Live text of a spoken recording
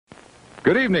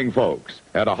Good evening, folks,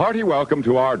 and a hearty welcome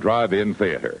to our drive-in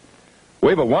theater. We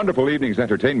have a wonderful evening's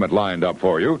entertainment lined up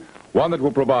for you, one that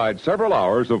will provide several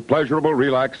hours of pleasurable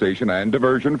relaxation and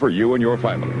diversion for you and your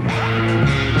family.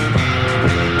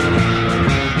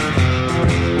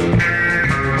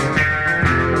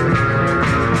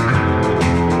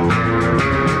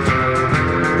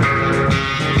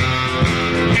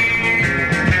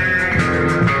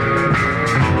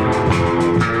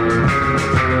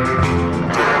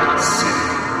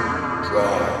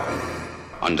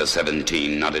 Under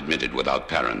 17, not admitted without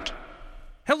parent.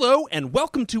 Hello, and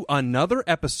welcome to another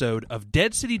episode of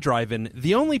Dead City Drive-In,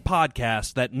 the only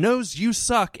podcast that knows you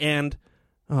suck and,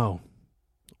 oh,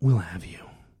 we'll have you.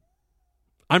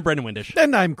 I'm Brendan Windish.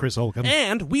 And I'm Chris Holcomb.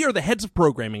 And we are the heads of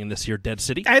programming in this here Dead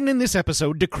City. And in this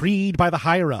episode, decreed by the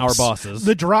higher-ups, our bosses,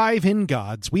 the drive-in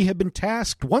gods, we have been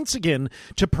tasked once again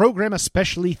to program a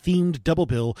specially themed double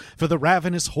bill for the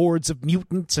ravenous hordes of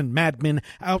mutants and madmen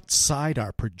outside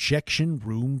our projection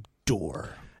room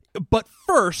door. But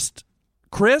first,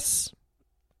 Chris,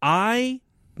 I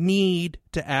need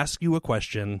to ask you a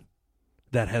question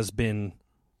that has been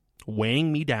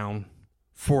weighing me down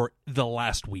for the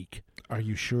last week. Are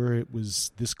you sure it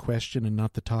was this question and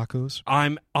not the tacos?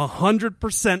 I'm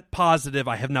 100% positive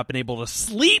I have not been able to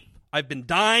sleep. I've been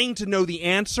dying to know the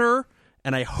answer,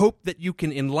 and I hope that you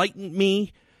can enlighten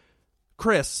me.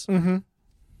 Chris,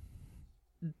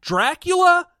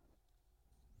 Dracula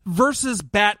versus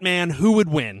Batman, who would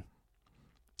win?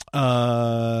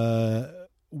 Well,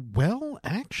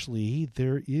 actually,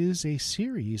 there is a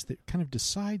series that kind of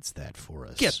decides that for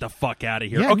us. Get the fuck out of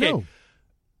here. Yeah, okay. no.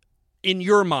 In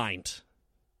your mind.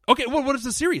 Okay, well, what does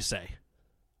the series say?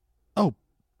 Oh,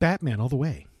 Batman all the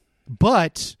way.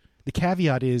 But the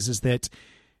caveat is that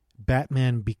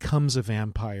Batman becomes a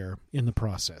vampire in the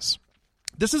process.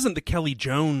 This isn't the Kelly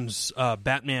Jones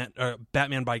Batman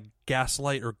by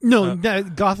Gaslight or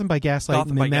Gotham by Gaslight.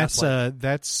 Gotham by Gaslight.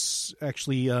 That's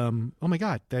actually oh my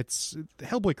god, that's the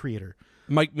Hellboy creator.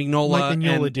 Mike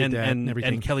Mignola did that and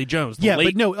everything. And Kelly Jones. Yeah,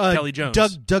 but no, Kelly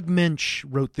Jones. Doug Mensch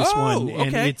wrote this one,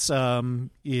 and okay.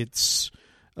 it's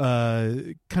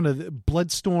kind of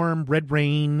Bloodstorm, Red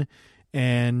Rain,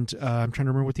 and I'm trying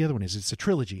to remember what the other one is. It's a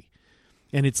trilogy,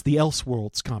 and it's the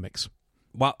Elseworlds comics.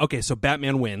 Wow. Okay, so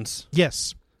Batman wins.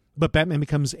 Yes, but Batman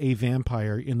becomes a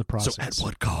vampire in the process. So at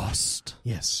what cost?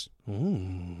 Yes.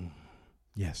 Ooh.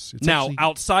 Yes. It's now, actually...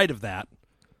 outside of that,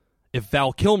 if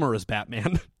Val Kilmer is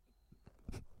Batman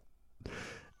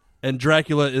and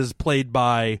Dracula is played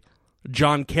by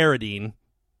John Carradine,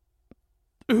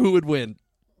 who would win?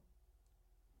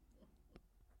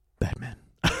 Batman.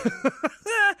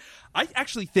 I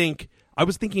actually think, I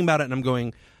was thinking about it and I'm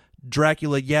going,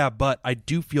 Dracula, yeah, but I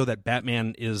do feel that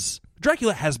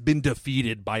Dracula has been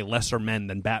defeated by lesser men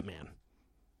than Batman.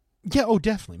 Yeah, oh,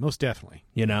 definitely, most definitely.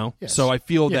 You know? Yes. So I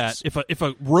feel Yes. that if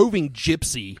a roving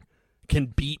gypsy can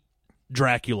beat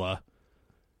Dracula,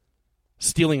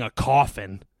 stealing a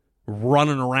coffin,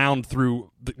 running around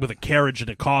with a carriage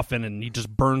and a coffin, and he just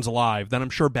burns alive, then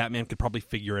I'm sure Batman could probably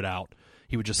figure it out.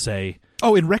 He would just say...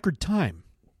 Oh, in record time.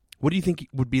 What do you think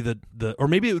would be the or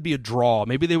maybe it would be a draw.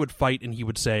 Maybe they would fight and he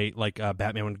would say, like,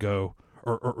 Batman would go,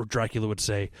 or Dracula would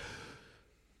say,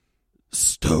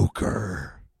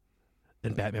 Stoker.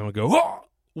 And Batman would go, oh,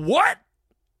 what?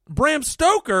 Bram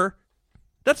Stoker?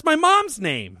 That's my mom's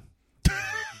name.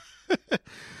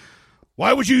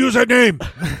 Why would you use that name?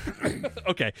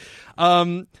 Okay.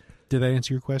 Did I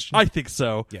answer your question? I think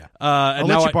so. Yeah. And I'll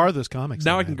let you borrow those comics.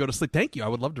 Now I can go to sleep. Thank you. I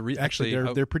would love to read. Actually,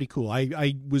 they're pretty cool.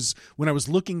 I was when I was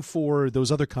looking for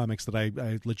those other comics that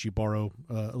I let you borrow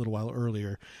a little while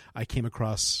earlier, I came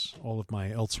across all of my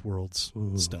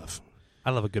Elseworlds stuff.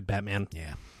 I love a good Batman.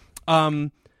 Yeah.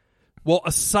 Well,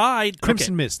 aside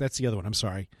Crimson Mist, that's the other one. I'm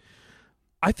sorry.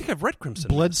 I think I've read Crimson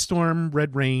Bloodstorm,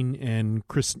 Red Rain, and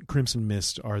Crimson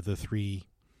Mist are the three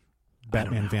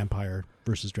Batman vampire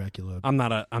versus Dracula. I'm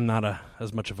not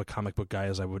as much of a comic book guy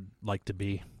as I would like to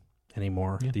be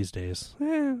anymore these days.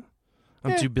 I'm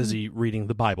too busy reading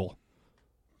the Bible.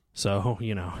 So,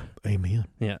 you know. Amen.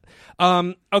 Yeah.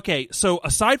 Okay, so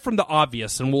aside from the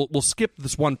obvious, and we'll skip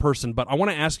this one person, but I want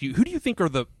to ask you, who do you think are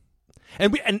the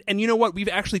and you know what? We've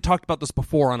actually talked about this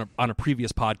before on a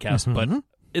previous podcast, but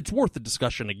it's worth the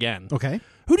discussion again. Okay.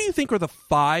 Who do you think are the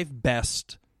 5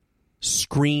 best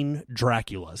screen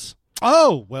Draculas?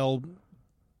 Oh, well,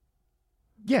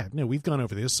 yeah, no, we've gone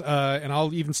over this, and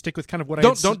I'll even stick with kind of what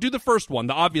Don't do the first one,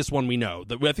 the obvious one we know.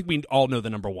 I think we all know the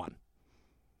number one.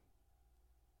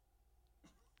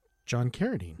 John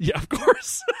Carradine. Yeah, of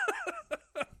course.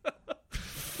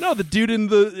 No, the dude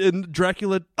in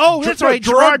Dracula. Oh, that's right,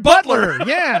 Gerard Butler.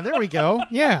 Yeah, there we go.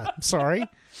 Yeah, sorry.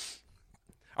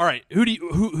 All right, who do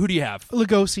you have?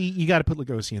 Lugosi, you got to put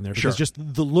Lugosi in there because Sure. just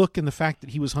the look and the fact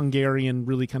that he was Hungarian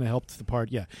really kind of helped the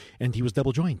part. Yeah, and he was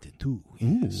double jointed too.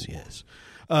 Yes.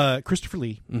 Christopher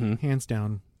Lee, hands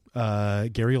down.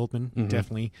 Gary Oldman,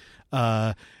 definitely.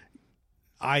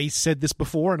 I said this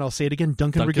before, and I'll say it again.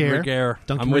 Duncan Regehr.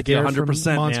 I'm with you 100%,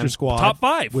 from Monster man. Squad. Top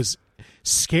 5 was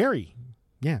scary.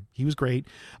 Yeah, he was great.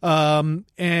 And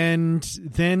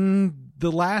then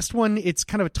the last one, it's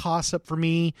kind of a toss-up for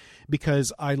me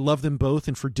because I love them both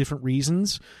and for different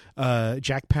reasons.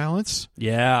 Jack Palance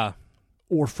Yeah.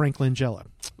 or Frank Langella.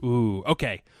 Ooh,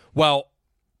 okay. Well,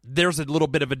 there's a little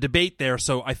bit of a debate there,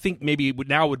 so I think maybe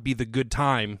now would be the good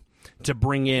time to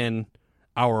bring in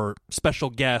our special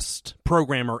guest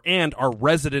programmer and our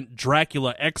resident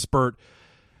Dracula expert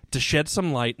to shed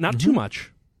some light, not too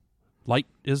much. Light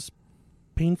is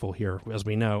painful here, as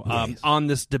we know, on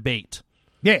this debate.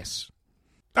 Yes.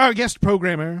 Our guest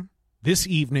programmer this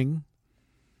evening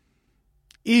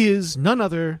is none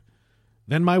other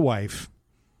than my wife,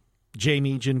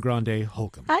 Jamie Gin Grande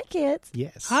Holcomb. Hi, kids.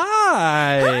 Yes.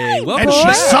 Hi. Welcome. And she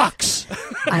boy. sucks.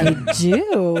 I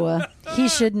do. He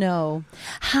should know.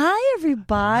 Hi,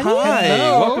 everybody. Hi.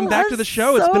 Hello. Welcome back to the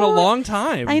show. It's been a long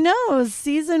time. I know.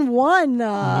 Season 1. Do you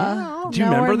now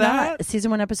remember we're that? not.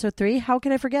 Season 1, episode 3. How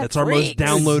could I forget? That's our most Freaks.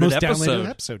 downloaded Most episode. downloaded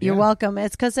episode. You're yeah. welcome.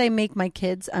 It's because I make my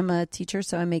kids, I'm a teacher,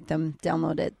 so I make them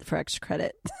download it for extra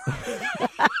credit.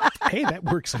 Hey, that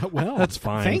works out well. That's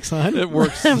fine. Thanks, hon. It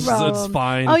works. It's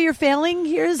fine. Oh, you're failing?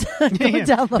 Here's go Yeah.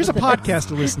 download Here's a it. podcast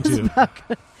to listen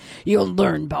to. You'll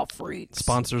learn about freaks.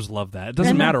 Sponsors love that. It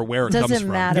doesn't matter where it comes Doesn't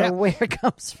from. matter Yeah. where it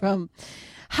comes from.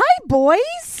 Hi, boys.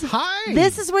 Hi.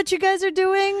 This is what you guys are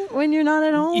doing when you're not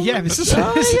at home? Yeah, this is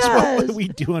Oh, this is yes. what we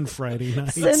do on Friday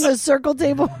nights. In the circle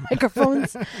table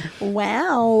microphones.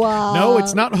 Wow. No,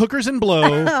 it's not hookers and blow.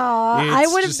 I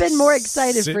It's would have just been more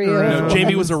excited sitting for you. around. No,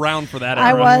 Jamie was around for that.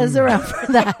 I era. was around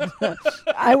for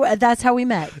that. That's how we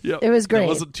met. Yep. It was That great.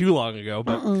 wasn't too long ago,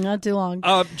 but Not too long.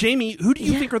 Jamie, who do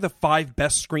you think are the 5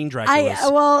 best screen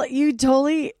Draculas? Well, you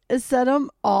totally said them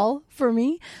all for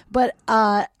me, but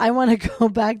I want to go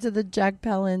back to the Jack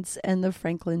Palance and the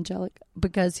Frank Langella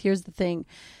because here's the thing.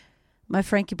 My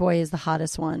Frankie boy is the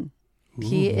hottest one.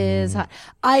 He is hot.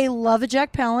 I love a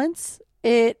Jack Palance.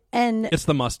 It's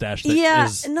the mustache that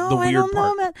is no, the weird I don't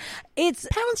part. know, man. It's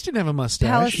Palance didn't have a mustache.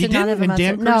 Palance he did not didn't. have a And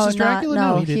Dan mustache. Curtis's Dracula?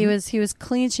 No, he didn't. he was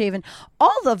clean shaven.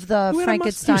 All of the Who had a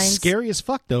mustache? He was Frankensteins scary as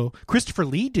fuck, though. Christopher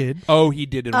Lee did. Oh, he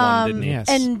did in one, didn't he? Yes.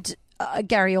 and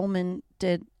Gary Oldman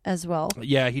did as well.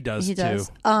 Yeah, he does He too.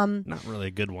 does. Not really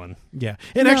a good one. Yeah,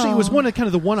 and actually, it was No. one of kind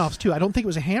of the one-offs too. I don't think it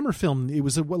was a Hammer film. It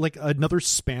was like another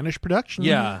Spanish production.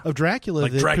 Yeah. of Dracula.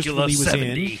 Like that Dracula Christopher Lee was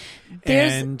 70. in.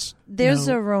 There's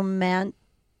no.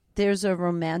 there's a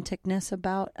romanticness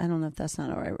about. I don't know if that's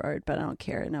not a right word, but I don't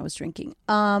care. And I was drinking.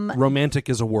 Romantic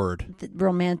is a word.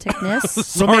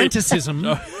 Romanticness. romanticism.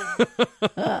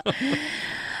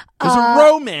 There's a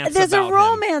romance There's about a him.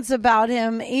 romance about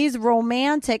him. He's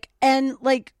romantic, and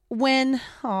like when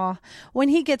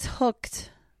he gets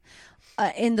hooked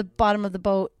in the bottom of the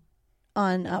boat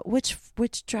on which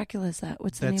Dracula is that?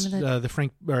 What's the That's name of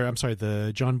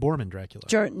the John Borman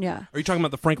Dracula. yeah. Are you talking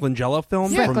about the Frank Langella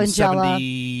film Frank from Langella.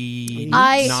 79?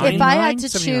 If I had to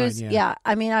 79, choose, yeah.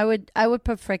 I mean, I would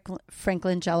put Frank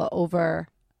Langella over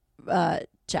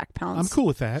Jack Palance. I'm cool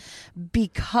with that.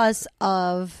 because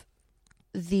of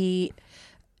the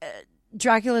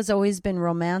Dracula's always been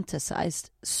romanticized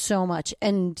so much,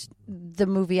 and the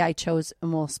movie I chose,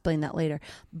 and we'll explain that later.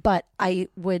 But I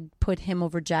would put him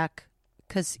over Jack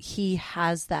because he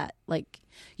has that, like,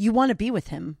 you want to be with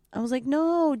him. I was like,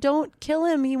 no, don't kill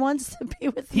him. He wants to be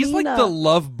with He's Mina. like the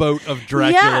love boat of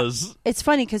Dracula's. Yeah. It's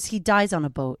funny because he dies on a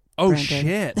boat. Oh, Brandon.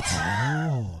 shit.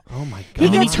 Oh, my He God.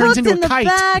 then he gets turns hooked into in a the kite.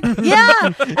 back.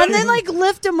 Yeah. And then like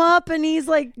lift him up and he's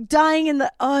like dying in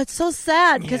the, it's so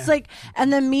sad. Cause like,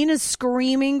 and then Mina's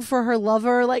screaming for her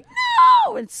lover. Like,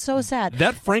 no, it's so sad.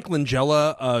 That Frank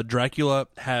Langella Dracula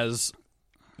has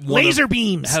Laser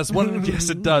beams. Has one. Yes,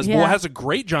 it does. Yeah. Well, it has a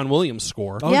great John Williams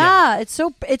score. yeah. It's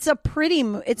a pretty,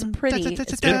 it's pretty.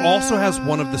 It also has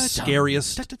one of the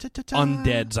scariest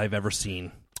undeads I've ever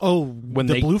seen. Oh, when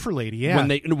the Bloofer lady, yeah.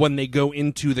 When they go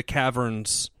into the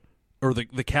caverns or the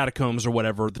catacombs or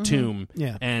whatever, the tomb,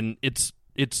 Yeah. and it's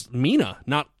Mina.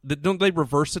 Don't they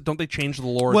reverse it? Don't they change the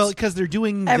lore? Well, because they're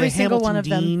doing Every the single Hamilton one of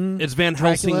them. Dean. it's Van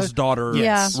Dracula. Helsing's daughter,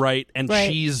 Yes. right? And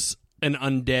Right. she's an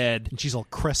undead, And she's all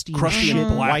crusty and shit,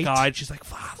 black white. eyed. She's like,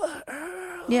 Father.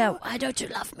 Yeah. Why don't you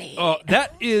love me?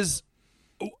 That is.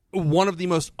 one of the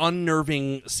most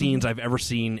unnerving scenes I've ever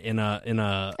seen in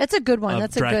a. It's a good one. a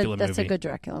That's Dracula That's a movie. good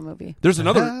Dracula movie. There's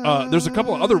another. There's a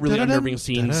couple of other really unnerving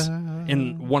scenes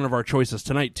in one of our choices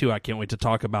tonight too. I can't wait to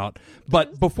talk about.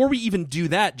 But before we even do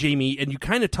that, Jamie, and you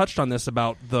kind of touched on this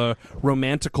about the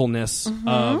romanticalness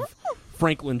of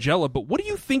Frank Langella. But what do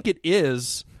you think it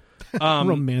is?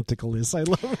 Romanticalness, I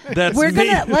love it. That's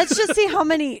Let's just see how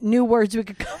many new words we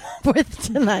could come up with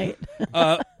tonight.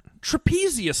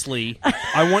 Trapeziously,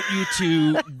 I want you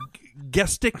to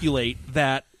gesticulate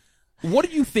that. What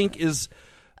do you think is?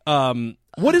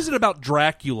 What is it about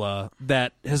Dracula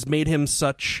that has made him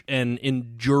such an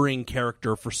enduring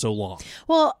character for so long?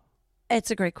 Well,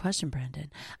 it's a great question,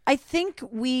 Brandon. I think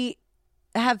we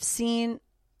have seen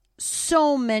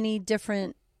so many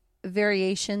different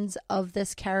variations of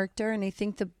this character, and I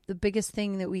think the biggest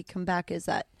thing that we come back is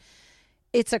that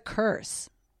it's a curse,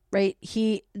 right?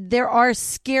 There are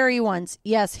scary ones.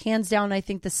 Yes, hands down, I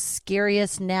think the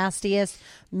scariest, nastiest,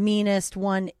 meanest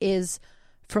one is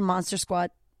from Monster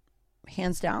Squad.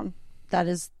 Hands down. That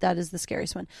is the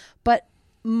scariest one. But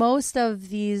most of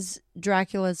these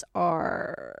Draculas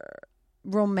are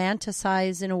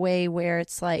romanticized in a way where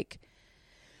it's like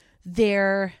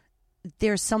there's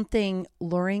something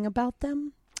luring about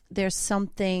them. There's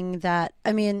something that,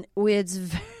 I mean, they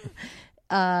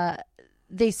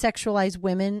sexualize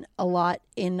women a lot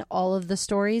in all of the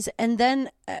stories. And then,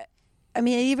 I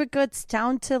mean, it even gets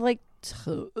down to like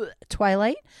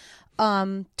Twilight,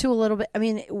 to a little bit. I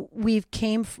mean, we've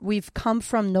come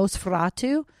from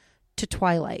Nosferatu to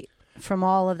Twilight, from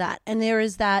all of that. And there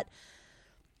is that,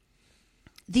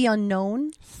 the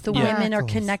unknown, the women are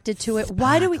connected to it.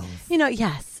 Why do we,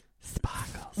 yes.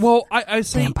 Sparkles. Well, I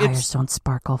say vampires don't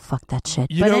sparkle. Fuck that shit.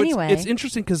 You but know, anyway, it's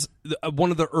interesting because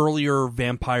one of the earlier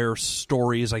vampire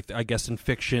stories, I guess, in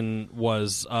fiction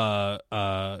was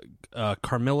Camilla.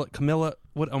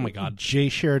 What? Oh my God, J.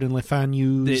 Sheridan Le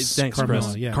Fanu's thanks, Carmilla.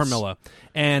 Chris. Yes. Carmilla,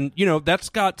 and that's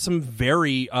got some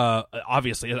very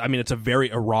obviously. I mean, it's a very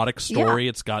erotic story. Yeah.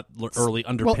 It's got early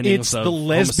underpinnings Well, it's of the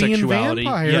lesbian homosexuality.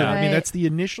 vampire. Yeah. I mean, that's the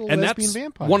initial And lesbian that's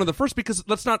vampire. one of the first, because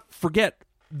let's not forget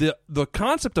the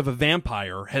concept of a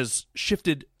vampire has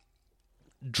shifted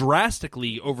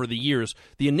drastically over the years.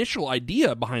 The initial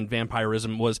idea behind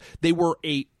vampirism was they were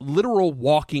a literal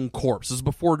walking corpse. This is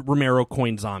before Romero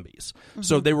coined zombies. Mm-hmm.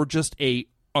 So they were just a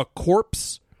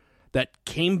corpse that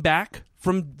came back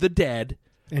from the dead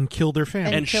and killed their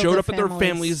family. and showed up at their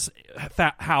family's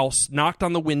house, knocked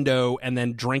on the window, and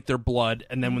then drank their blood.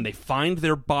 And then when they find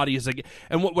their bodies again,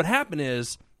 and what would happen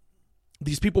is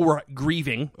these people were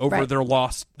grieving over their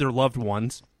loved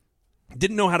ones,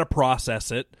 didn't know how to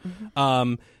process it.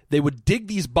 Mm-hmm. They would dig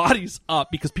these bodies up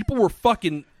because people were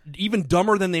fucking even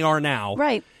dumber than they are now.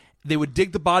 Right. They would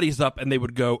dig the bodies up and they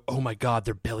would go, oh my God,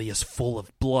 their belly is full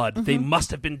of blood. Mm-hmm. They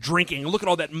must have been drinking. Look at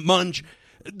all that munge.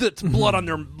 That's blood on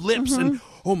their lips. Mm-hmm. And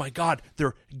oh my God,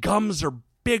 their gums are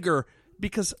bigger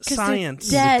because science.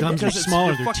 they're dead. The gums are Because smaller,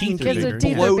 they're their fucking teeth are Because their bigger.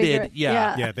 teeth are bloated. bigger.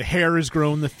 Yeah. Yeah, the hair has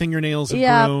grown, the fingernails have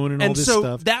Yeah. grown, and all And this so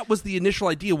stuff. that was the initial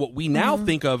idea. What we now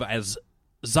think of as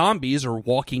zombies or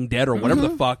Walking Dead or whatever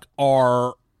the fuck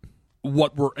are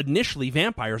what were initially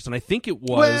vampires, and I think it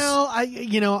was.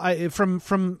 Well,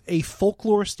 from a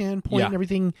folklore standpoint and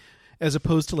everything, as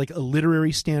opposed to like a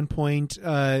literary standpoint,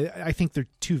 I think they're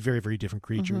two very, very different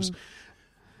creatures.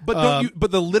 But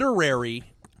but the literary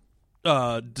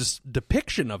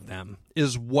depiction of them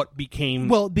is what became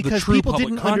because the true people public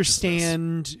didn't consciousness.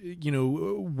 understand,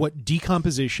 what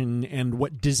decomposition and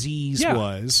what disease Yeah.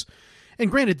 was. And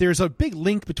granted, there's a big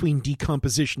link between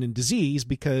decomposition and disease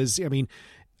because, I mean,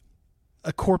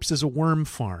 a corpse is a worm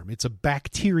farm. It's a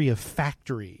bacteria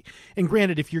factory. And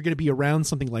granted, if you're going to be around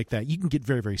something like that, you can get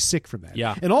very, very sick from that.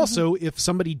 Yeah. And also, if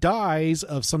somebody dies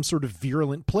of some sort of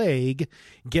virulent plague,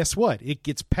 guess what? It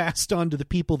gets passed on to the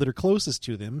people that are closest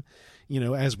to them.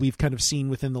 As we've kind of seen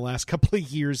within the last couple of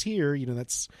years here,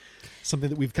 that's something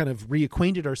that we've kind of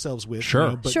reacquainted ourselves with.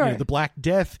 Sure. But Sure. The Black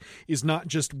Death is not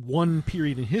just one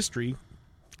period in history.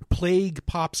 Plague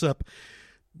pops up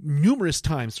numerous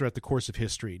times throughout the course of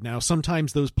history. Now,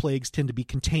 sometimes those plagues tend to be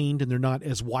contained and they're not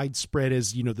as widespread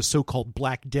as, the so-called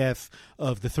Black Death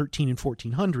of the 13 and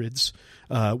 1400s,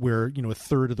 where, a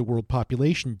third of the world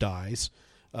population dies.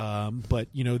 But,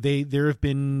 there have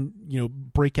been,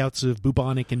 breakouts of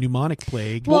bubonic and pneumonic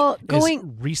plague as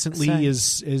recently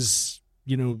as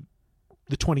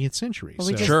the 20th century. Well,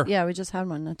 we just had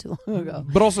one not too long ago.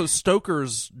 But also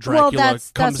Stoker's Dracula that's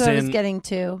comes what in. I was getting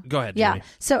to. Go ahead, Yeah. Jamie.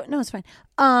 So no, it's fine.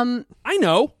 I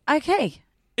know. Okay.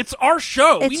 It's our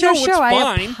show. It's we know your show. what's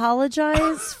I fine.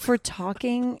 apologize for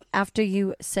talking after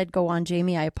you said go on,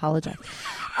 Jamie. I apologize.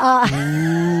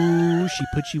 Ooh, she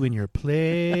put you in your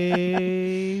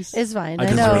place. It's fine. I I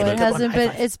know deserve it it. hasn't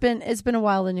been. It's been a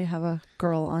while, and you have a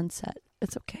girl on set.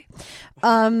 It's okay.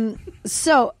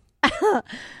 So, what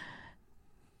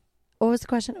was the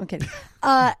question? I'm kidding.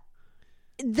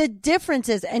 The difference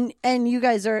is, and you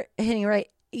guys are hitting it right.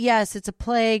 Yes, it's a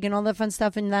plague and all that fun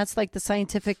stuff, and that's like the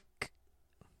scientific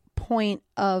point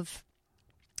of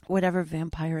whatever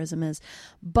vampirism is.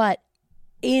 But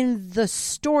in the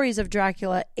stories of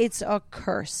Dracula, it's a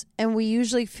curse, and we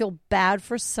usually feel bad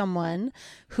for someone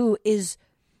who is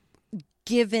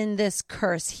given this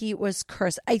curse. He was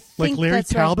cursed. I think Like Larry that's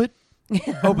Talbot?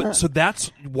 Oh, but so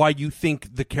that's why you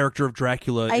think the character of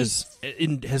Dracula has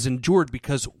endured,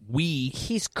 because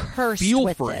he's cursed feel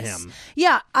with for this. him.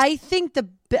 Yeah, I think the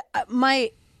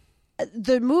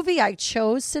movie I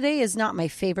chose today is not my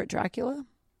favorite Dracula.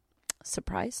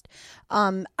 Surprised.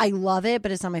 I love it,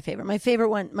 but it's not my favorite. My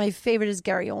favorite is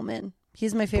Gary Oldman.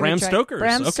 He's my favorite. Bram Stoker's.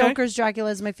 Bram Okay. Stoker's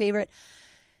Dracula is my favorite.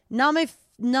 It's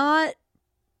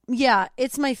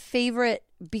my favorite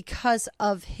because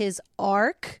of his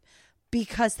arc,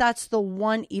 because that's the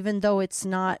one, even though it's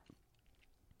not,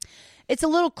 it's a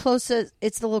little close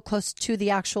to the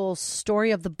actual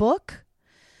story of the book,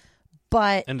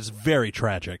 but And it's very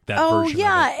tragic, that oh version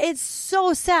yeah, of it. it's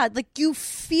so sad. Like, you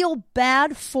feel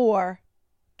bad for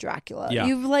Dracula. Yeah.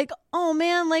 You're like, oh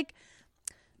man, like,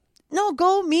 no,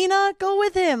 go Mina, go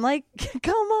with him. Like,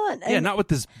 come on. Yeah, And not with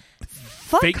this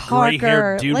fuck fake Harker.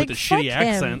 gray-haired dude Like, with a fuck shitty him.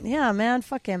 accent. Yeah, man,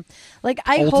 fuck him. Like,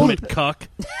 I ultimate hope, cuck.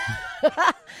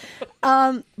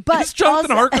 but Is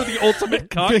Jonathan also- Harker the ultimate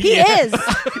cuck? He is.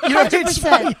 You know, it's 100%.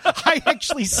 funny. I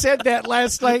actually said that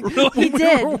last night. He when we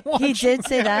did. were watching. He did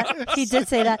say that. He did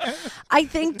say that. I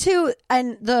think too,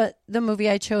 and the movie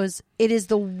I chose, it is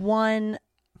the one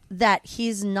that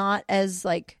he's not as,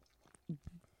 like,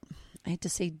 I hate to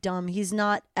say dumb. He's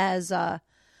not as oh,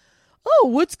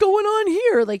 what's going on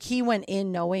here? Like, he went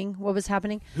in knowing what was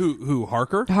happening. Who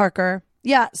Harker? Harker.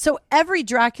 Yeah, so every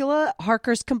Dracula,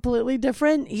 Harker's completely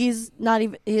different. He's not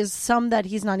even, he's some that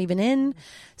he's not even in,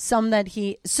 some that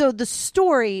so the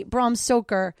story, Bram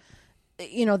Stoker,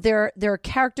 you know, there are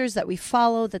characters that we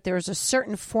follow, that there's a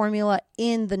certain formula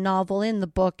in the novel, in the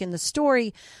book, in the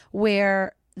story,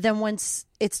 where then once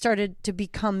it started to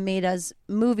become made as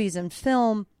movies and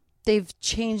film, they've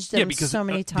changed them because so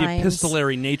many the times.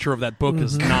 epistolary nature of that book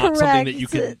is not something that you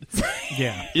can.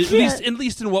 Yeah. At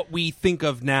least in what we think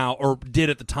of now, or did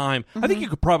at the time, I Mm-hmm. think you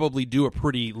could probably do a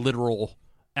pretty literal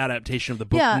adaptation of the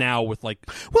book Yeah. now with, like,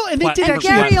 Well, and they did And actually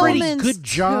Gary a pretty Oldman's good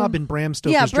job too. in Bram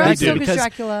Stoker's Yeah, Bram Dracula Stoker's because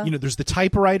Dracula. you know there's the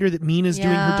typewriter that Mina's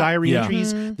doing Yeah. her diary Yeah.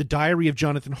 entries, the diary of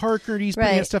Jonathan Harker, he's putting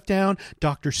Right. that stuff down.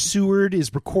 Dr. Seward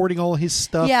is recording all his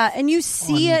stuff. Yeah, and you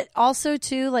see it also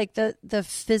too, like the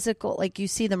physical, like you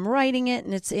see them writing it,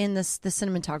 and it's in the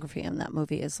cinematography in that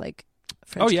movie is like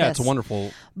French oh yeah, Kiss. it's a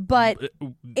wonderful. But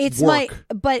it's work.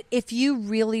 but if you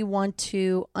really want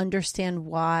to understand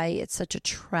why it's such a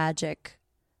tragic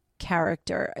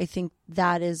character, I think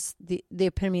that is the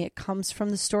epitome. It comes from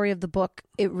the story of the book.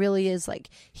 It really is like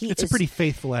It's a pretty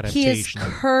faithful he is adaptation.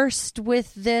 cursed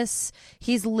with this.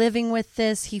 He's living with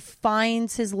this. He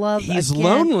finds his love. He's again.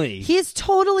 lonely. He is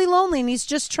totally lonely, and he's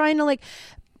just trying to, like,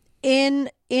 in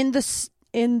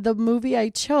the movie I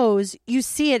chose, you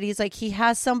see it. He's like, he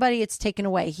has somebody, it's taken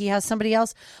away. He has somebody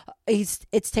else,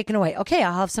 it's taken away. Okay,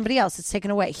 I'll have somebody else, it's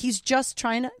taken away. He's just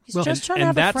trying to. He's just trying to have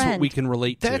and that's a friend. what we can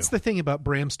relate to. That's the thing about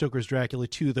Bram Stoker's Dracula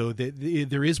too, though, that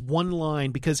there is one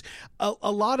line, because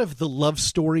a lot of the love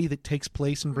story that takes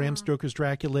place in Bram Stoker's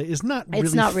Dracula is not It's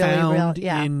really not really found real,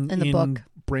 yeah, in the book.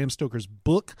 Bram Stoker's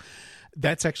book.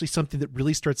 That's actually something that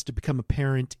really starts to become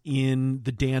apparent in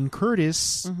the Dan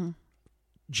Curtis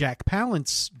Jack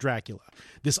Palance Dracula.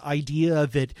 This idea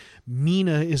that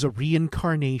Mina is a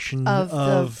reincarnation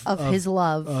of his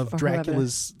love, of or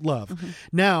Dracula's love.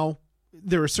 Now,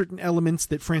 there are certain elements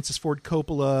that Francis Ford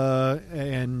Coppola,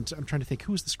 and I'm trying to think,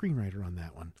 who's the screenwriter on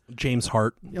that one? James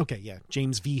Hart. Okay, yeah,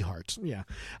 James V. Hart. Yeah,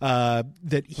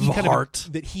 that he Hart.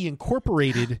 that he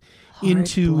incorporated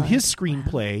into his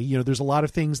screenplay. You know, there's a lot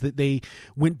of things that they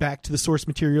went back to the source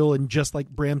material, and just like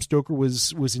Bram Stoker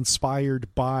was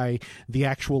inspired by the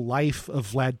actual life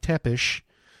of Vlad Tepes.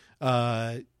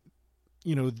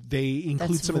 You know, they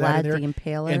include That's some of that in Vlad there, the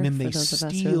Impaler, and then for they those of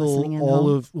us who are listening steal at all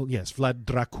home. of Vlad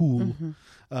Dracul.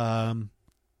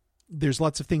 There's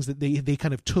lots of things that they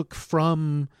kind of took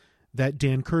from that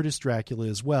Dan Curtis Dracula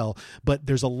as well, but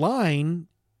there's a line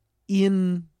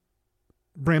in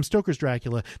Bram Stoker's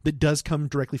Dracula that does come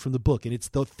directly from the book, and it's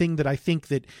the thing that I think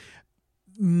that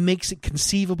makes it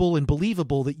conceivable and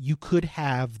believable that you could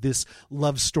have this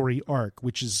love story arc,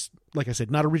 which is, like I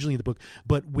said, not originally in the book,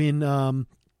 but when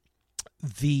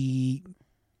the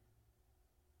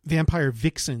vampire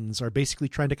vixens are basically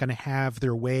trying to kind of have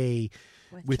their way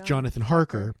with Jonathan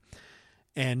Harker.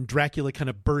 And Dracula kind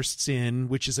of bursts in,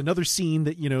 which is another scene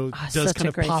that, does kind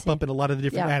of pop up in a lot of the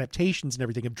different adaptations and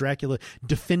everything of Dracula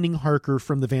defending Harker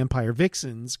from the vampire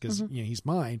vixens because, he's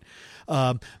mine.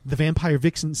 The vampire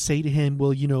vixens say to him,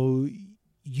 well, you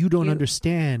don't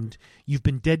understand. You've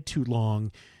been dead too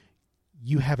long.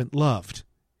 You haven't loved.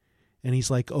 And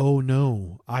he's like, oh,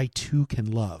 no, I too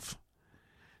can love.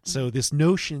 So this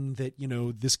notion that,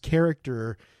 this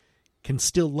character can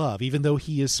still love, even though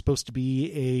he is supposed to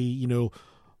be a,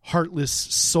 heartless,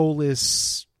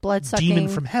 soulless blood-sucking demon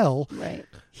from hell. Right.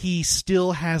 He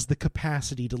still has the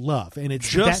capacity to love. And it's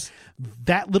just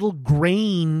that little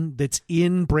grain that's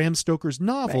in Bram Stoker's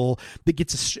novel that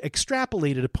gets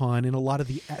extrapolated upon in a lot of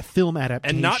the film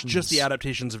adaptations. And not just the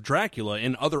adaptations of Dracula,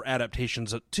 in other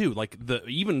adaptations too. Like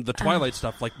even the Twilight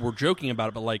stuff, like we're joking about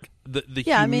it, but like the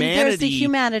humanity, there's the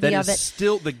humanity that of is it.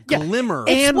 Still the glimmer.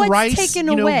 It's Anne what's Rice, taken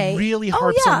away. really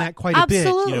harps on that quite a bit.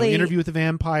 Absolutely. Interview with the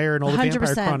Vampire and all the 100%.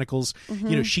 Vampire Chronicles.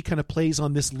 She kind of plays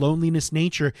on this loneliness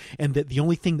nature, and that the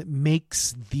only thing that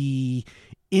makes the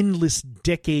endless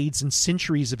decades and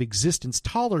centuries of existence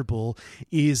tolerable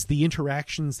is the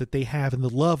interactions that they have and the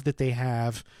love that they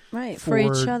have for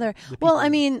each other. Well, I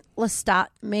mean, Lestat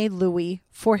made Louis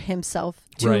for himself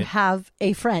to have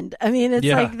a friend. I mean, it's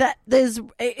like that. That's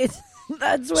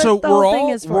what so the whole thing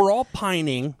is for. We're all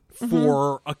pining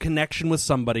for a connection with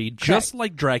somebody, just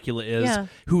like Dracula is,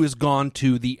 who has gone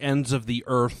to the ends of the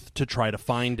earth to try to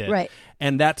find it. Right.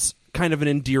 And that's kind of an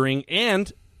endearing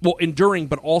and enduring,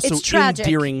 but also it's tragic.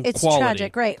 endearing it's quality.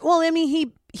 Tragic, right? Well, I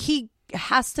mean, he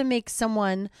has to make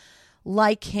someone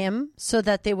like him so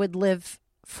that they would live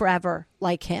forever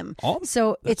like him.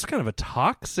 So it's kind of a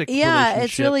toxic relationship.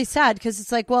 It's really sad because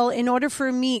it's like, well, in order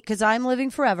for me, because I'm living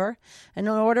forever, and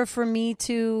in order for me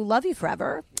to love you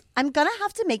forever, I'm gonna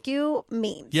have to make you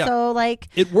me. Yeah. So like,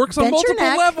 it works on multiple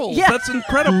levels. Yeah. That's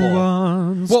incredible.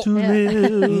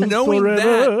 Knowing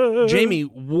that, Jamie,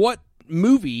 what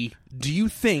movie do you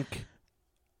think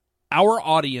our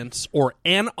audience or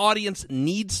an audience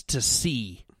needs to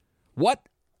see? What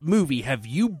movie have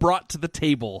you brought to the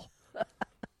table?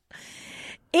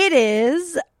 It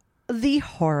is The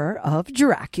Horror of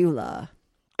Dracula.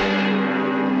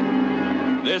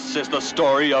 This is the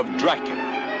story of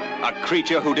Dracula, a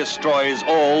creature who destroys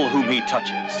all whom he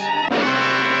touches.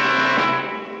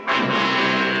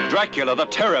 Dracula the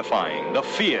terrifying, the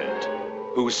feared,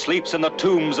 who sleeps in the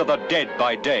tombs of the dead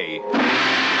by day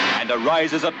and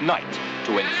arises at night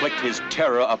to inflict his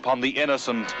terror upon the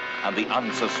innocent and the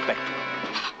unsuspecting.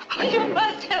 You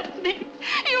must help me.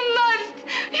 You must.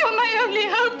 You're my only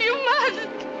hope. You must.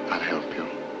 I'll help you.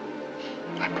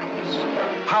 I promise.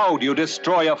 How do you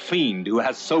destroy a fiend who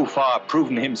has so far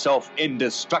proven himself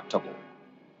indestructible?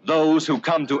 Those who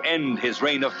come to end his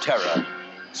reign of terror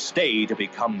stay to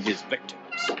become his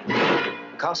victims.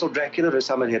 Castle Dracula is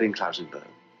somewhere here in Klausenberg.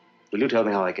 Will you tell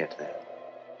me how I get there?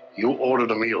 You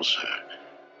ordered a meal, sir.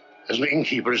 As an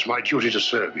innkeeper, it's my duty to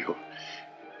serve you.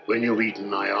 When you've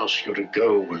eaten, I ask you to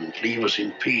go and leave us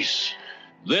in peace.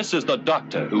 This is the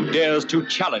doctor who dares to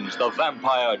challenge the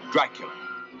vampire Dracula.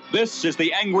 This is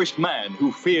the anguished man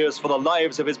who fears for the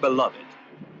lives of his beloved,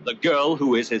 the girl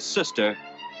who is his sister,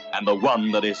 and the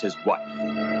one that is his wife.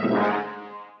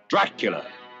 Dracula,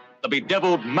 the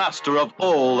bedeviled master of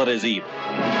all that is evil.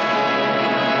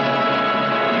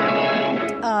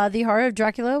 The Horror of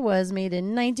Dracula was made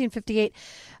in 1958,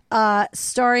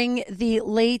 starring the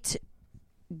late,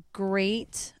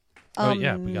 great,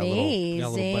 amazing... we got a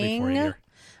little buddy for you here.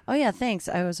 Oh, yeah, thanks.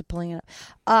 I was pulling it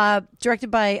up.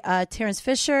 Directed by Terrence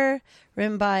Fisher,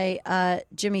 written by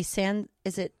Jimmy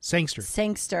Sangster,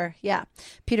 yeah.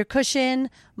 Peter Cushing,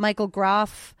 Michael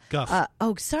Groff. Guff.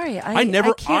 Sorry. I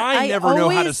never know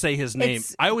how to say his name.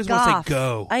 I always want to say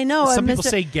Go. I know. Some people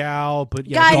say Gal, but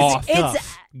Guys,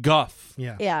 Guff.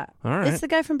 Yeah. Yeah. All right. It's the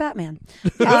guy from Batman.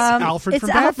 Alfred from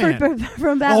Batman.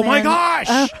 From Batman. Oh my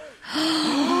gosh!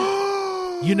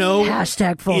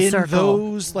 Hashtag full circle. In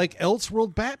those like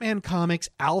Elseworld Batman comics,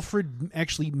 Alfred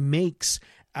actually makes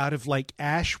out of like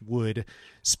ash wood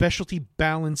specialty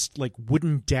balanced like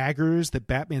wooden daggers that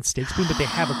Batman stakes between, but they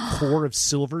have a core of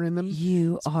silver in them.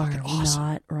 You are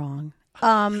not wrong.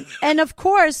 And of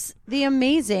course, the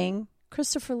amazing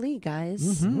Christopher Lee,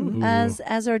 guys,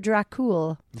 as our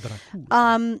Dracul.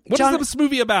 What is this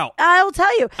movie about? I'll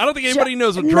tell you. I don't think anybody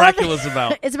knows what Dracula's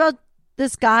about. It's about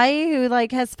This guy who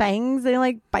like has fangs and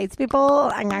like bites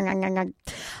people. I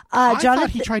Jonathan, thought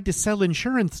he tried to sell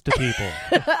insurance to people.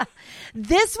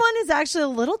 This one is actually a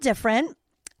little different.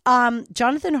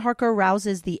 Jonathan Harker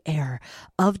rouses the heir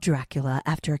of Dracula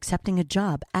after accepting a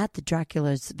job at the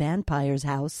Dracula's vampire's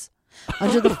house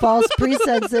under the false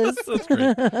pretenses.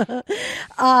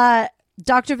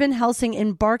 Dr. Van Helsing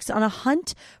embarks on a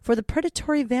hunt for the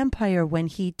predatory vampire when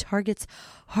he targets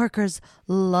Harker's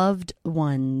loved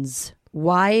ones.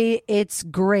 Why it's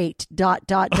great, ...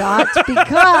 because... No,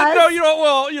 you don't.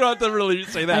 Well, you don't have to really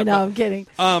say that. I know, I'm kidding.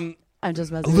 I'm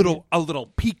just messing with you. A little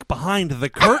peek behind the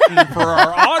curtain for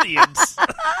our audience.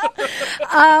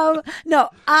 No,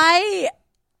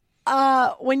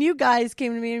 when you guys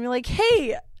came to me and you're like,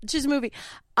 hey, choose a movie,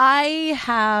 I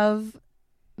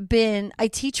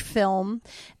teach film,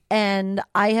 and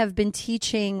I have been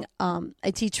teaching,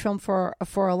 I teach film for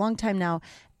a long time now,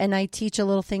 and I teach a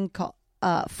little thing called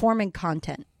form and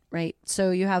content, right? So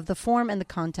you have the form and the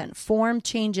content. Form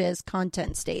changes,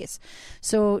 content stays.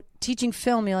 So teaching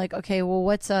film, you're like, okay, well,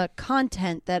 what's a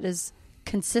content that is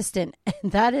consistent?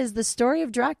 And that is the story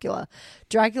of Dracula.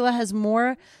 Dracula has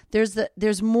more,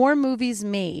 there's more movies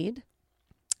made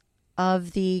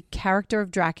of the character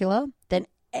of Dracula than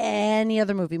any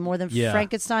other movie, more than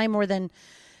Frankenstein, more than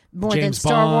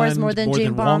Star Wars, more than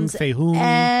James Bond,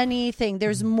 anything.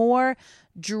 There's more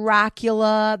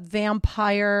Dracula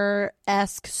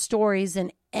vampire-esque stories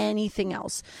than anything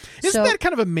else. Isn't that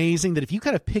kind of amazing that if you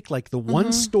kind of pick like the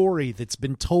one story that's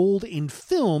been told in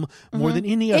film more than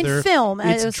any other, in film,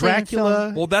 it's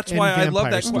Dracula. Well, that's why I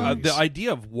love that stories. the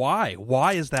idea of why.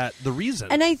 Why is that the reason?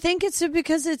 And I think it's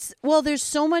because there's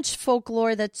so much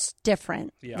folklore that's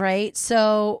different, right?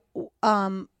 So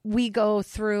we go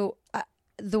through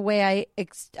the way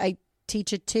I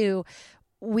teach it too.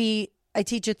 I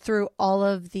teach it through all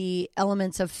of the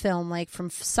elements of film, like from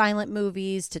silent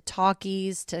movies to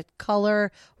talkies to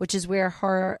color, which is where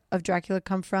Horror of Dracula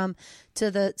come from,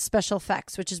 to the special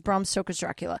effects, which is Bram Stoker's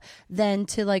Dracula, then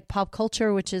to like pop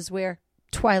culture, which is where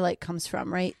Twilight comes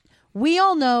from, right? We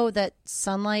all know that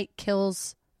sunlight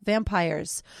kills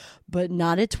vampires, but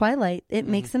not at Twilight. It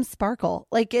makes them sparkle.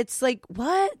 Like, it's like,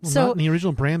 what? Well, not in the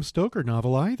original Bram Stoker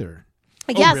novel either.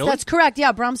 Yes, really? that's correct.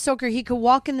 Yeah, Bram Stoker, he could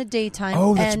walk in the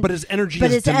daytime. But his energy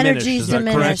is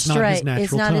diminished. Right.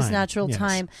 It's not his natural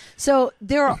time. So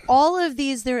there are all of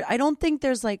these. I don't think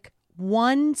there's like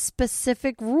one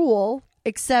specific rule,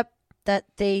 except that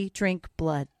they drink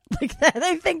blood. Like that.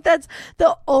 I think that's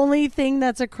the only thing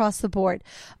that's across the board.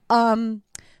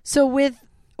 So with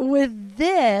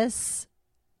this,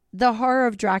 the Horror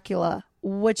of Dracula,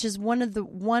 which is one of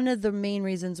the main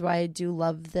reasons why I do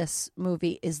love this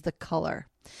movie, is the color.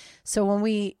 So when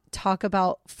we talk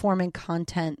about form and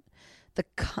content,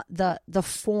 the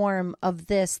form of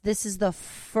this is the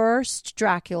first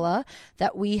Dracula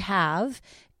that we have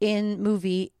in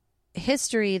movie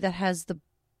history that has the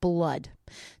blood.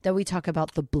 That we talk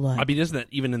about the blood. I mean, isn't that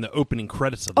even in the opening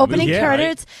credits of the movie? Opening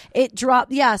credits, right? It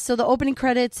dropped. Yeah, so the opening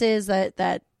credits is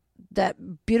that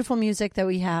beautiful music that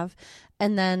we have.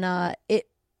 And then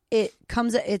it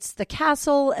comes, it's the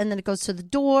castle, and then it goes to the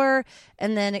door,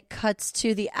 and then it cuts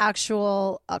to the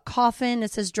actual coffin.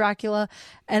 It says Dracula,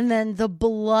 and then the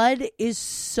blood is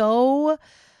so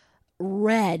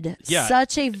red,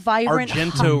 such a vibrant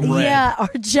Argento red. Yeah,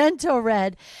 Argento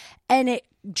red, and it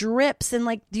drips, and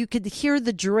like you could hear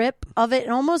the drip of it,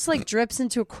 and almost like drips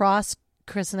into a cross.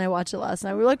 Chris and I watched it last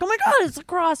night. We were like, "Oh my god, it's a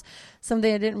cross!"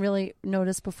 Something I didn't really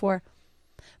notice before,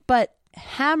 but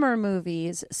Hammer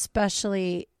movies,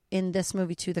 especially in this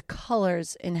movie too, the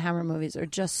colors in Hammer movies are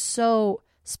just so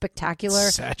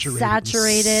spectacular,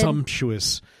 saturated,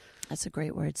 sumptuous. That's a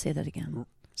great word. Say that again.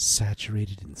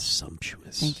 Saturated and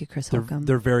sumptuous. Thank you, Chris Holcomb.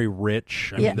 They're very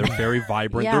rich. I mean, they're very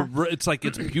vibrant. Yeah.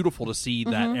 It's beautiful to see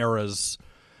that era's.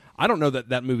 I don't know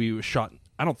that movie was shot.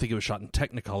 I don't think it was shot in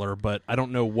Technicolor, but I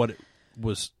don't know what it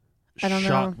was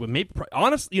shot with. Maybe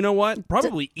honestly, you know what?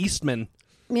 Probably Eastman.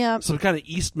 Yeah, some kind of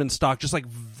Eastman stock, just like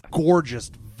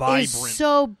gorgeous,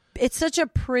 vibrant. It's such a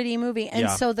pretty movie, and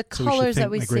so the colors that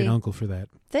we see. My great uncle for that.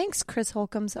 Thanks, Chris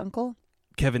Holcomb's uncle,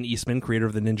 Kevin Eastman, creator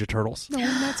of the Ninja Turtles. No,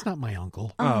 that's not my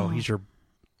uncle. Oh, he's your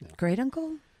great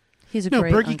uncle. He's a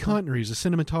great Bergie uncle. Contner. He's a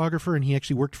cinematographer, and he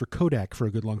actually worked for Kodak for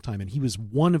a good long time, and he was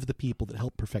one of the people that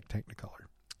helped perfect Technicolor.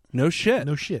 No shit.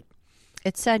 No shit.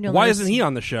 It's sad. Why isn't he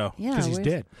on the show? Yeah, because he's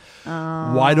dead.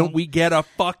 Why don't we get a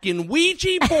fucking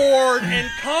Ouija board and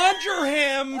conjure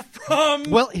him from?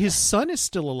 Well, his son is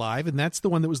still alive, and that's the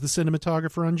one that was the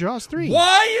cinematographer on Jaws 3.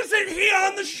 Why isn't he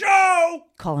on the show?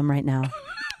 Call him right now.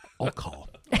 I'll call.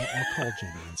 I'll call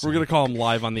Jimmy. We're gonna call him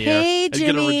live on the Hey, air and get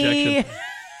a Jimmy. rejection.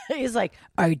 He's like,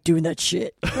 "Are you doing that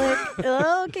shit?" Like,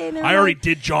 okay, no. I already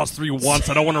did Jaws 3 once.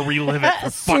 I don't want to relive it, for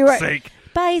Stewart. fuck's sake.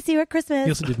 Bye. See you at Christmas.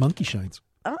 He also did Monkey Shines.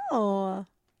 Oh.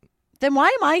 Then why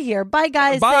am I here? Bye,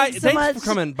 guys. Bye. Thanks so much. for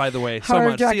coming, by the way, so Horror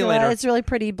much. See you Dracula. later. It's really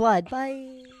pretty. Blood.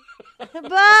 Bye.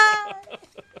 Bye.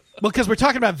 Well, because we're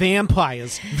talking about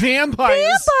vampires.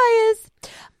 Vampires.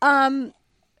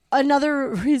 Another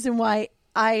reason why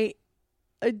I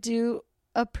do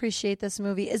appreciate this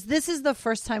movie is this is the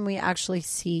first time we actually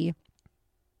see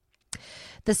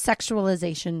the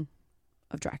sexualization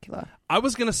of Dracula. I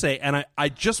was going to say, and I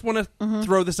just want to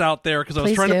throw this out there because I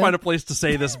was Please trying do. to find a place to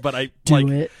say this, but I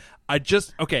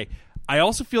I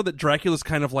also feel that Dracula's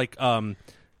kind of like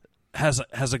has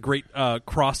a great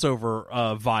crossover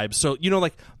vibe. So,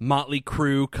 like Motley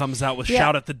Crue comes out with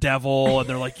Shout at the Devil and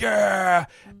they're like, yeah.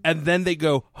 And then they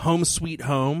go Home Sweet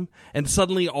Home. And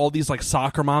suddenly all these like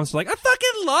soccer moms are like, I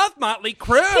fucking love Motley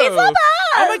Crue. He's the best!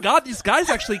 Oh my God, these guys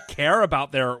actually care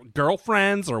about their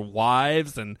girlfriends or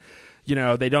wives, and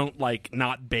they don't like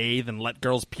not bathe and let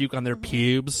girls puke on their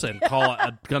pubes and call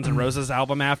a Guns N' Roses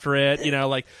album after it.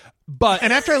 But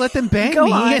And after I let them bang Go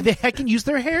me, on. they can use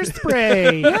their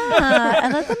hairspray. I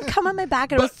let them come on my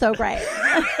back and it was so great.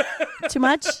 Too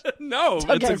much? no, Okay,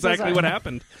 that's so exactly sorry. what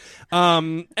happened.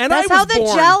 And That's I was how the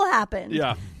born. gel happened.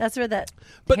 Yeah. That's where that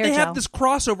But hair they gel. have this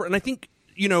crossover, and I think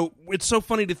it's so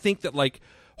funny to think that like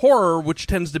horror, which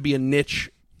tends to be a niche,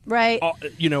 right.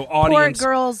 Poor audience.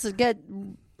 girls get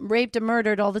raped and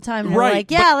murdered all the time. And Right,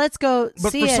 they're like, let's go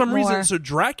But see for it some more. reason, so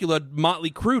Dracula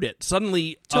Motley Crued it.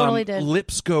 Suddenly, Totally did.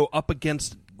 lips go up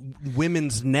against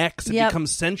women's necks. It Yep.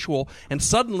 becomes sensual, and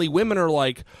suddenly women are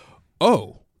like,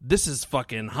 "Oh, this is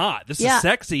fucking hot. This Yeah. is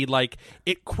sexy." Like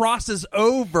it crosses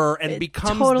over and It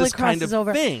becomes totally this kind of crosses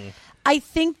over. thing. I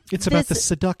think It's about the this-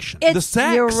 seduction. It's, The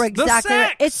sex. You're The exactly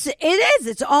right. sex. It is.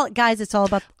 It's all, guys. It's all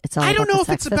about. It's all. I don't about know the if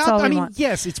sex. it's That's about. all I we mean, want.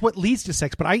 yes, it's what leads to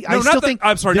sex, but I No, still not the- think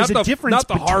I'm sorry, there's not a difference not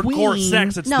the hardcore between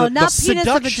sex. It's No, the, not the penis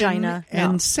or seduction vagina.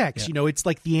 and No. sex. It's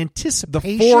like the the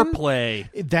anticipation,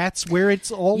 foreplay. That's where it's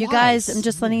all. You guys, I'm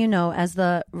just letting you know, as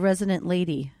the resident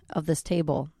lady of this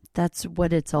table, that's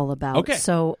what it's all about. Okay.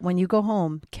 So when you go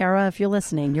home, Kara, if you're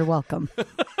listening, you're welcome.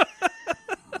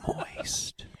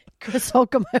 moist. Chris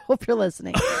Holcomb, I hope you're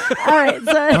listening. All right.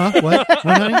 So Huh? What,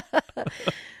 honey?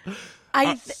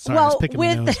 Sorry, I was picking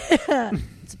my nose.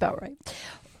 it's about right.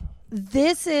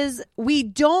 We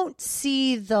don't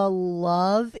see the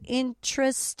love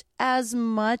interest as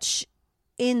much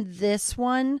in this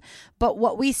one, but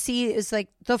what we see is like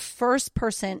the first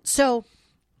person. So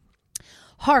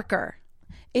Harker,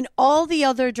 in all the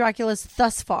other Draculas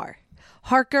thus far,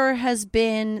 Harker has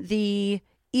been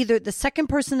either the second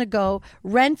person to go.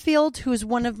 Renfield, who is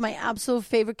one of my absolute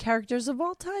favorite characters of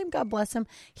all time, God bless him,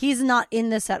 he's not in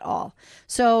this at all.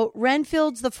 So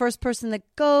Renfield's the first person that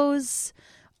goes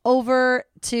over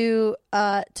to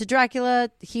Dracula.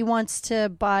 He wants to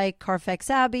buy Carfax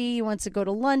Abbey. He wants to go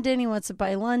to London. He wants to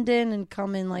buy London and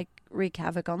come and like wreak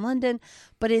havoc on London.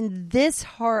 But in this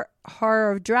horror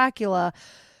of Dracula,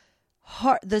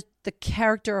 the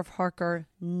character of Harker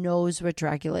knows what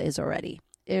Dracula is already.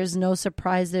 There's no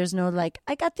surprise. There's no like,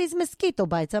 I got these mosquito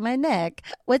bites on my neck.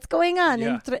 What's going on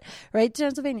in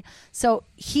Transylvania? So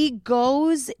he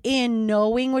goes in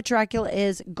knowing what Dracula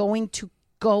is, going to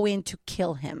go in to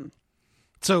kill him.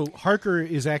 So Harker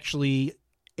is actually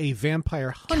a vampire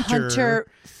hunter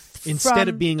instead from-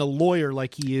 of being a lawyer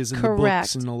like he is in the Correct.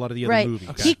 books and a lot of the other Right.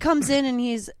 movies. He comes in and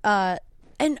he's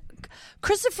and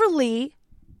Christopher Lee,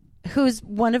 who's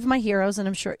one of my heroes, and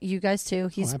I'm sure you guys too.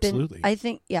 He's been, absolutely. I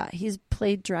think, he's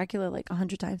played Dracula like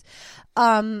 100 times.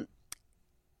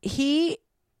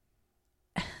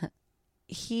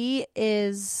 He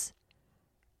is,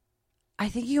 I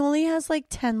think he only has like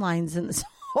 10 lines in this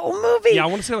whole movie. Yeah, I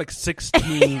want to say like 16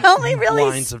 he only really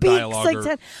lines of speaks dialogue. like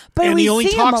 10, but And we he only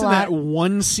see talks him a in lot. that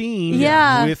one scene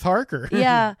Yeah. with Harker.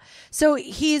 Yeah, so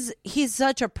he's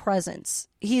such a presence.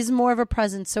 He's more of a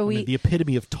presence. So I mean, the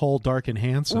epitome of tall, dark, and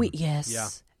handsome.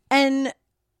 and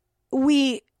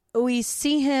we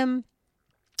see him.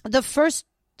 The first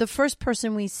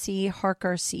person we see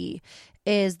Harker see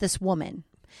is this woman,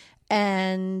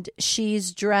 and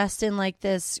she's dressed in like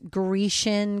this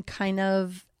Grecian kind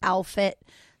of outfit.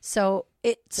 So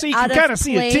it's So you out can of kinda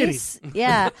see her place. titties.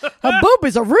 Yeah, her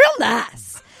boobies are real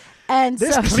nice, and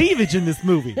There's so cleavage in this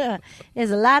movie.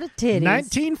 there's a lot of titties.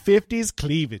 1950s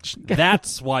cleavage.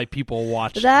 That's why people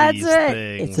watch That's these right.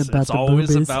 things. It's about the always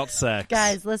boobies. about sex.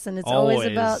 Guys, listen, it's always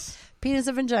about penis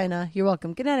and vagina. You're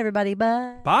welcome. Good night, everybody.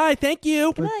 Bye. Bye. Thank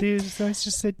you. But dude, I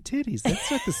just said titties. That's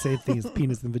not the same thing as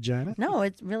penis and vagina. No,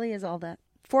 it really is all that.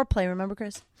 Foreplay, remember,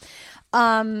 Chris?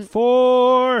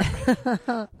 4.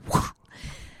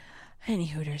 Any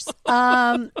Hooters.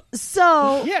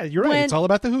 So Yeah, you're right. It's all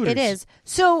about the Hooters. It is.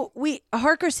 So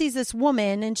Harker sees this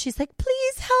woman and she's like,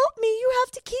 please help me. You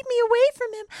have to keep me away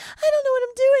from him. I don't know what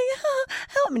I'm doing.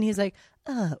 Help me. And he's like,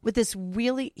 with this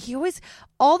really,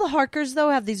 all the Harkers though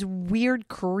have these weird,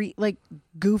 goofy,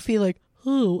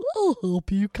 oh, I'll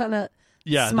help you kind of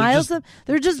smiles.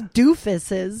 They're just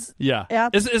doofuses. Yeah.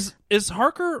 Is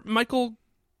Harker Michael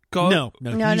No.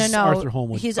 He's Arthur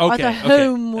Holmwood. He's Arthur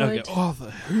Holmwood. Okay.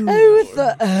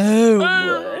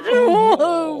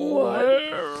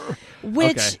 Holmwood.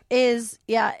 Which is,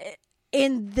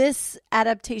 in this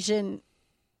adaptation,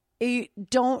 you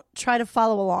don't try to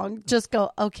follow along. Just go,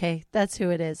 okay, that's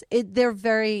who it is. They're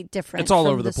very different. It's all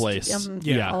over the place.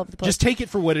 All over the place. Just take it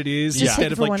for what it is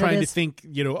instead of trying to think,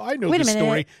 I know the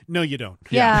story. No, you don't.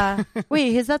 Yeah.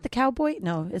 Wait, is that the cowboy?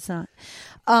 No, it's not.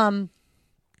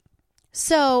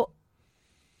 So,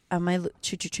 my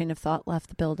choo-choo train of thought left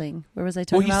the building. Where was I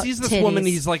talking about? Well, he sees this Titties. woman.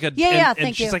 He's like and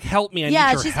she's you. like, help me. I need your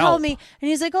help. Yeah, she's help me. And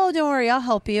he's like, oh, don't worry, I'll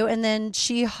help you. And then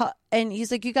and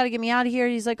he's like, you got to get me out of here.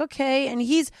 And he's like, okay. And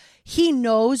he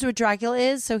knows what Dracula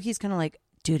is. So he's kind of like,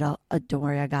 dude, don't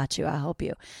worry, I got you. I'll help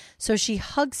you. So she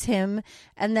hugs him.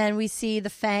 And then we see the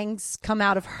fangs come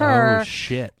out of her. Oh,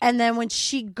 shit. And then when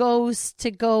she goes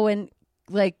to go and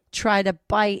try to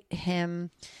bite him,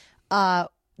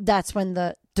 that's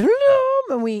when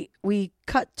and we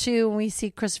cut to and we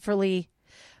see Christopher Lee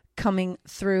coming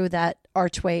through that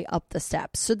archway up the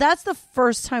steps. So that's the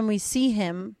first time we see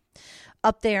him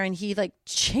up there, and he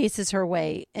chases her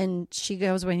away, and she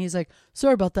goes away, and he's like,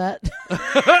 sorry about that.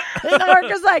 And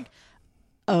Harker's like,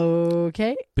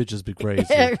 okay. Bitches be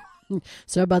crazy.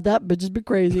 Sorry about that. Bitches be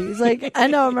crazy. He's like, I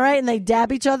know, am I right? And they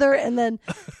dab each other, and then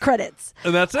credits.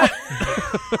 And that's it.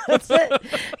 That's it.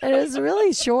 And it was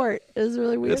really short. It was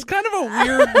really weird. It's kind of a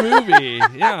weird movie.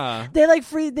 Yeah.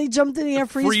 They jumped in the air,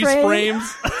 freeze frames.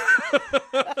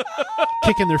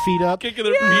 Kicking their feet up. It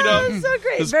was so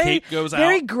great. His cape goes out.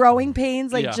 Very growing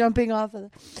pains, jumping off of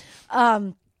it.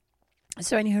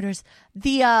 So any Hooters.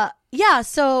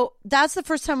 So that's the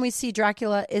first time we see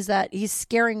Dracula, is that he's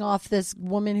scaring off this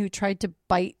woman who tried to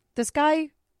bite this guy,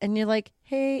 and you're like,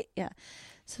 hey, yeah.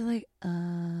 So hey.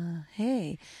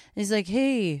 And he's like,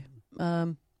 hey,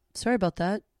 sorry about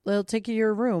that. They'll take you to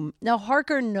your room. Now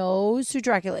Harker knows who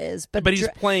Dracula is, but he's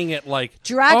playing it like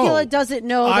Dracula doesn't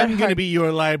know that I'm going to be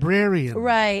your librarian.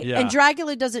 Right. Yeah. And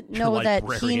Dracula doesn't know that he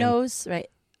librarian. knows. Right.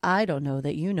 I don't know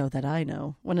that you know that I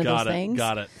know. One of those things.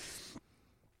 Got it.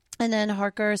 And then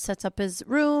Harker sets up his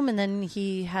room, and then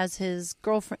he has his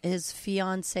girlfriend, his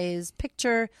fiance's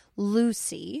picture,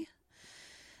 Lucy.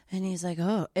 And he's like,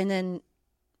 oh. And then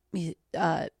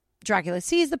Dracula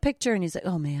sees the picture, and he's like,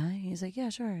 oh, may I? He's like, yeah,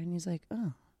 sure. And he's like,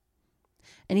 oh.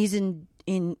 And he's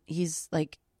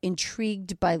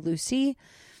intrigued by Lucy.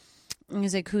 And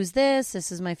he's like, who's this?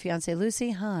 This is my fiance,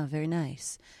 Lucy. Huh, very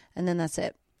nice. And then that's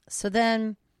it. So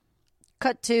then,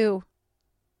 cut to,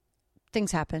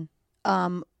 things happen.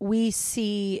 We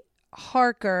see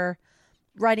Harker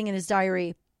writing in his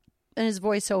diary and his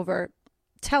voiceover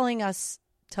telling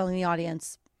the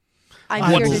audience,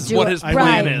 I'm here to do what it. his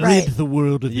plan is. Rid the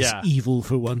world of this evil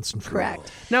for once and for all.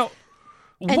 Correct. Now,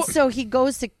 and so he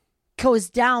goes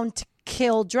down to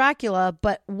kill Dracula,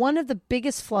 but one of the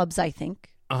biggest flubs, I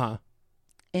think,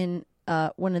 in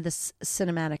one of the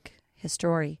cinematic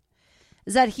history,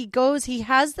 is that he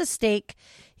has the stake,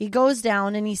 he goes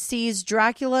down and he sees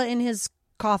Dracula in his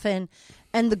coffin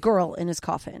and the girl in his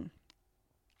coffin.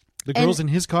 The girl's in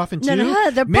his coffin too? No,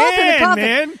 they're both in the coffin.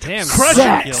 Man, damn, crush it.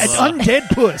 An undead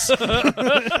puss.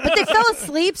 But they fell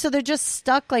asleep, so they're just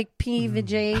stuck like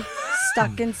PVJ,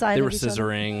 stuck inside they of were each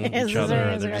scissoring other. each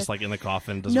other. They're just in the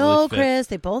coffin. Doesn't No, really fit. Chris,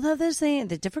 they both have the same,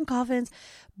 the different coffins.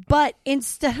 But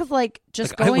instead of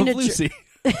just I going love to Lucy.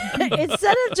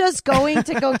 instead of just going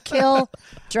to go kill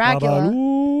Dracula,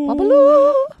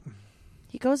 Babaloo,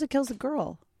 he goes and kills a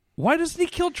girl. Why doesn't he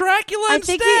kill Dracula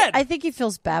instead? I think he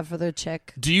feels bad for the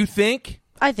chick. Do you think?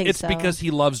 I think it's so. because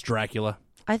he loves Dracula.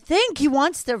 I think he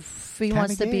wants to. He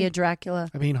wants to be gay. a Dracula.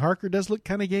 I mean, Harker does look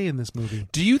kind of gay in this movie.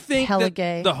 Do you think Hella that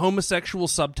gay. the homosexual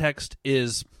subtext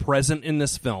is present in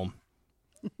this film?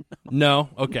 No?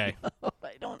 Okay. No,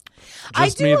 I don't.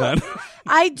 Just me then.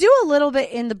 I do a little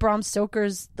bit in the Bram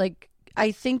Stoker's.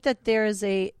 I think that there is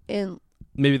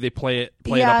Maybe they play it up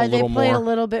a they little play more. a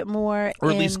little bit more,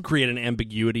 Or at least create an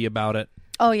ambiguity about it.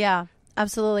 Oh yeah,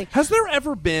 absolutely. Has there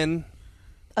ever been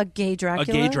a gay Dracula? A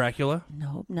gay Dracula?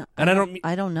 No. And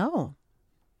I don't know.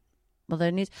 Well,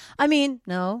 there needs. I mean,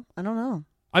 no, I don't know.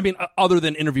 I mean, other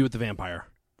than Interview with the Vampire.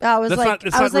 I was That's like,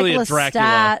 it's not really a Dracula.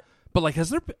 Lestat. But has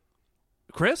there been?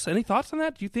 Chris, any thoughts on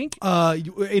that? Do you think?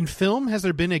 In film, has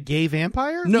there been a gay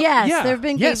vampire? No, yes, yeah. there have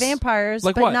been Yes. gay vampires,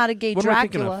 Like but what? not a gay What am I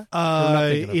thinking Dracula.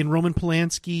 of? In Roman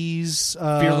Polanski's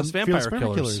Fearless Vampire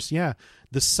Killers. Yeah,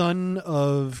 the son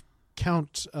of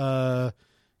Count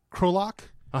Krolak,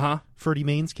 Ferdy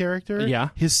Main's character. Yeah.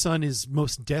 his son is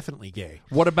most definitely gay.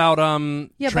 What about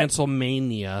Yeah, but-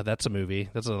 Transylmania? That's a movie.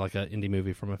 That's like an indie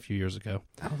movie from a few years ago.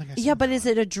 I don't think I Yeah, but is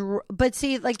it a but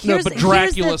see, like No, here's but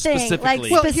Dracula here's the thing. specifically.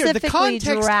 Like Well, here, the specifically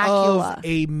context Dracula. of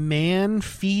a man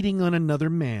feeding on another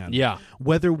man. Yeah.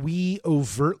 Whether we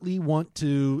overtly want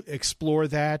to explore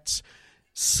that,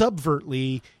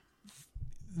 subvertly,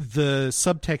 the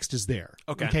subtext is there.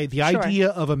 Okay. The Sure. idea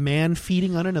of a man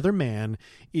feeding on another man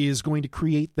is going to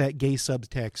create that gay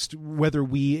subtext, whether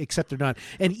we accept it or not.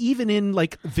 And even in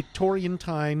like Victorian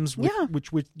times, which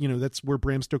that's where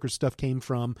Bram Stoker's stuff came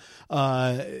from.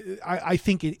 I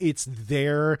think it's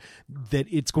there that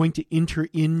it's going to enter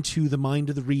into the mind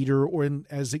of the reader, or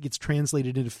as it gets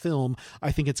translated into film,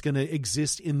 I think it's going to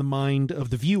exist in the mind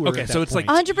of the viewer. Okay, at so that it's point.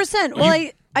 like 100%. Well,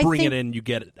 I bring think, it in, you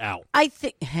get it out. I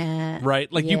think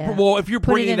Right? Like yeah. if you're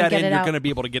Put it bringing in, that get in, it you're out. going to be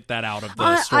able to get that out of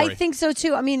the story. I think so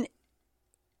too. I mean,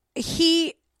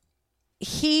 he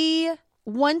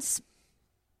once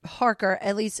Harker,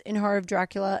 at least in Horror of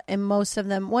Dracula and most of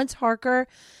them, once Harker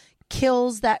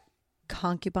kills that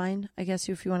concubine, I guess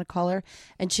if you want to call her,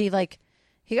 and she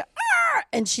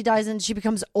and she dies and she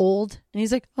becomes old, and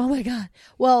he's like, oh my God.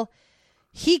 Well,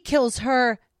 he kills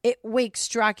her. It wakes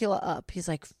Dracula up. He's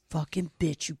like, fucking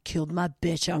bitch, you killed my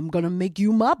bitch. I'm going to make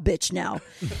you my bitch now.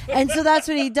 And so that's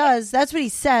what he does. That's what he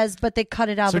says, but they cut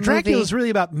it out So of the movie. Dracula's really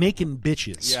about making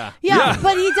bitches. Yeah,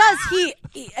 but he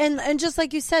does. And just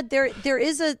like you said, there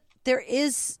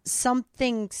is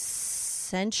something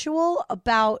sensual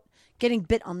about getting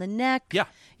bit on the neck. Yeah.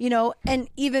 And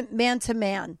even man to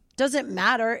man. Doesn't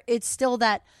matter. It's still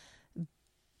that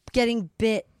getting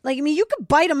bit. Like, I mean, you could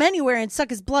bite him anywhere and suck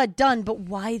his blood, done, but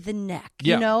why the neck?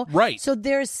 Yeah, right. So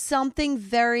there's something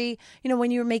very,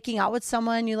 when you're making out with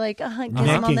someone, you're like, get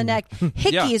him on the neck.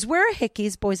 Hickeys. Where are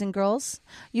hickeys, boys and girls?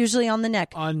 Usually on the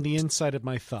neck. On the inside of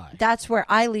my thigh. That's where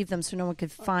I leave them so no one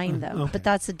could find them. Okay. But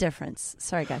that's the difference.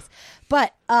 Sorry, guys.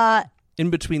 But in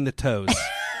between the toes.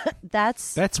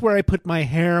 That's where I put my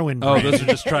heroin. Oh, those are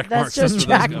just track marks. That's just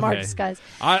track Okay. marks, guys.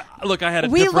 I had a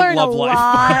We different learn love a life.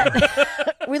 lot.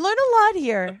 We learn a lot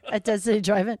here at Dead City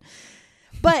Drive-In.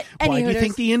 But Why do you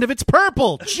think the end of it's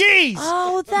purple? Jeez.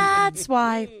 Oh, that's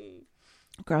why.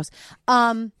 Gross.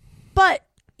 But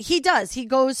he does. He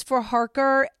goes for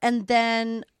Harker, and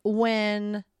then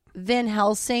when Van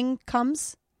Helsing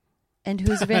comes, and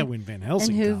who's When Van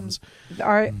Helsing comes.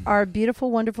 Our beautiful,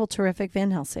 wonderful, terrific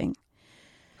Van Helsing.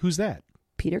 Who's that?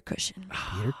 Peter Cushing.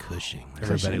 Peter Cushing.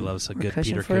 Everybody loves a good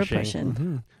Cushing Peter for a Cushing. Pushing.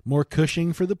 Mm-hmm. More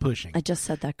Cushing for the pushing. I just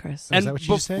said that, Chris. Is that what you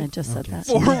just said? I just said that.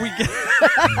 Before we get,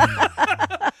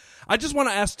 I just want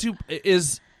to ask too: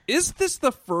 is this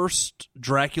the first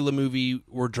Dracula movie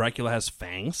where Dracula has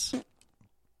fangs?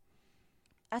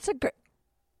 That's a great.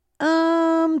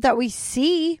 That we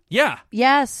see. Yeah.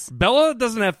 Yes. Bella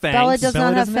doesn't have fangs. Bella does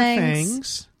not have doesn't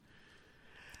fangs.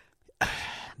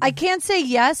 I can't say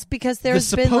yes because there's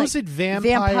the been supposed like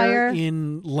vampire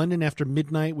in London After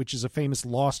Midnight, which is a famous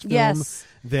lost film Yes.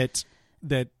 that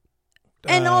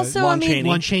And also, Lon I mean, Chaney.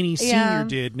 Lon Chaney Sr. Yeah.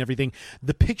 did and everything.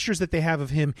 The pictures that they have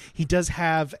of him, he does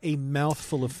have a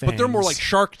mouthful of fangs. But they're more like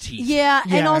shark teeth. Yeah,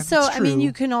 and Yeah, also, it's I mean, true.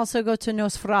 you can also go to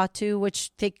Nosferatu, which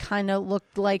they kind of look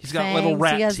like He's got fangs. little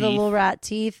rat he has the teeth. little rat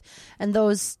teeth, and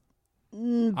those.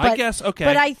 I guess, okay.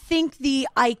 But I think the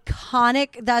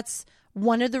iconic. That's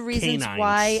one of the reasons Canines.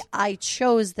 why I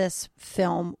chose this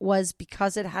film was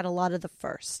because it had a lot of the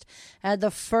first. It had the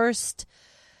first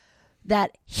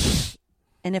that.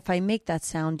 And if I make that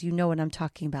sound, you know what I'm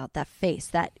talking about. That face,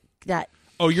 that.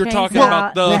 Oh, you're hangs talking out.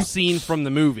 about the That- scene from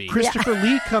the movie. Christopher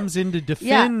Lee comes in to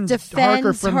defend defends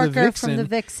Harker from the Vixen.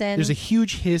 Vixen. There's a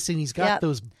huge hiss, and he's got Yep.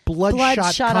 those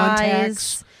bloodshot contacts.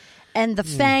 eyes, and the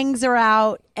fangs are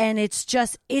out, and it's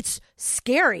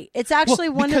scary. It's actually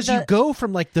Well, one because of the. you go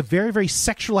from like the very, very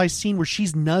sexualized scene where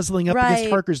she's nuzzling up Right. against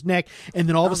Harker's neck, and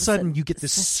then all of a sudden sudden, you get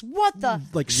this what the?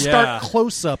 like Yeah. stark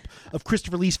close up of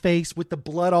Christopher Lee's face with the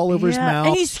blood all over his mouth.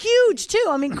 And he's huge too.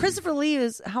 I mean, Christopher Lee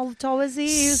is how tall was he?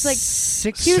 He was like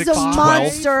he was 6'12". a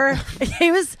monster.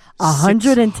 He was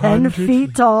 110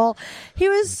 feet tall. He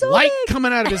was so Light big.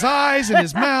 coming out of his eyes and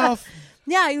his mouth.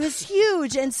 Yeah, he was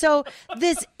huge. And so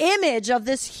this image of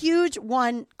this huge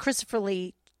one, Christopher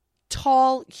Lee,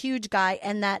 tall, huge guy,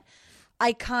 and that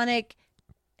iconic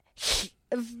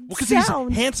Because he's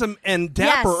sound. handsome and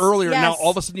dapper Yes, earlier. Now yes.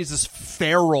 all of a sudden he's this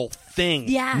feral thing.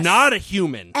 Yes. Not a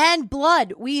human. And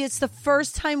blood. It's the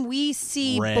first time we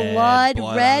see Red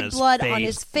blood blood on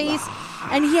his face.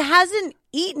 And he hasn't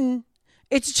eaten.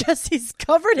 It's just he's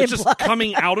covered in It's just blood.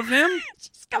 coming out of him?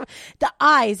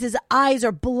 His eyes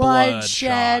are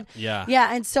bloodshot. Yeah.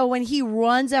 Yeah, and so when he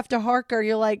runs after Harker,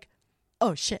 you're like,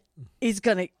 oh shit. He's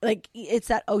gonna, like, it's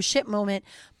that oh shit moment.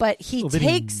 But he Well, then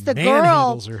takes the girl.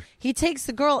 manhandles her. He takes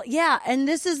the girl. Yeah, and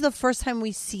this is the first time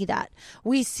we see that.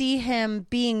 We see him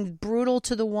being brutal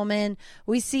to the woman.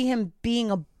 We see him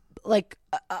being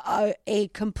a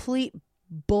complete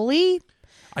bully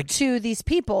to these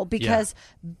people because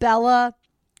Bella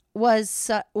was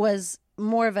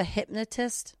more of a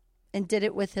hypnotist and did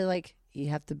it with you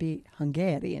have to be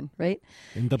Hungarian, right?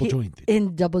 And double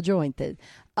jointed.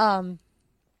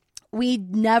 We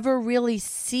never really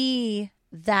see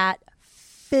the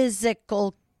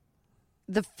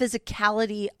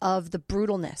physicality of the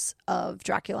brutalness of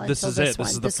Dracula. This is it.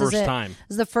 This is the first time.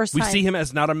 This is the first time. We see him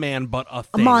as not a man, but a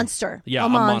thing. A monster. Yeah, a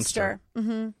monster.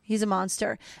 Mm-hmm. He's a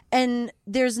monster. And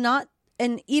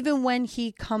and even when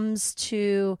he comes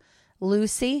to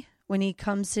Lucy, when he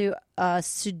comes to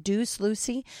seduce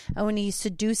Lucy, and when he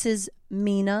seduces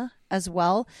Mina as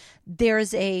well,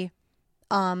 there's a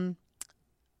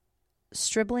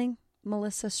Stribling,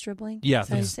 Melissa Stribling. Yeah,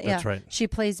 that's right. She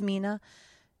plays Mina.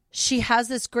 She has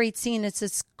this great scene. It's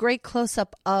this great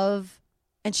close-up of,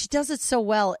 and she does it so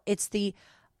well. It's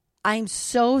I'm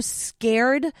so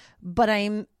scared, but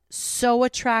I'm so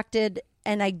attracted,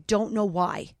 and I don't know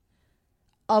why.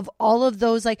 Of all of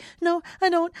those, no, I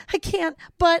don't, I can't,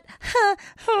 but,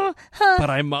 But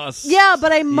I must. Yeah,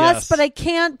 but I must, Yes. but I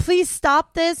can't. Please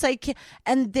stop this. I can't.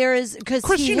 And there is, because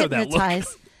course he you know that look.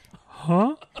 hypnotized.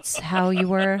 Huh? It's how you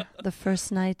were the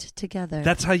first night together.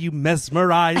 That's how you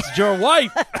mesmerized your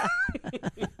wife.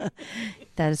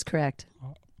 That is correct.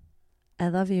 I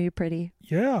love you. You're pretty.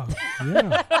 Yeah.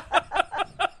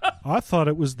 I thought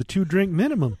it was the 2-drink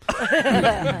minimum.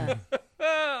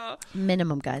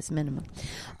 Minimum, guys, minimum. They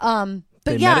But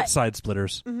met yeah, at Side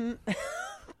Splitters.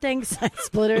 thanks, Side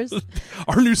Splitters.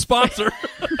 Our new sponsor.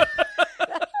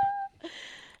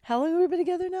 How long have we been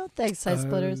together now? Thanks, Side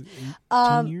Splitters.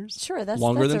 10 years? Sure, that's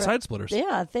Longer that's than all right. Side Splitters.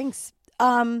 Yeah, thanks.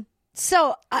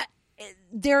 So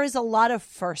there is a lot of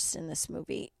firsts in this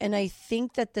movie, and I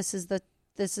think that this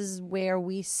is where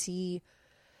we see,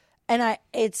 and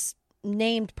it's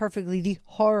named perfectly, the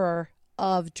horror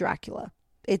of Dracula.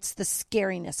 It's the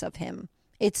scariness of him.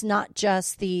 It's not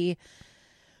just the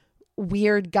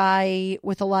weird guy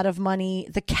with a lot of money,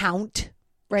 the Count,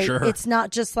 right? Sure. It's not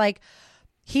just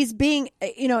he's being,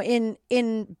 in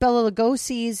Bela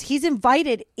Lugosi's, he's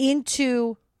invited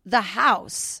into the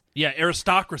house. Yeah,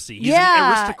 aristocracy. He's an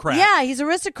aristocrat. Yeah, he's an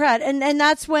aristocrat. And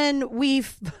that's when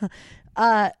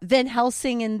Van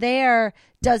Helsing in there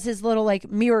does his little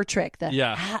mirror trick.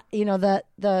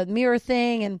 The mirror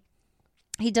thing, and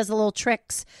he does the little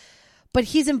tricks. But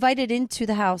he's invited into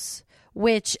the house,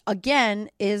 which again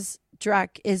is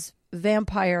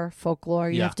vampire folklore.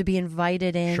 You have to be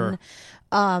invited in. Sure.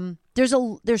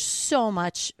 There's so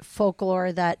much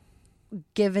folklore that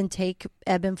give and take,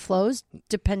 ebb and flows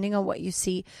depending on what you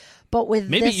see. But with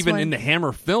maybe this even one, in the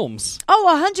Hammer films.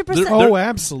 100%. Oh,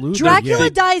 absolutely. Dracula yeah.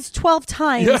 dies 12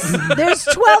 times. There's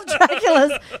 12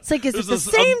 Draculas. It's is it the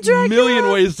same Dracula? A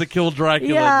million ways to kill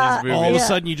Dracula Yeah. in these movies. All of a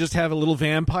sudden, you just have a little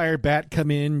vampire bat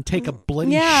come in, take a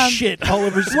bloody Yeah. shit all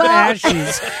over his Well-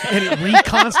 ashes, and it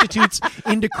reconstitutes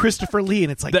into Christopher Lee.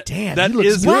 And it's like, damn, that he looks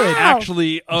is good.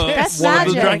 actually That's one of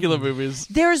the magic. Dracula movies.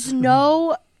 There's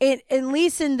no, at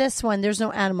least in this one, there's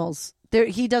no animals.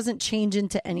 He doesn't change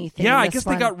into anything. Yeah, in I this guess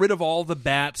one. they got rid of all the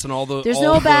bats and all the. There's all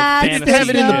no the bats. fantasy They have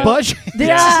it in the shit. budget.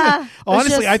 Yeah. Honestly,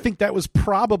 It's just- I think that was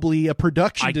probably a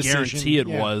production I decision. guarantee it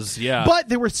was. Yeah, But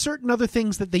there were certain other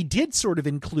things that they did sort of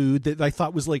include that I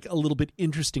thought was a little bit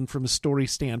interesting from a story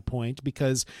standpoint,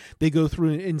 because they go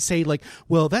through and say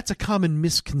well, that's a common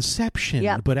misconception,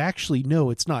 Yeah. but actually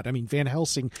no, it's not. I mean, Van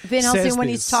Helsing Van says Helsing when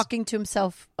this. he's talking to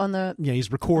himself on the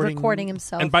he's recording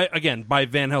himself. and by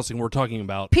Van Helsing, we're talking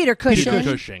about Peter Cushing. Peter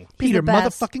Cushing, He's Peter the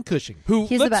best. motherfucking Cushing. who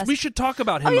He's the best. we should talk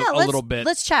about him Oh yeah, a little bit.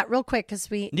 Let's chat real quick because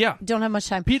we don't have much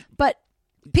time. Pete- but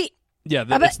Pete, Yeah,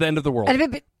 but- it's the end of the world.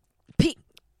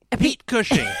 Pete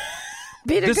Cushing.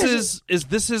 Peter This Cushing. is the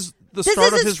This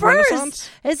start is of his first. Renaissance?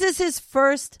 This is his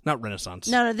first. Not Renaissance.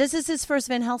 No, this is his first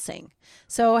Van Helsing.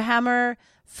 So Hammer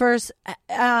first.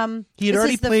 He had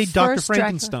already played Dr.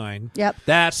 Frankenstein. Yep.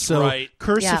 That's right.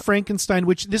 Curse Yeah. of Frankenstein,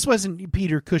 which this wasn't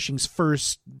Peter Cushing's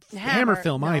first Hammer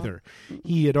film no. either.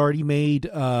 He had already made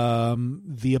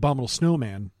The Abominable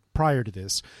Snowman prior to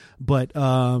this. But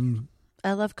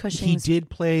I love he Cushing's did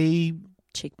play...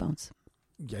 cheekbones.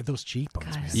 Yeah, those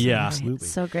cheekbones, man. Yeah. Absolutely.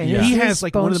 So great. Yeah. He His has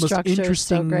like one of the most bone structure is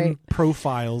so interesting great.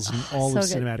 profiles in all of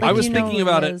So good. cinematic. Like, I was you know thinking who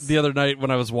about he it is. the other night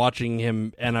when I was watching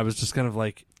him, and I was just kind of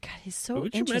like, God, he's so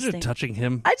would you interesting. imagine touching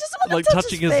him? I just want like to touch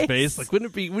touching his his face. Like,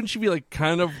 wouldn't she be like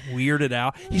kind of weirded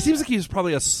out? He seems like he's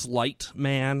probably a slight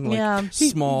man, like Yeah.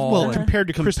 small. well, and compared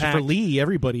to compact. Christopher Lee,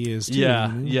 everybody is. Too.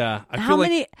 Yeah, yeah. I How feel like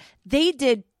many? They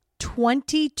did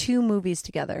 22 movies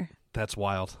together. that's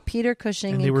wild. Peter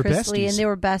Cushing And and, they were Chris Lee, besties. and they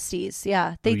were besties.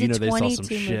 Yeah, they Oh, did you know they 22 saw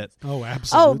some movies. shit. Oh,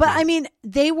 absolutely. Oh, but I mean,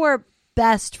 they were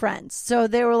best friends. So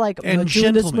they were like, I'm and not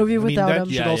doing this gentlemen. movie I mean, without that him.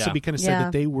 should Yeah, also yeah. be kind of said Yeah.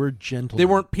 that they were gentlemen. They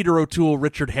weren't Peter O'Toole,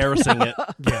 Richard Harrising it.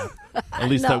 Yeah. At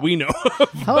least No. that we know.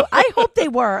 Oh, I hope they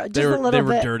were. Just They were- a little they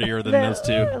were bit. dirtier than They're- those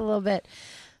two. A little bit.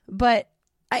 But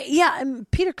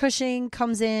Peter Cushing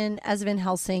comes in as Van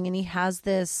Helsing, and he has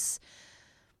this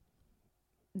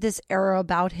aura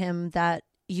about him that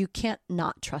you can't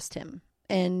not trust him.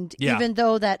 And Yeah. even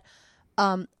though that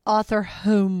Arthur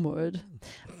Homewood,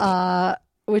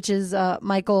 which is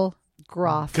Michael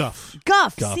Groff. Guff.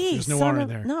 Guff. Guff. See, There's no son R in of-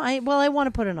 there. No, I want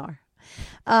to put an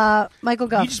R. Michael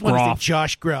Guff. You just want to say Groff.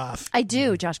 Josh Groff. I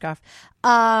do, Josh Groff.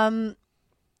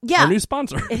 Yeah. Our new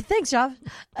sponsor. Thanks, Josh.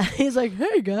 He's like,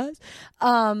 hey guys.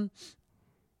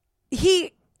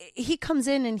 He comes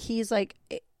in and he's like,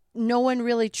 no one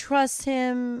really trusts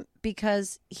him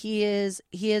because he is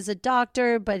a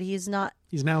doctor, but he's not.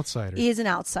 He's an outsider. He is an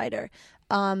outsider.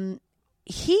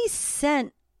 He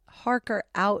sent Harker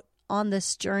out on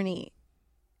this journey,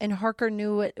 and Harker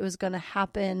knew what was going to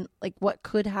happen, like what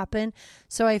could happen.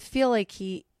 So I feel like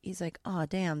he's like, oh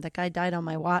damn, that guy died on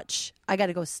my watch. I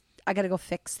gotta go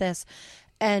fix this.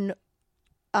 And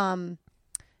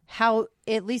how,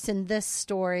 at least in this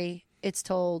story, it's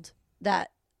told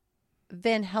that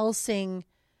Van Helsing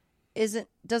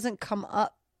doesn't come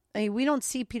up. I mean, we don't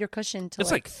see Peter Cushing until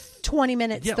It's like 20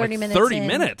 minutes, Yeah, 30 like minutes 30 in.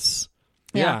 minutes.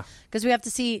 Yeah, because we have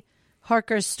to see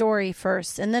Harker's story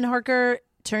first, and then Harker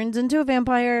turns into a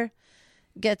vampire,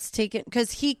 gets taken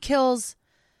because he kills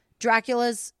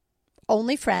Dracula's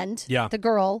only friend, Yeah. the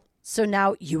girl. So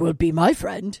now you would be my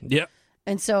friend, Yeah.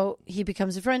 and so he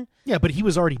becomes a friend. Yeah, but he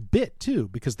was already bit too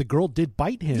because the girl did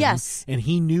bite him. Yes. And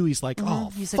he knew, he's like,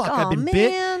 oh, He's fuck, like, I've "Aw, been man."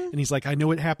 bit. And he's like, I know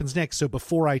what happens next. So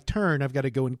before I turn, I've got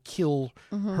to go and kill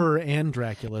her and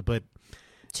Dracula. But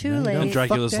Too No, you late. don't. And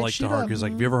Dracula's Fuck that like to shit Harker, up. he's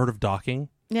like, have you ever heard of docking?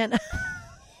 Yeah,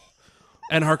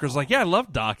 And Harker's like, yeah, I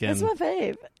love docking. that's my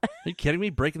fave. Are you kidding me?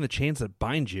 Breaking the chains that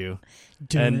bind you.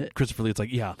 Do and it. Christopher Lee's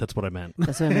like, yeah, that's what I meant.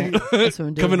 That's what I meant. That's what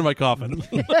I'm doing. Come into my coffin.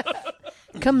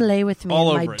 Come lay with me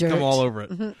all in my over it. dirt. Come all over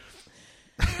it.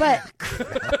 But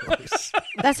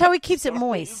that's how he keeps it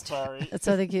moist. That's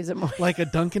how he keeps it moist. like a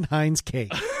Duncan Hines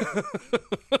cake.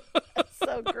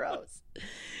 So gross.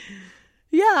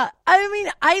 Yeah, I mean,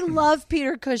 I love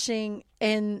Peter Cushing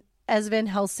as Van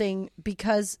Helsing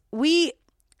because Chris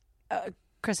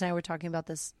and I were talking about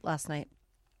this last night,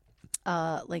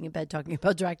 laying in bed talking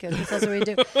about Dracula. Because that's what we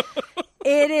do.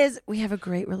 We have a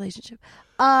great relationship.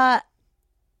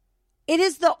 It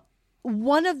is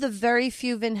one of the very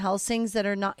few Van Helsings that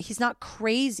are not. He's not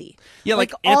crazy. Yeah,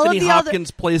 like all Anthony of the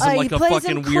Hopkins plays him he like a plays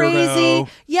fucking him crazy. weirdo.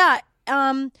 Yeah,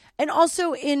 and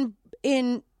also in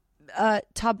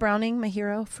Todd Browning, my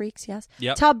hero, Freaks. Yes,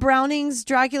 Yep. Todd Browning's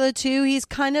Dracula too. He's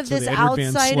kind of So this the Edward Van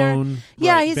outsider. Sloan,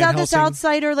 Yeah, right, he's Van not this Helsing.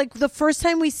 outsider. Like the first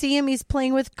time we see him, he's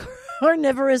playing with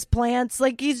carnivorous plants.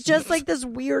 Like he's just like this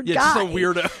weird Yeah, guy. just a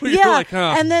weirdo. You're Yeah, like,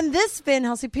 huh. and then this Van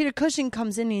Helsing, Peter Cushing,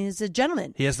 comes in and he's a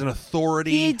gentleman. He has an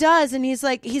authority. He does, and he's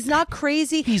like, he's not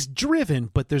crazy. He's driven,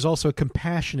 but there's also a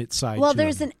compassionate side Well, to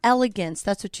there's him. an elegance.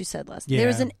 That's what you said, Les. Yeah.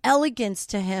 There's an elegance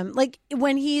to him. Like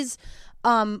when he's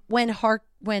what's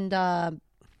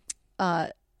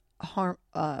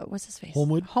his face?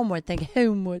 Homewood? Thank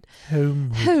you.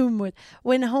 Homewood.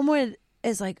 When Homewood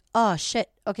is like, oh shit,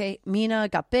 okay, Mina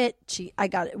got bit. I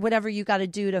got it. Whatever you got to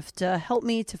do to help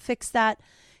me to fix that.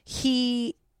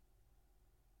 He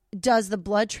does the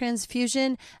blood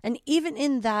transfusion, and even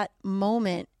in that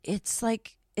moment, it's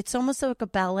like it's almost like a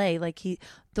ballet. Like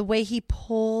the way he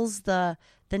pulls the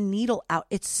needle out.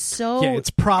 It's so Yeah, it's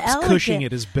props elegant. Cushing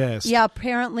at his best. Yeah,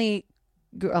 apparently,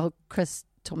 Chris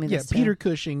told me Yeah, this. Peter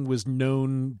Cushing was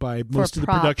known by most of the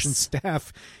props. production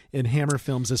staff in Hammer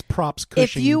Films as props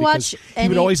Cushing. you because watch he would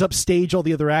any- always upstage all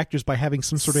the other actors by having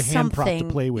some sort of hand prop to Something.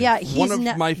 play with. Yeah, he's One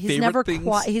of my he's favorite never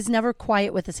things- he's never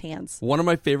quiet with his hands. One of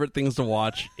my favorite things to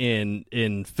watch in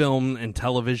film and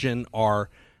television are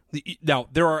now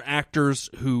there are actors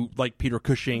who, like Peter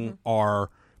Cushing, are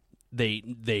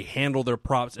they handle their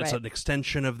props. It's Right. an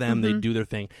extension of them. They do their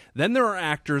thing. Then there are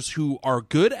actors who are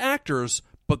good actors,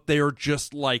 but they are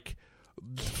just like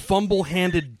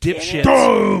fumble-handed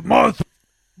dipshits.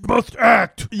 must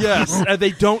act. Yes, and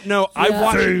they don't know. I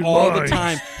watch Say it all the lines.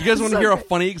 time. You guys want to hear a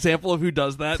funny example of who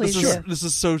does that? Please This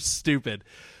is so stupid.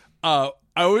 We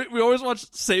always watch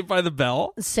Saved by the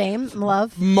Bell. Same,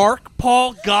 love. Mark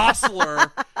Paul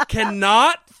Gosselaar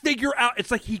cannot figure out.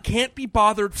 It's like he can't be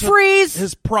bothered to Freeze!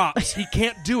 his props. He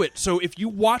can't do it. So if you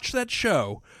watch that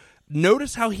show,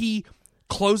 notice how he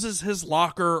closes his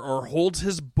locker or holds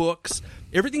his books.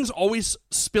 Everything's always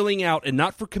spilling out, and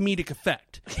not for comedic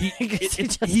effect.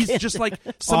 He's just like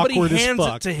somebody Awkward as hands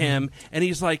fuck. it to him, and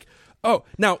he's like, "Oh,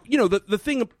 now you know the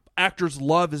thing actors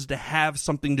love is to have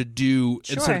something to do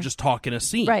instead Sure. of just talking a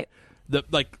scene." Right.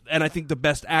 And I think the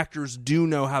best actors do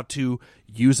know how to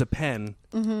use a pen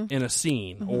in a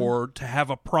scene, or to have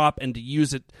a prop and to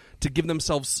use it to give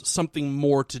themselves something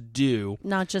more to do.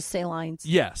 Not just say lines.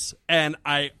 Yes, and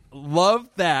I love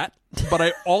that, but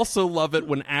I also love it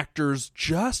when actors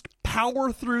just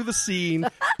power through the scene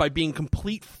by being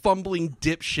complete fumbling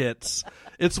dipshits.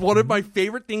 It's one of my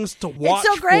favorite things to watch.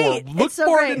 so great. For. Look It's so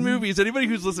for great. it in movies. Anybody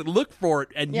who's listening, look for it,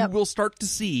 and Yep. you will start to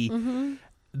see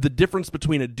the difference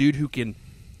between a dude who can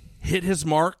hit his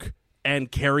mark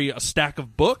and carry a stack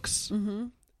of books,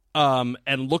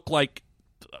 and look like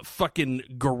a fucking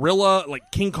gorilla,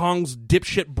 like King Kong's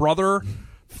dipshit brother,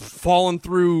 falling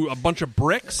through a bunch of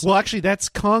bricks. Well, actually, that's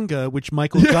Conga, which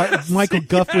Michael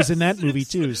Guff was in that movie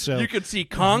too. So You can see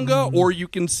Conga, or you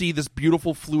can see this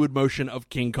beautiful fluid motion of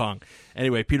King Kong.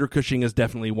 Anyway, Peter Cushing is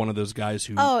definitely one of those guys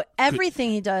who. Oh,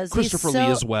 everything he does. Christopher He's Lee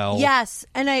so- as well. Yes,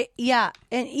 and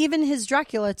and even his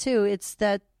Dracula too. It's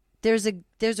that there's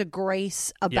a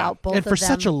grace about both and for of them.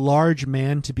 such a large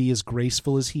man to be as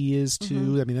graceful as he is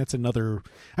too. I mean, that's another.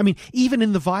 I mean, even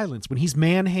in the violence when he's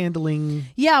manhandling.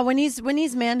 Yeah, when he's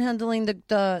manhandling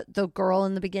the girl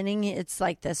in the beginning, it's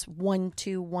like this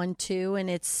 1-2 1-2, and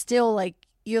it's still like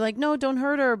you're like, no, don't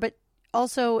hurt her, but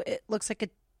also it looks like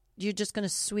you're just going to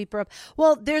sweep her up.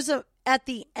 Well, there's at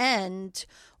the end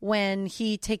when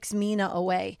he takes Mina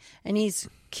away and he's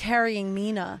carrying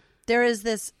Mina. There is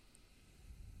this.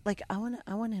 Like I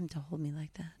want him to hold me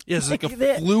like that. Yeah, it's like a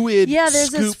the- fluid. Yeah, there's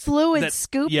scoop this fluid that-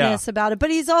 scoopness yeah. about it. But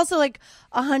he's also like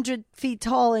 100 feet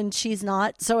tall, and she's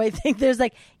not. So I think there's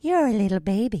like, you're a little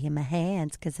baby in my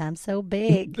hands because I'm so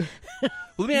big. Well,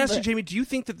 let me ask you, Jamie. Do you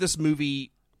think that this movie,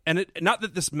 and not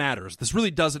that this matters, this really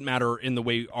doesn't matter in the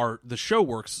way the show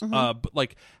works, but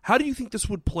like, how do you think this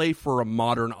would play for a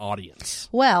modern audience?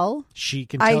 Well, She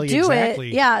can tell I you do exactly.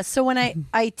 it. Yeah. So when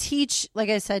I teach, like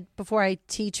I said before, I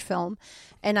teach film,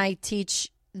 and I teach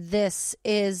this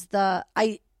is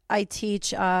I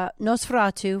teach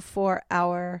Nosferatu for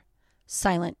our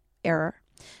silent era.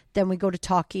 Then we go to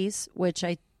talkies, which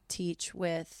I teach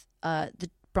with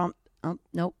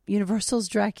Universal's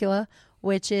Dracula,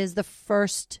 which is the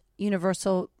first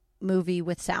Universal movie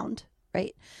with sound,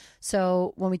 right?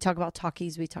 So when we talk about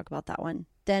talkies, we talk about that one.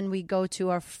 Then we go to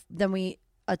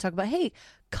talk about, hey,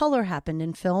 color happened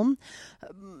in film.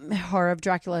 Horror of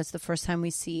Dracula is the first time we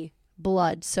see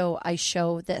blood. So I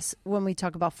show this when we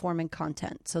talk about form and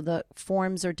content. So the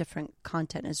forms are different,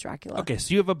 content is Dracula. Okay,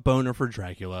 so you have a boner for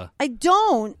Dracula. I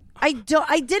didn't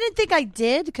think I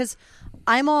did, because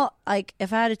I'm all like,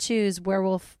 if I had to choose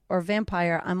werewolf or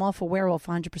vampire, I'm all for werewolf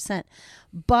 100%.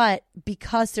 But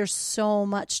because there's so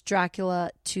much Dracula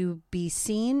to be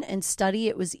seen and study,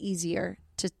 it was easier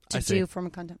to do from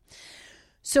content.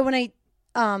 So when I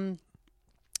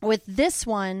with this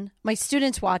one, my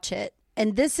students watch it,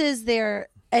 and this is their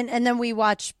and then we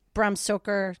watch Bram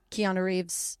Stoker, Keanu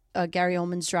Reeves, Gary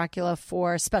Oldman's Dracula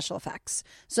for special effects.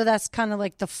 So that's kind of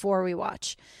like the 4 we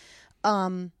watch.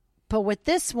 But with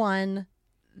this one,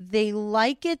 they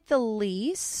like it the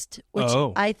least, which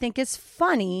I think is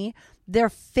funny. Their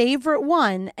favorite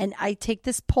one, and I take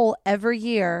this poll every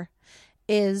year,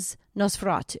 is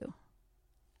Nosferatu.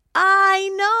 I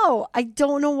know. I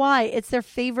don't know why. It's their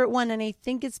favorite one, and I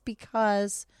think it's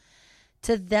because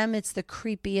to them it's the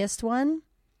creepiest one.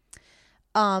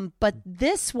 But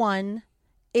this one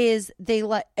is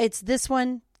it's this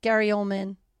one, Gary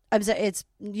Oldman. I'm sorry, it's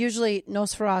usually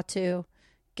Nosferatu,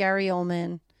 Gary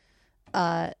Oldman,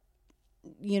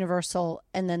 Universal,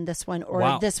 and then this one,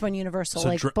 or this one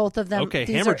Universal. So both of them. Okay,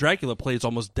 Hammer Dracula plays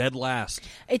almost dead last.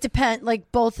 It depends.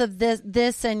 Like both of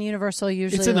this and Universal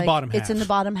usually. It's in the bottom half. It's in the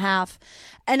bottom half,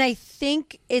 and I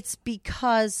think it's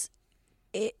because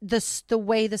the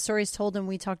way the story is told, and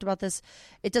we talked about this,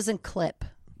 it doesn't clip.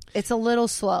 It's a little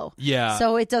slow. Yeah.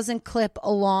 So it doesn't clip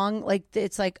along. Like,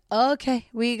 it's like, okay,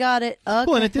 we got it. Okay,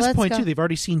 Well, and at this let's point, go. too, they've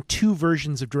already seen 2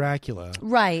 versions of Dracula.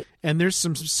 Right. And there's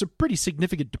some pretty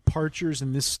significant departures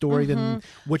in this story than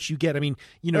what you get. I mean,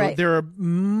 Right. there are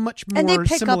much And they more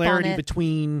pick up on similarity it.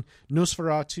 between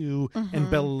Nosferatu and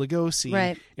Bela Lugosi.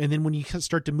 Right. And then when you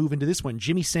start to move into this one,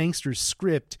 Jimmy Sangster's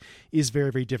script is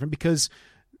very, very different because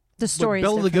The story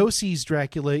Bela is different. Lugosi's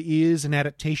Dracula is an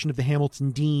adaptation of the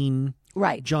Hamilton Dean,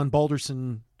 Right. John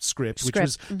Balderson script, which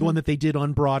was Script, the one that they did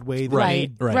on Broadway that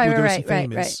made Lugosi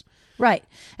famous. Right.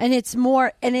 And it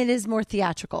is more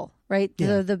theatrical, right?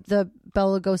 Yeah. The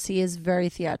Bela Lugosi is very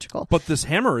theatrical. But this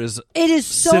Hammer is It is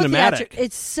so cinematic. theatrical.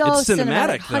 It's so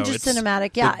cinematic. 100 It's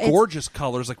cinematic. Yeah. the gorgeous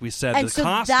colors, like we said, And the so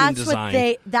costume that's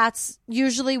design. that's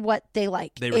usually what they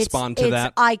like. They respond to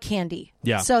that. It's eye candy.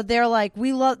 Yeah. So they're like,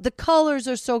 we love, the colors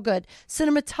are so good.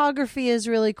 Cinematography is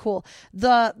really cool.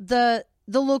 The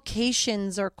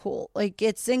locations are cool. Like,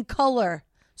 it's in color.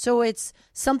 So it's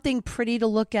something pretty to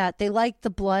look at. They like the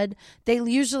blood. They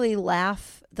usually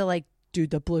laugh. They're like,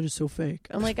 dude, that blood is so fake.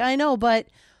 I'm like, I know, but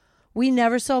we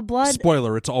never saw blood.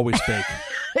 Spoiler, it's always fake.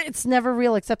 It's never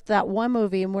real except that one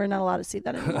movie, and we're not allowed to see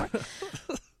that anymore.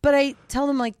 But I tell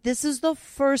them, like, this is the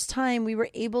first time we were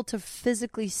able to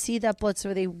physically see that blood,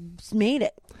 so they made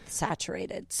it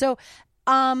saturated. So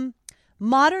modern,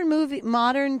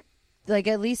 like,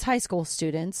 at least high school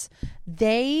students,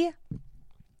 they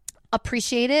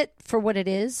appreciate it for what it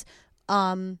is.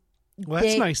 Well,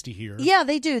 that's nice to hear. Yeah,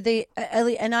 they do.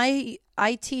 And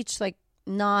I teach, like,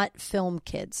 not film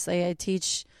kids. I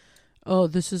teach,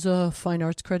 this is a fine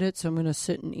arts credit, so I'm going to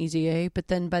sit in easy A. But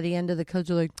then by the end of the class,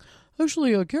 they're like,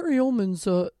 actually, Gary Oldman's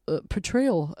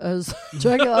portrayal as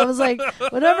Dracula. I was like,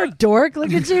 whatever, dork.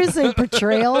 Look at you saying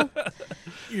portrayal.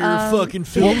 You're a fucking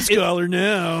film scholar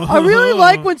now. I really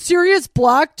like when Sirius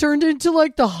Black turned into,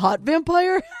 like, the hot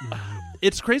vampire.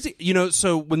 It's crazy.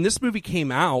 So when this movie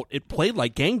came out, it played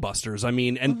like gangbusters. I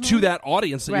mean, and to that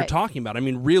audience that you're Right. talking about, I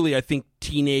mean, really, I think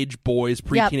teenage boys,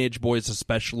 pre-teenage boys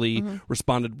especially,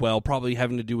 responded well, probably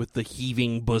having to do with the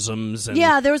heaving bosoms and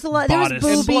Yeah, there was a lot. There was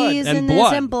bodice boobies and and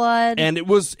blood. this and blood. And it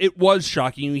was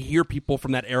shocking. You hear people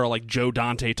from that era like Joe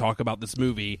Dante talk about this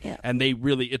movie, and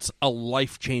it's a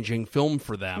life-changing film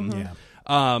for them. Yeah.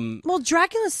 Well,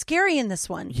 Dracula's scary in this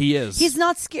one. He is. He's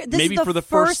not scary. This Maybe is the for the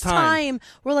first first time.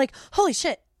 we're like, holy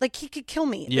shit. Like, he could kill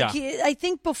me. Yeah. Like, I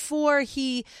think before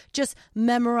he just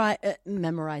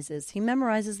memorizes. He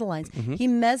memorizes the lines. He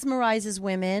mesmerizes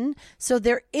women. So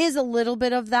there is a little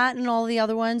bit of that in all the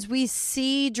other ones. We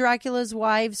see Dracula's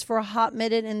wives for a hot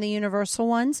minute in the Universal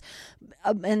ones.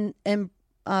 And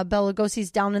Bela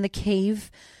Lugosi's down in the cave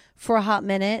for a hot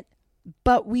minute.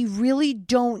 But we really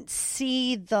don't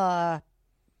see the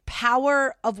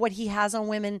power of what he has on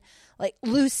women, like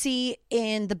Lucy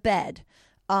in the bed,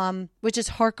 which is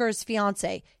Harker's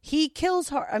fiance. He kills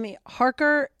her. I mean,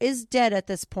 Harker is dead at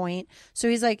this point. So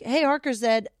he's like, hey, Harker's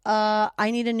dead.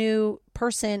 I need a new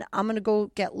person. I'm going to go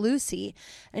get Lucy.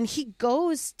 And he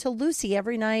goes to Lucy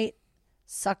every night,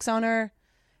 sucks on her,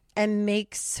 and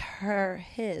makes her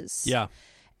his. Yeah.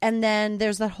 And then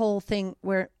there's that whole thing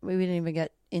where we didn't even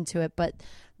get into it, but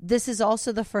this is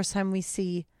also the first time we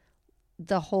see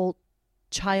the whole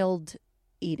child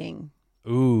eating.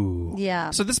 Ooh. Yeah.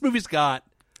 So this movie's got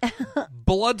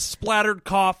blood splattered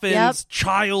coffins, Yep.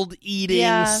 child eating,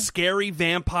 Yeah. scary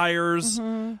vampires.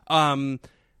 And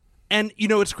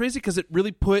it's crazy because it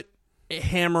really put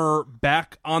Hammer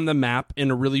back on the map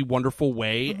in a really wonderful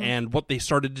way. And what they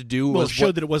started to do Well, it was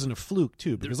showed that it wasn't a fluke,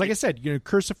 too. Because, like I said,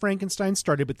 Curse of Frankenstein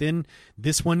started, but then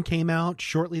this one came out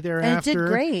shortly thereafter. And it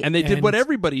did great. and they did what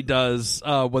everybody does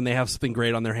when they have something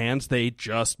great on their hands. They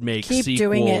just make Keep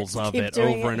doing it. sequels of Keep it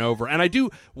doing over it. and over. And I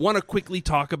do want to quickly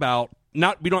talk about I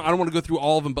don't want to go through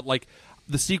all of them, but like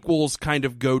the sequels kind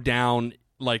of go down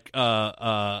like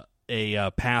a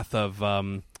path of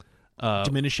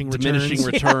Diminishing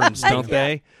returns, don't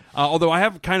they? Although I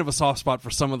have kind of a soft spot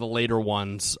for some of the later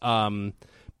ones,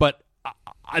 but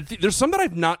I think there's some that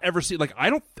I've not ever seen. Like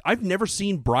I've never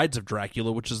seen Brides of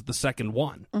Dracula, which is the second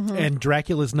one. And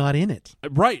Dracula's not in it.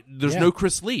 Right? There's Yeah. no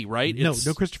Chris Lee, right? No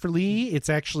Christopher Lee. It's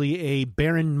actually a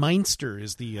Baron Meinster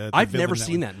is the I've villain never in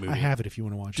seen one. that movie. I have it if you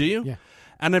want to watch Do it. you? Yeah.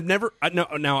 And I've never.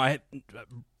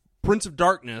 Prince of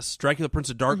Darkness, Dracula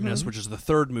Prince of Darkness, which is the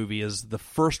third movie, is the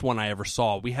first one I ever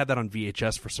saw. We had that on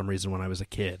VHS for some reason when I was a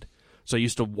kid. So I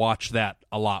used to watch that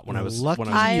a lot when I was Lucky a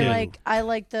kid. I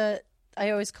like the.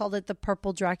 I always called it the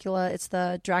purple Dracula. It's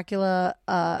the Dracula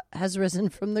has risen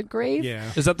from the grave. Yeah.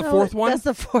 Is that the fourth one? That's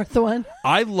the fourth one.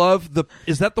 I love the.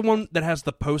 Is that the one that has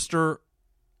the poster?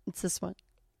 It's this one.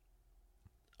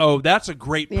 Oh, that's a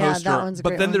great poster. Yeah, that one's a but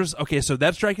great then one. there's so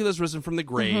that's Dracula's Risen from the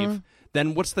Grave.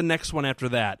 Then what's the next one after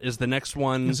that? Is the next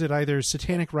one Is it either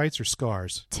Satanic Rites or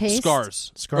Scars? Taste.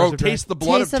 Scars? Scars Oh, of Taste the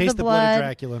Blood Taste of Taste the the blood of Blood.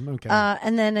 Dracula. Okay.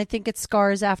 And then I think it's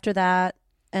Scars after that.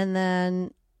 And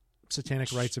then,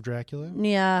 Satanic Rites of Dracula.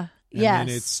 yeah. And yes.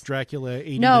 then it's Dracula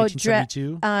 80, No,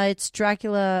 1972. It's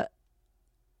Dracula.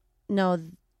 No,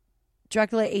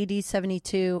 Dracula AD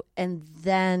 72, and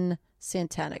then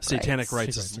Satanic Satanic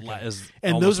Rites Satanic is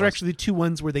and almost those are last. actually the two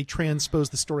ones where they transpose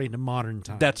the story into modern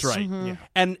times. That's right. Mm-hmm.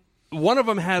 And one of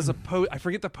them has I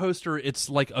forget the poster. It's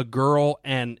like a girl,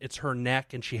 and it's her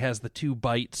neck, and she has the two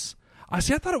bites. I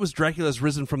thought it was Dracula's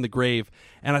Risen from the Grave,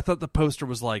 and I thought the poster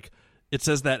was like, it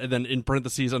says that, and then in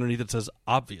parentheses underneath it says,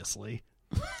 obviously.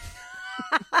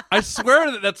 I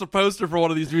swear that's a poster for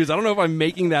one of these movies. I don't know if I'm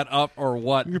making that up or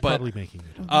what. You're but, probably making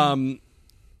it up.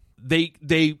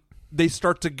 They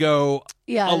start to go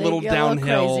a little they get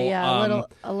downhill. a little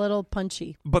crazy, a little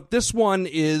punchy. But this one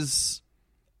is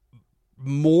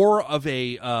more of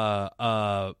a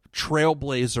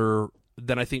trailblazer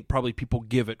than I think probably people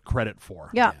give it credit for.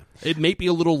 Yeah. It may be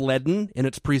a little leaden in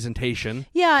its presentation.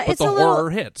 Yeah, but it's the a little, horror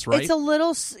hits, right? It's a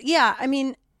little, yeah. I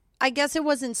mean, I guess it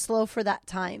wasn't slow for that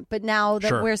time, but now that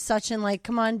Sure. we're such in like,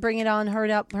 come on, bring it on,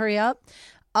 hurry up.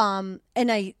 And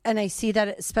I see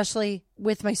that especially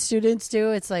with my students too.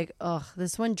 It's like, oh,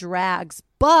 this one drags.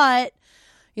 But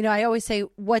I always say,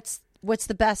 what's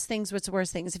the best things? What's the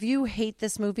worst things? If you hate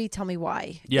this movie, tell me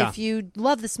why. Yeah. If you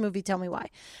love this movie, tell me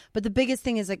why. But the biggest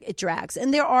thing is like it drags,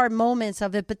 and there are moments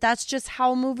of it, but that's just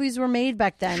how movies were made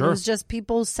back then. Sure. It was just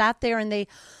people sat there and they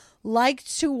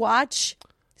liked to watch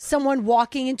someone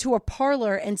walking into a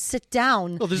parlor and sit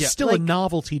down. Well, there's Yeah. still a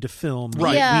novelty to film.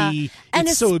 Right. Yeah, And and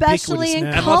so especially ubiquitous in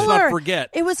now. And color. let's not forget,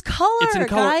 it was color. it's in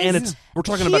color, guys. and we're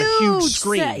talking about a huge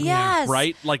screen, Yes,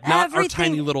 right? Like not our Everything-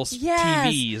 tiny little yes.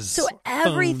 TVs. So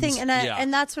everything, phones. and Yeah.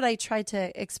 and that's what I tried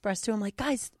to express to him. Like,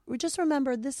 guys, we just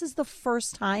remember this is the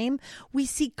first time we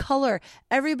see color.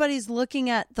 Everybody's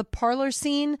looking at the parlor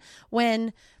scene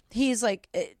when he's like,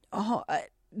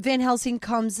 Van Helsing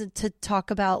comes to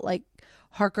talk about like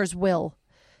Harker's will.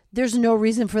 There's no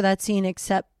reason for that scene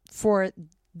except for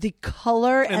the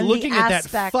color and looking the at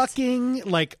aspect. that fucking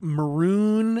like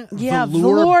maroon Yeah,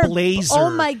 velour blazer. Oh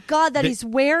my God, that he's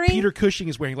wearing. Peter Cushing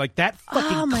is wearing like that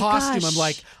fucking Oh my costume. gosh. I'm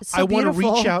like, It's so I want to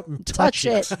beautiful. reach out and touch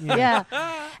it. Yeah.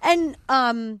 And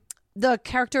the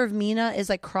character of Mina is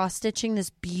like cross stitching this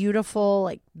beautiful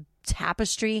like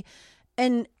tapestry,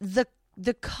 and the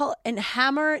color and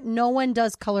Hammer. No one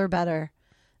does color better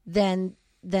than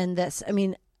this. I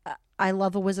mean, I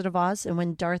love A Wizard of Oz, and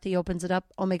when Dorothy opens it up,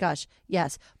 oh my gosh,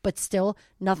 yes. But still,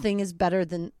 nothing is better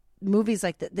than movies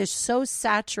like that. They're so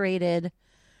saturated,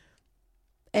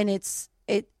 and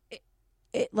it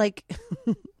like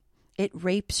it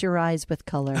rapes your eyes with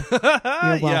color.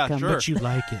 You're welcome. Yeah, sure. But you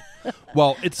like it.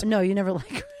 Well, it's No, you never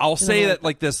like. I'll you say never that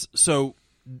like this. So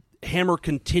Hammer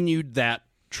continued that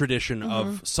tradition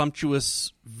of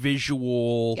sumptuous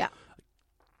visual Yeah. eye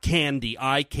candy.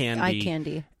 Eye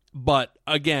candy. But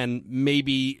again,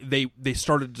 maybe they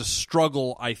started to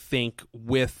struggle, I think,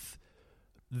 with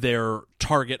their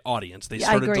target audience. They Yeah, I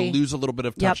started to agree. lose a little bit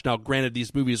of touch. Yep. Now, granted,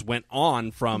 these movies went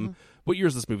on from what year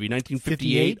is this movie?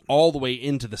 1958 58? all the way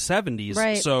into the 70s.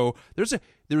 Right. So there's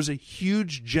a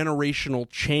huge generational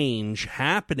change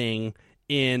happening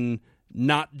in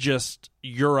not just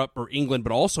Europe or England,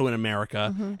 but also in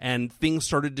America. And things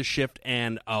started to shift,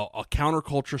 and a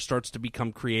counterculture starts to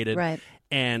become created. Right.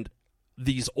 And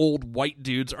these old white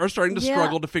dudes are starting to Yeah.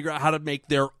 struggle to figure out how to make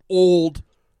their old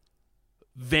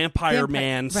vampire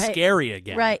man right. scary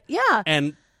again. Right. Yeah.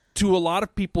 And to a lot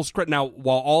of people's credit, now,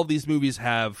 while all these movies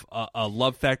have a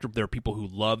love factor, there are people who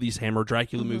love these Hammer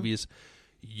Dracula movies.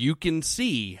 You can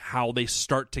see how they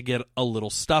start to get a little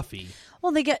stuffy,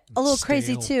 Well, they get a little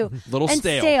crazy too. little and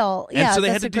stale. Yeah, and so they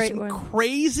that's had to a do great some word.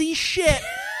 crazy shit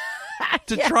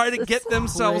to Yes. try to get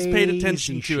themselves paid Crazy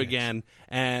attention to shit. again.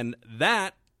 And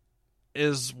that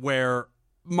is where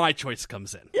my choice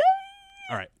comes in.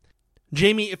 All right.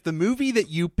 Jamie, if the movie that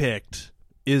you picked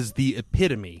is the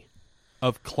epitome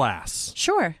of class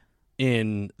Sure.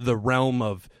 in the realm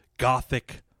of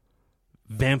gothic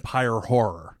vampire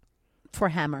horror, For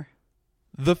Hammer.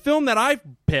 the film that I've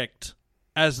picked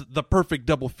as the perfect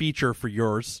double feature for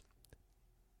yours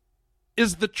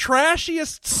is the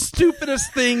trashiest,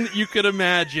 stupidest thing that you could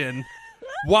imagine,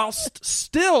 whilst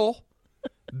still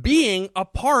being a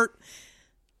part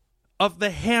of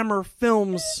the Hammer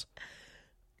Films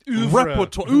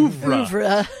repertoire.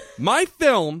 Oeuvre. My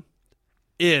film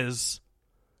is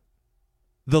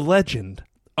The Legend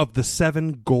of the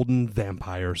Seven Golden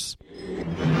Vampires.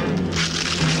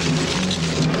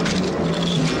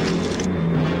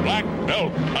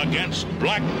 against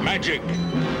black magic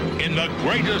in the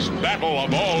greatest battle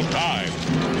of all time.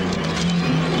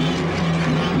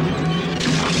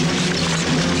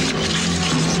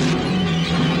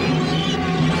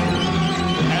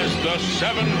 As the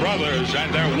seven brothers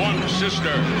and their one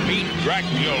sister meet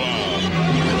Dracula.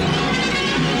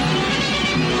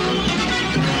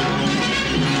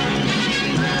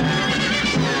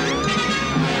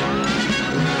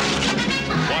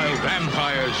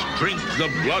 Vampires drink the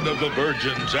blood of the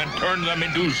virgins and turn them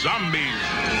into zombies.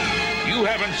 You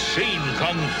haven't seen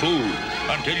Kung Fu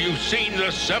until you've seen the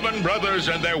seven brothers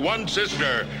and their one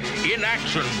sister in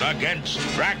action against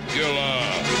Dracula.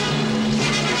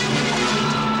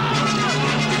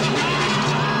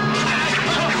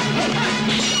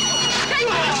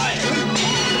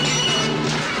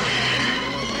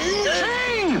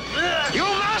 King! You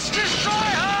must destroy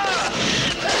her!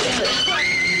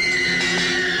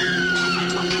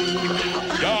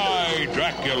 Die,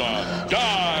 Dracula,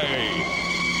 die!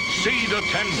 See the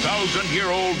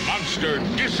 10,000-year-old monster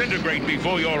disintegrate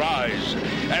before your eyes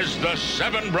as the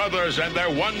seven brothers and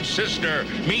their one sister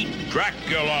meet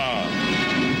Dracula.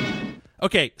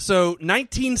 Okay, so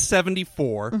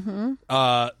 1974,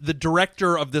 the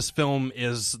director of this film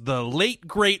is the late,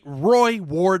 great Roy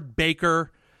Ward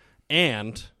Baker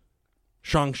and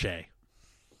Shang-Chi,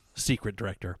 secret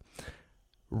director.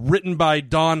 Written by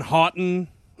Don Houghton,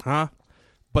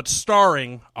 but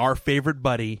starring our favorite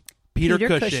buddy, Peter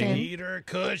Cushing. Peter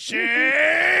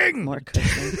Cushing! More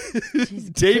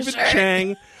Cushing. David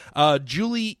Chang,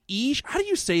 Julie Eage. How do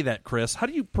you say that, Chris? How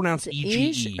do you pronounce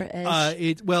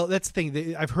E-G-E? Well, that's the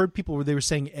thing. I've heard people where they were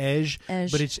saying Ege,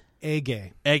 but it's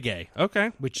Ege. Ege,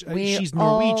 okay. Which she's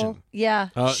Norwegian.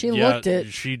 She looked it.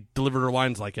 She delivered her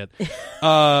lines like it.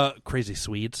 Crazy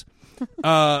Swedes.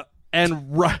 And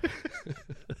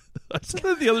I said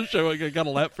that the other show, I got a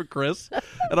laugh from Chris,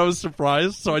 and I was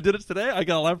surprised. So I did it today. I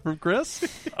got a laugh from Chris.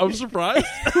 I was surprised.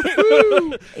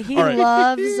 He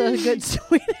loves a good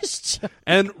Swedish joke.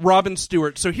 And Robin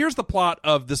Stewart. So here's the plot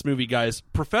of this movie, guys.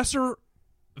 Professor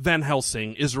Van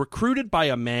Helsing is recruited by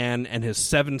a man and his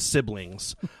 7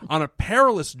 siblings on a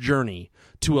perilous journey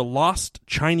to a lost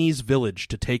Chinese village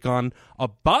to take on a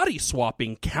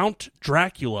body-swapping Count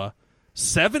Dracula,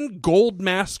 7 gold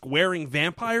mask-wearing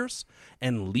vampires,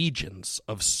 and legions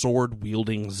of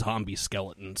sword-wielding zombie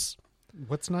skeletons.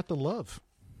 What's not to love?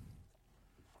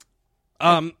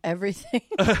 Everything.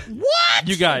 What?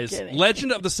 You guys,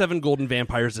 Legend of the 7 Golden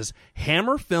Vampires is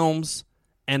Hammer Films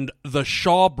and the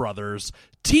Shaw Brothers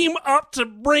team up to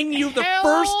bring you the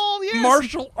first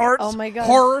martial arts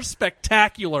horror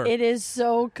spectacular. It is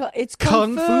so... It's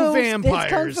Kung Fu It's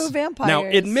Vampires. Kung Fu Vampires. Now,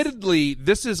 admittedly,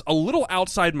 this is a little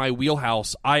outside my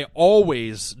wheelhouse. I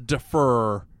always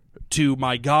defer to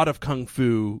my god of Kung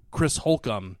Fu, Chris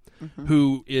Holcomb,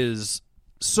 who is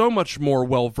so much more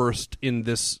well-versed in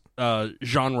this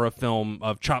genre of film,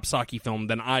 of chopsaki film,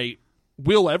 than I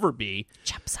will ever be.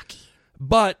 Chopsaki.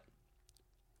 But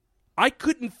I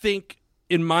couldn't think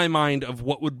in my mind of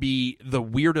what would be the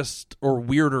weirdest or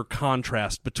weirder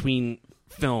contrast between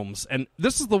films. And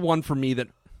this is the one for me that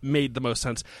made the most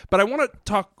sense. But I want to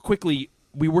talk quickly.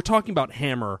 We were talking about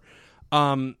Hammer.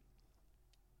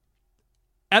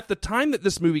 At the time that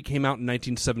this movie came out in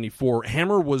 1974,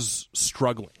 Hammer was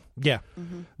struggling. Yeah.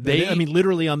 I mean,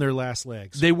 literally on their last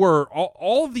legs. They were.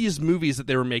 All of these movies that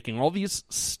they were making, all these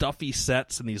stuffy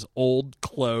sets and these old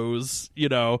clothes,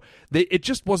 it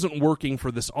just wasn't working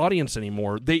for this audience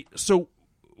anymore. So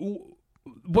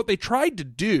what they tried to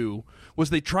do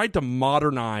was they tried to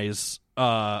modernize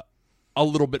a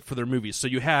little bit for their movies. So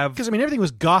you have... Because, everything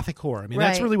was gothic horror.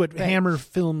 That's really what Hammer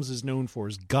Films is known for,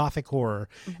 is gothic horror.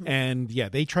 And,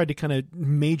 they tried to kind of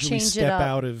majorly step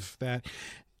out of that.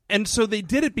 And so they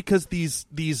did it because these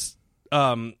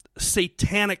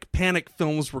satanic panic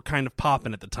films were kind of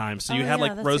popping at the time. So you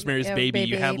had Rosemary's Baby.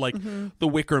 You had The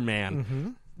Wicker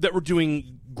Man that were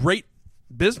doing great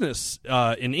business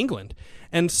in England.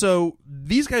 And so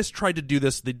these guys tried to do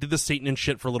this. They did the Satan and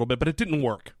shit for a little bit, but it didn't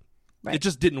work. Right. It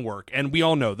just didn't work. And we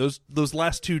all know those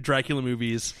last 2 Dracula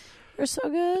movies. They're so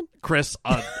good. Chris,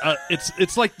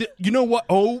 it's like, you know what?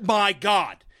 Oh my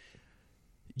God.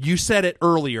 You said it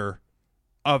earlier.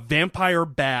 A vampire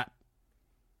bat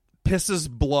pisses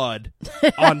blood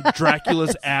on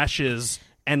Dracula's ashes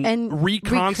and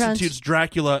reconstitutes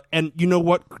Dracula. And you know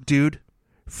what, dude?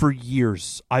 For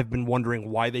years, I've been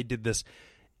wondering why they did this.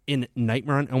 In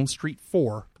Nightmare on Elm Street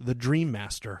 4, The Dream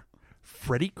Master,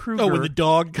 Freddy Krueger when the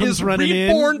dog comes running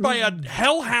reborn by a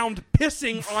hellhound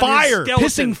pissing on his skeleton.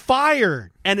 Pissing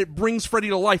fire. And it brings Freddy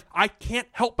to life. I can't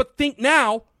help but think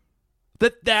now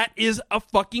that is a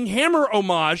fucking Hammer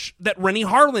homage that Rennie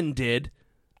Harlan did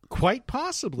Quite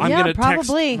possibly. I'm Yeah, going to text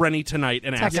probably. Rennie tonight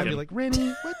and ask Yeah, him. be like,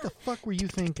 Rennie, what the fuck were you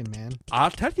thinking, man?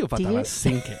 I'll tell you what I was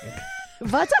thinking.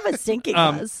 What I was thinking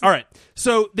was. All right.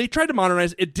 So they tried to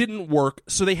modernize. It didn't work.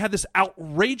 So they had this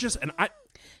outrageous and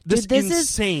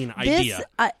insane idea.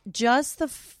 You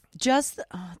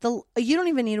don't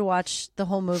even need to watch the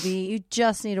whole movie. You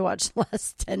just need to watch the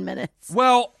last 10 minutes.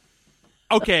 Well,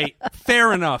 okay,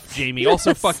 fair enough, Jamie.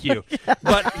 Also, fuck you.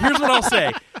 But here's what I'll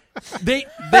say: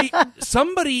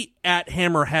 somebody at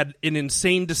Hammer had an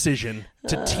insane decision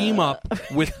to team up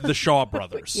with the Shaw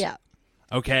Brothers. Yeah.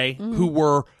 Okay, who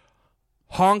were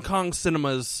Hong Kong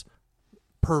cinema's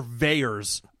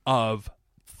purveyors of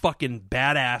fucking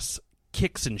badass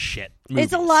kicks and shit. Movies.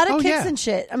 It's a lot of kicks and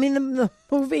shit. I mean, the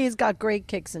movie's got great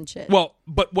kicks and shit. Well,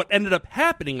 but what ended up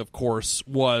happening, of course,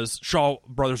 was Shaw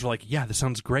Brothers were like, yeah, this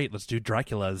sounds great. Let's do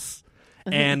Dracula's.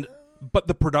 But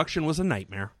the production was a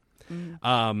nightmare.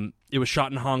 It was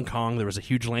shot in Hong Kong. There was a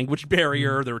huge language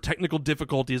barrier. There were technical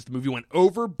difficulties. The movie went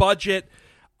over budget.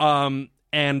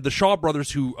 And the Shaw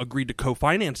Brothers, who agreed to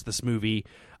co-finance this movie,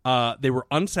 they were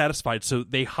unsatisfied. So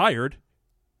they hired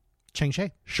Shang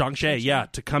Chi,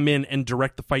 to come in and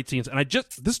direct the fight scenes. And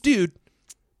this dude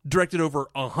directed over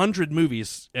 100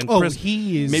 movies. And Chris,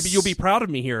 he is... maybe you'll be proud of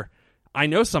me here. I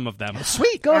know some of them.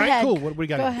 Sweet. Go All right, ahead. cool. What do we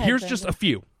got? Go ahead, Here's Brandon. just a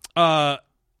few.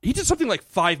 He did something like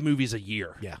 5 movies a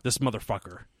year. Yeah. This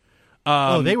motherfucker.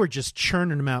 They were just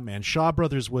churning them out, man. Shaw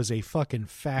Brothers was a fucking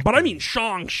factory. But I mean,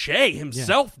 Shang-Chi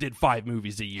himself did 5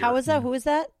 movies a year. How was that? Who was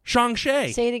that?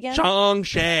 Shang-Chi. Say it again.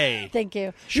 Shang-Chi. Thank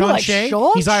you. Shang-Chi?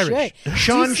 He's Irish.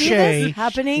 Shang-Chi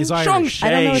happening. is Irish. Shang-Chi.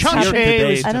 I don't know what's happening.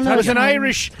 was, I don't know was what's an happening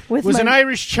Irish with was my- an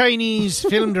Irish Chinese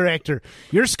film director.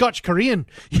 You're Scotch Korean.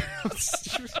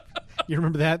 You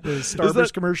remember that the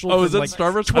Starburst commercial? Oh, is from that like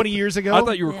Starburst? 20 years ago? I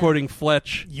thought you were quoting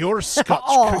Fletch. You're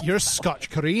Scotch. You're Scotch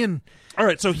Korean. All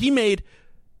right, so he made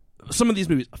some of these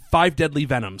movies: 5 Deadly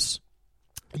Venoms,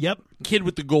 Yep. Kid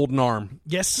with the Golden Arm,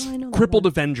 Yes. I know that Crippled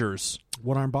one. Avengers,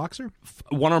 One arm boxer.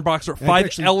 One Arm Boxer, 5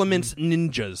 actually- Elements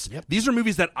Ninjas. Yep. These are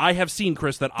movies that I have seen,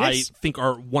 Chris, that Yes. I think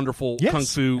are wonderful Yes, kung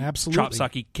fu, absolutely.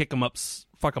 chop-socky, kick-em-ups,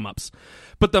 fuck-em-ups.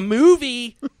 But the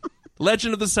movie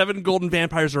Legend of the 7 Golden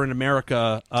Vampires Are in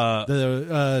America,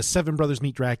 The Seven Brothers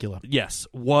Meet Dracula. yes,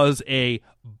 was a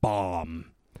bomb.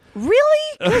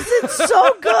 Really? Because it's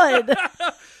so good.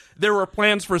 There were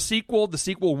plans for a sequel. The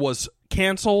sequel was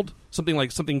canceled.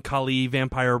 Something Kali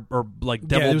Vampire or like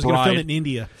Devil Yeah, it was going to Bride. film it in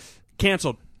India.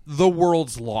 Canceled. The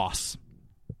world's loss.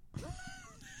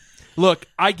 Look,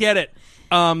 I get it.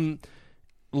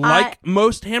 Like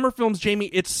most Hammer films, Jamie,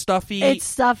 it's stuffy. It's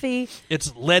stuffy.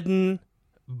 It's leaden,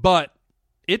 but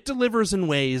it delivers in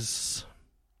ways.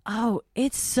 Oh,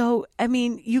 it's so. I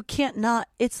mean, you can't not.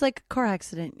 It's like a car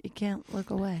accident. You can't look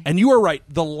away. And you are right.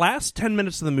 The last 10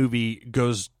 minutes of the movie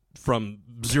goes from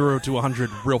 0 to 100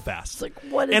 real fast. It's like,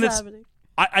 what is and happening?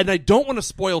 I don't want to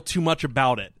spoil too much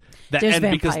about it. There's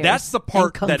Because vampires that's the part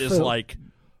and kung that is fu. like,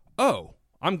 oh,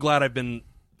 I'm glad I've been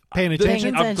Paying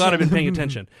attention. I'm glad I've been paying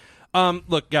attention.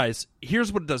 Look, guys,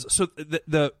 here's what it does. So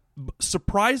the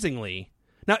surprisingly,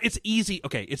 now it's easy.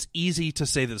 Okay, it's easy to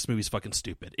say that this movie's fucking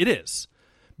stupid. It is,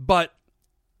 but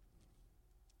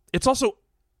it's also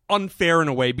unfair in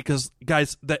a way because,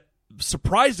 guys, that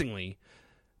surprisingly,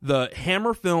 the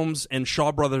Hammer Films and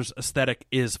Shaw Brothers aesthetic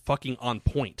is fucking on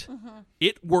point.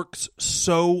 It works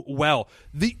so well.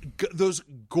 Those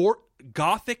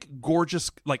gothic,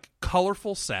 gorgeous, like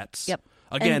colorful sets. Yep.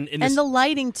 Again, and the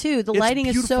lighting too. The it's lighting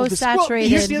is beautiful. so This- saturated.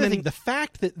 Here's the other thing: the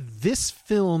fact that this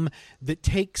film that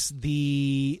takes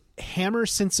the Hammer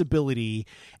sensibility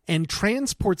and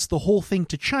transports the whole thing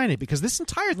to China, because this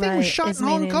entire thing was Right, shot it's in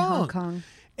made Hong in Kong. Hong Kong.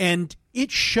 And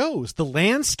it shows. The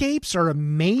landscapes are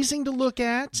amazing to look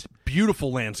at.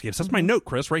 Beautiful landscapes. That's my note,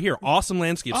 Chris, right here. Awesome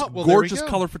landscapes. Oh, well, there we gorgeous go.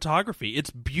 color photography.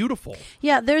 It's beautiful.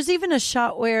 Yeah, there's even a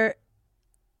shot where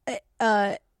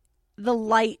the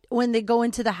light when they go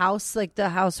into the house, like the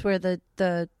house where the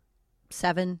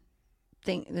 7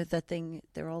 thing, the thing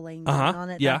they're all laying down on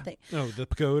it. Yeah. That thing. Oh, the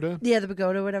pagoda. Yeah, the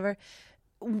pagoda, whatever.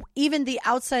 Even the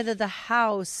outside of the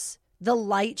house, the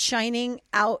light shining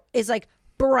out is like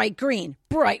bright green,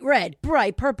 bright red,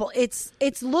 bright purple. It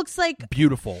looks like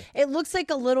Beautiful. It looks like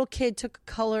a little kid took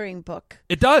a coloring book.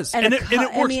 It does. And And it it co-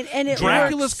 works. I mean, and it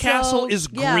Dracula's works castle so- is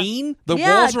yeah. green. The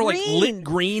Yeah, walls are like green. lit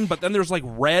green, but then there's like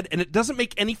red, and it doesn't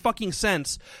make any fucking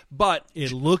sense. But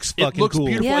It looks fucking it looks cool.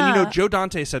 beautiful. And Yeah. Joe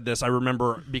Dante said this, I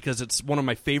remember, because it's one of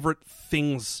my favorite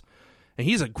things. And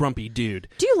he's a grumpy dude.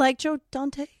 Do you like Joe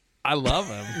Dante? I love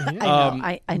him. I know.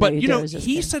 I know but you you do. know, I was just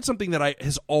he kidding. said something that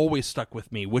has always stuck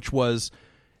with me, which was,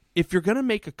 if you're going to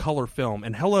make a color film,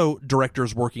 and hello,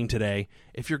 directors working today,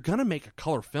 if you're going to make a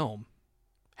color film,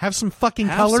 Have some fucking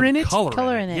Have color some in it.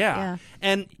 Color in it, yeah.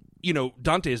 And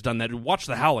Dante has done that. Watch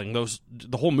The Howling.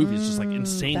 The whole movie is just like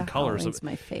insane The colors. Howling's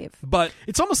my fave. But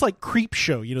it's almost like Creep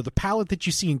Show. The palette that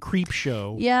you see in Creep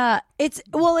Show. Yeah, it's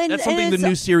that's something the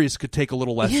new series could take a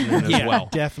little lesson in as well.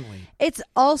 Definitely. It's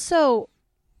also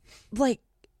like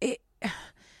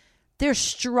they're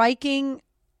striking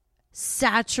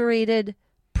saturated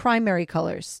primary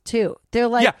colors too. They're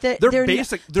like they're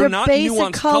basic. They're not basic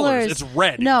nuanced colors. It's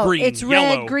red, green, it's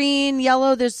yellow. red, green,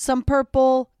 yellow. There's some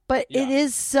purple, but it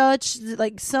is such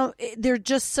they're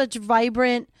just such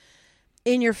vibrant,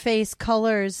 in your face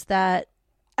colors that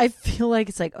I feel like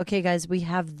it's like, okay, guys, we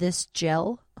have this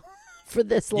gel for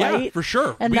this light. Yeah, for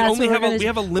sure. And we that's only what have we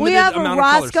have a limited we have amount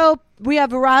a of colors. We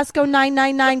have a Roscoe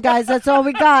 999, guys. That's all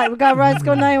we got. We got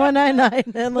Roscoe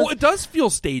 9199. Well, it does feel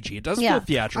stagey. It does feel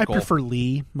theatrical. I prefer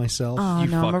Lee myself. Oh, You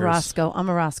no, I'm a fuckers. Roscoe. I'm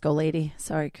a Roscoe lady.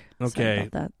 Sorry. Okay. Sorry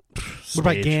about that. What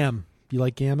about Gam? You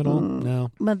like Gam at all?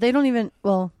 No. But they don't even,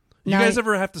 You guys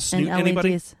ever have to snoot and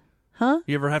anybody? LEDs. Huh?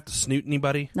 You ever have to snoot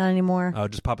anybody? Not anymore. Oh,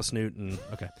 just pop a snoot and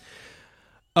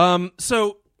okay.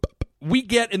 So we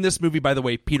get in this movie, by the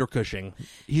way, Peter Cushing.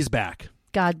 He's back.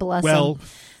 God bless Well, him.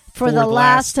 For the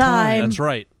last time. That's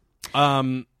right.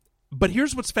 But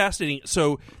here's what's fascinating.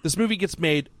 So this movie gets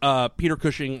made. Peter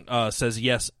Cushing says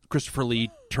yes. Christopher Lee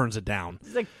turns it down.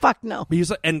 He's like, fuck no. But he's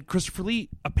like, and Christopher Lee,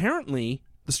 apparently,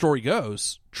 the story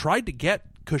goes, tried to get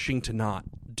Cushing to not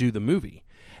do the movie.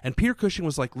 And Peter Cushing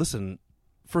was like, listen,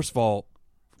 first of all,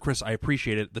 Chris, I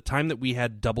appreciate it. The time that we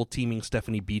had double teaming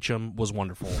Stephanie Beacham was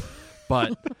wonderful.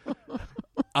 But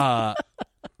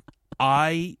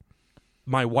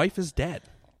my wife is dead.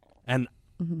 And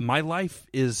my life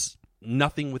is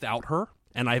nothing without her.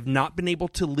 And I've not been able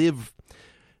to live.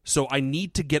 So I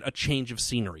need to get a change of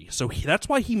scenery. So that's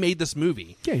why he made this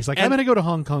movie. Yeah, he's like, And I'm going to go to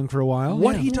Hong Kong for a while.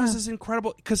 what he does is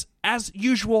incredible because, as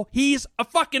usual, he's a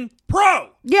fucking pro.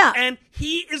 Yeah. And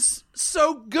he is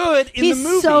so good in He's the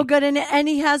movie. so good in it, and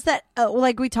he has that,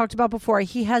 like we talked about before,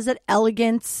 he has that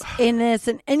elegance in this,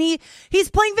 and he's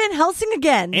playing Van Helsing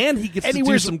again. And he gets And to he do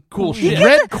wears some cool he shit.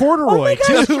 red corduroy, Oh my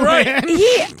gosh. too, Right.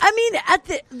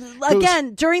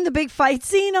 man. During the big fight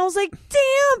scene, I was like,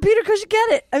 damn, Peter Cushing get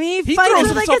it. I mean, he He fights throws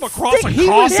with like himself a across stick. a He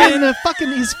was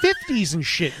coffin. in his 50s and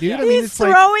shit, dude. I mean, He's it's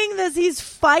like, throwing this, he's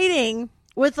fighting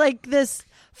with like this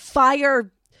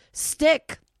fire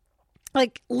stick.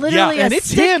 Like literally and a it's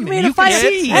stick him. made You of fire. can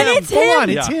see and him. it's Go him. on,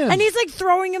 it's him. And he's like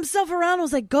throwing himself around. I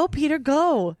was like, go, Peter,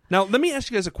 go. Now, let me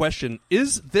ask you guys a question.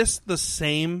 Is this the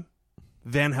same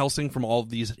Van Helsing from all of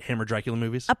these Hammer Dracula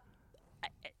movies?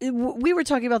 We were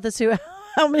talking about this too.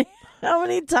 How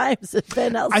many times has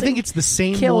Van Helsing I think it's the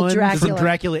same killed one Dracula. from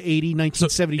Dracula 80,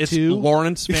 1972. It's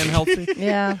Lawrence Van Helsing?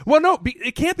 Yeah. Well, no,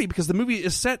 it can't be because the movie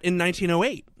is set in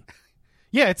 1908.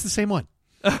 Yeah, it's the same one.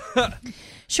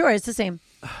 Sure, it's the same.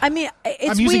 I mean, it's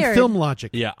I'm using weird. film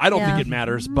logic. Yeah, I don't Yeah. think it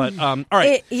matters, but all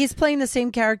right. He's playing the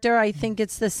same character. I think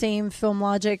it's the same film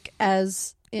logic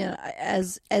as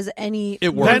as any.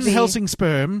 It works. Van movie. Helsing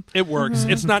sperm. It works.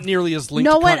 It's not nearly as linked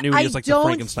No to one, continuity I as like the don't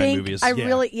Frankenstein think. movies.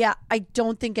 I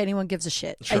don't think anyone gives a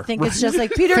shit. Sure. I think it's just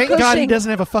like Peter Thank Cushing. God he doesn't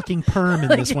have a fucking perm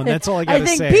in this one. That's all I got to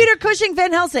think say. Peter Cushing,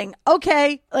 Van Helsing.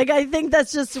 Okay, like I think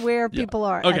that's just where people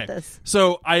are Okay. at this.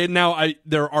 So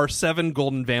there are 7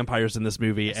 golden vampires in this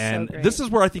movie, and great. this is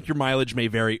where I think your mileage may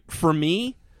vary. For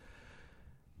me,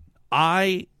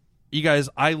 I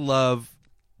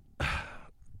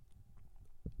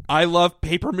love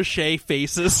paper mache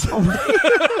faces.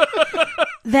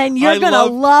 Then you're gonna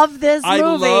love this movie. I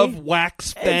love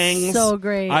wax fangs. It's so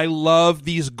great. I love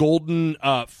these golden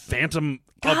Phantom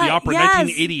of the God, Opera yes.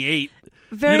 1988.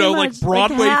 Very like much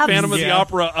Broadway like Habs. Phantom of the Yeah.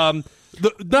 Opera.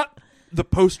 Not the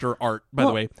poster art, by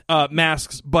the way,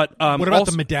 masks, but what about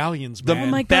also the medallions, the man?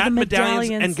 Oh my God, bat the medallions.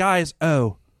 medallions. And guys,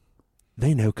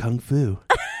 they know kung fu.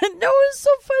 No, it was so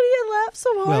funny. I laughed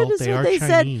so hard. Well, That's they what are they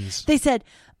Chinese. said. They said,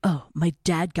 "Oh, my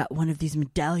dad got one of these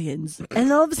medallions,"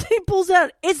 and all of a sudden he pulls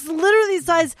out. It's literally the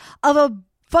size of a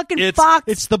fucking fox.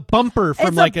 It's the bumper from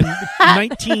It's like a a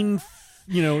 19.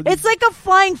 It's like a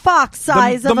flying fox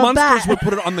size The of a monsters bat. would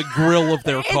put it on the grill of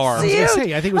their car. I was gonna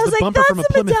say, I think it was I was the like, bumper from a "That's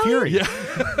a Plymouth medallion."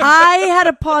 Fury. I had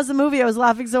to pause the movie. I was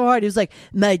laughing so hard. He was like,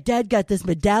 "My dad got this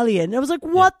medallion." And I was like,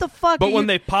 "What the fuck?" But are when you-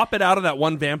 they pop it out of that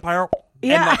one vampire,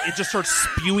 Yeah. and like it just starts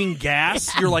spewing gas,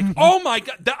 you're like, "Oh my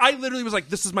God!" I literally was like,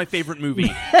 "This is my favorite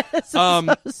movie."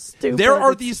 so stupid. There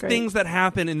are It's these great. things that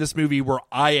happen in this movie where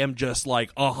I am just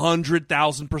like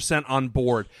 100,000% on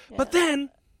board, but then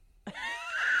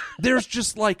there's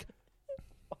just like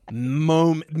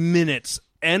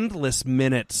endless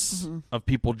minutes of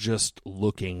people just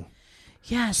looking.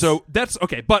 Yes. So that's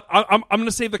okay, but I'm going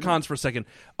to save the cons for a second.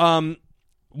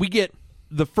 We get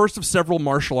the first of several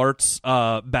martial arts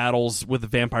battles with the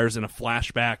vampires in a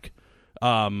flashback,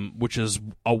 which is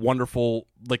a wonderful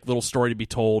little story to be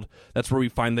told. That's where we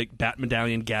find the Bat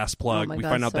Medallion gas plug. Oh my we God,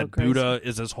 find out so that crazy. Buddha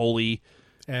is as holy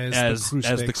as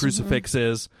the crucifix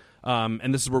is.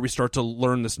 And this is where we start to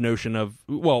learn this notion of,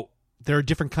 there are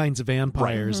different kinds of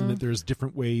vampires, and that there's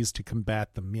different ways to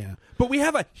combat them. Yeah, but we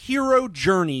have a hero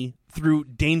journey through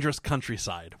dangerous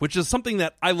countryside, which is something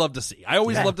that I love to see. I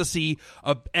always love to see.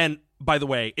 And by the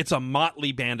way, it's a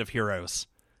motley band of heroes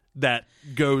that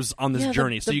goes on this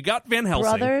journey. So you got Van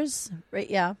Helsing, brothers, right?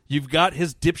 Yeah. You've got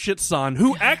his dipshit son,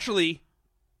 who actually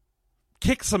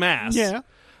kicks some ass. Yeah.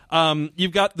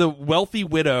 You've got the wealthy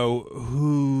widow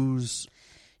who's.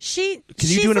 Can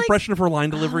you do an impression of her line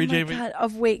delivery, Jamie?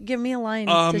 Wait, give me a line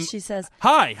that she says.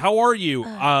 Hi, how are you?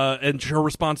 And her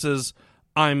response is,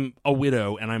 I'm a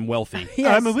widow and I'm wealthy.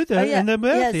 Yes. I'm a widow and I'm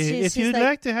wealthy. Yes, if you'd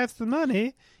like to have some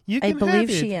money, you can I believe have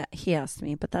it. he asked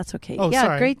me, but that's okay. Oh, yeah,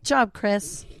 sorry. Great job,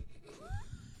 Chris.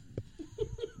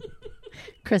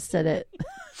 Chris did it.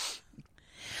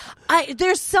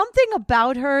 There's something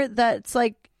about her that's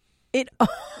like it.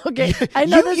 Okay, I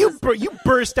know you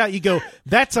burst out. You go,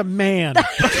 "That's a man."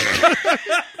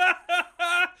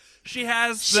 She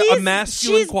has a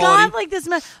masculine quality. She's got like this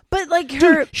man, but like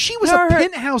her. Dude, she was a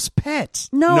penthouse pet.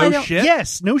 No, I don't. Shit?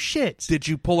 Yes, no shit. Did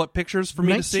you pull up pictures for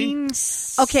me to see?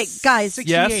 Okay, guys.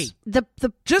 Yes. The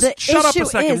shut up a issue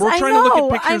second. is, We're trying to look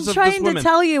at pictures I'm of this trying woman. to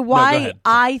tell you No, go why ahead.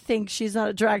 I think she's not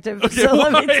attractive. Okay, So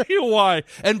let me why?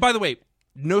 And by the way,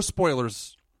 no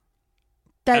spoilers.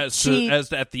 that She she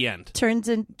as at the end. turns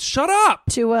into Shut up.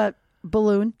 a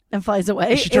balloon and flies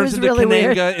away. She It turns was into really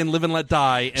weird. Kananga in Live and Let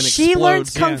Die, and She explodes.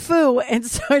 learns kung fu and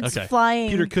starts Okay.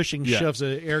 flying. Peter Cushing shoves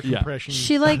an air compression.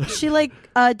 She does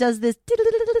this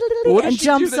What does and she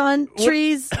jumps do that- on what-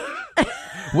 trees.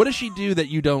 What does she do that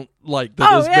you don't like?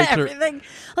 That makes her- everything.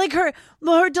 Like her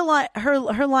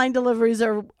line deliveries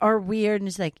are weird,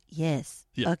 and she's like, yes,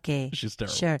 Yeah, okay, she's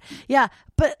terrible. sure, yeah.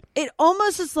 But it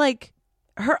almost is like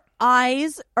her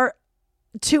eyes are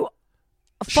too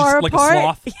She's far like apart. a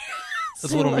sloth. Yes,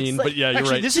 That's a little she mean, looks but yeah, you're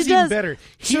Actually, right. this She is even does. better.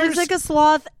 She looks like a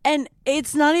sloth, and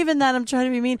it's not even that I'm trying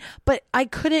to be mean, but I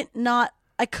couldn't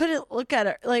look at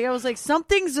her. Like, I was like,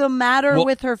 something's the matter Well,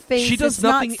 with her face. She does it's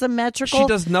nothing not symmetrical. She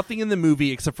does nothing in the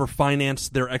movie except for finance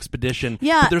their expedition.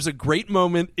 Yeah. But there's a great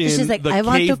moment in She's like, the "I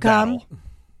want cave to come." battle.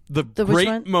 The which great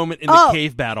one? moment in the Oh,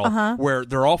 cave battle where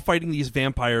they're all fighting these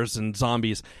vampires and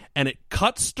zombies, and it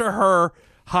cuts to her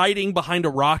hiding behind a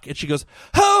rock, and she goes,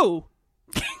 "Ho!"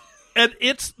 And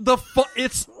it's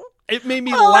it made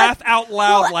me laugh out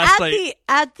loud last night.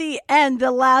 At the end,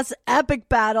 the last epic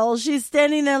battle, she's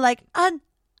standing there like,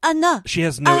 no. She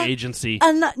has no agency.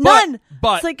 None.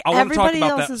 But It's like I want to talk everybody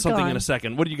about else that is something gone. in a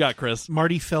second. What do you got, Chris?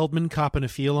 Marty Feldman copping a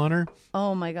feel on her.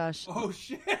 Oh my gosh. Oh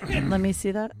shit! Let me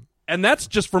see that. And that's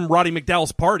just from Roddy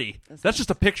McDowell's party. That's just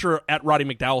a picture at Roddy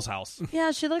McDowell's house.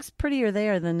 Yeah, she looks prettier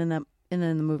there than in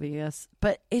the movie, yes.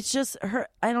 But it's just her.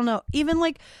 I don't know. Even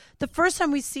like the first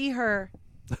time we see her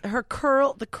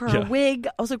curl, her wig.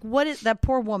 I was like, "What is that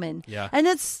poor woman?" Yeah. And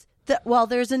it's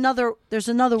there's another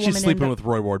woman. She's sleeping with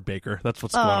Roy Ward Baker. That's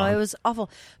what's going on. Oh, it was awful.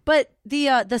 But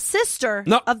the sister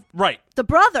of right. the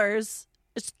brothers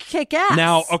is kick ass.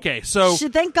 Now, okay, so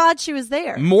thank God she was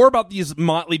there. more about these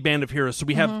motley band of heroes. So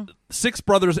we have 6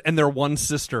 brothers and their one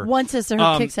sister. One sister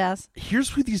who kicks ass.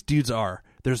 Here's who these dudes are.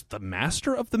 There's the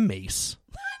master of the mace.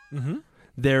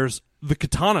 There's the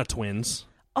katana twins.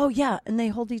 Oh yeah, and they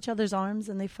hold each other's arms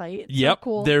and they fight. It's Yep. so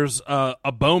cool. There's a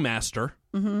bowmaster.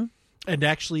 And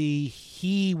actually,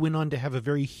 he went on to have a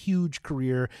very huge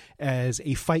career as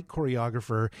a fight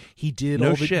choreographer. He did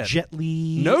No all the shit. Jet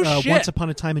Li, No shit. Once Upon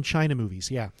a Time in China movies.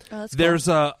 Yeah. Oh, that's There's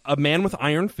a man with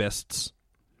iron fists.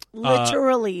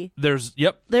 literally. There's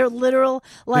They're literal.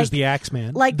 Like There's the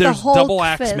Axeman. Like there's the Hulk double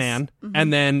axe fist. man,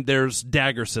 and then there's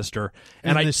Dagger Sister,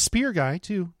 and I the spear guy,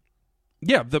 too.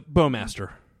 yeah, the bowmaster.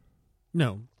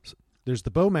 No. There's the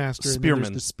bowmaster and then Spearman.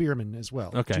 there's the spearman as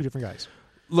well. Okay. 2 different guys.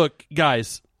 Look,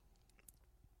 guys,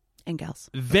 And gals.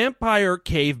 vampire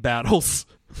cave battles,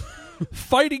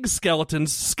 fighting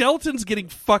skeletons getting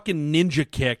fucking ninja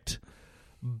kicked,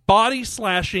 body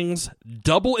slashings,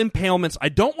 double impalements. I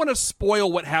don't want to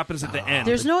spoil what happens at the end.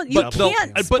 There's no. You But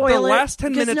can't but spoil the it last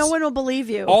 10 because minutes, no one will believe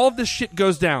you. all of this shit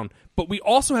goes down. But we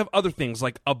also have other things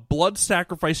like a blood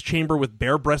sacrifice chamber with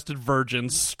bare-breasted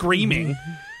virgins screaming,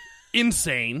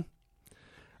 insane.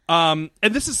 And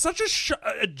this is such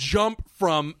a jump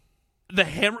from the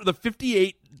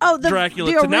 58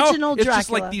 Dracula the to now original it's just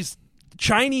Dracula. like these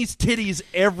Chinese titties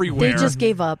everywhere. They just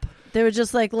gave up. They were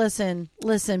just like, listen,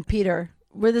 Peter.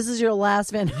 Where this is your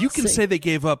last Van Helsing. You can say they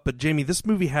gave up, but Jamie, this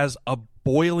movie has a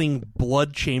boiling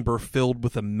blood chamber filled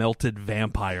with a melted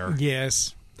vampire.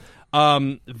 Yes.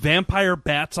 Vampire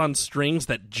bats on strings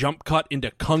that jump cut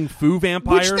into kung fu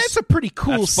vampires. Which, that's a pretty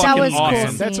cool That's scene. fucking That was cool awesome.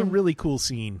 scene. That's a really cool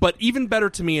scene. But even better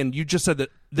to me, and you just said that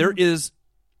there is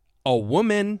a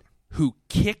woman who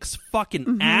kicks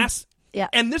fucking ass. Yeah.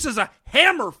 And this is a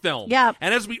Hammer film. Yeah.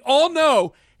 And as we all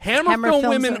know, Hammer film films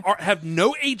women have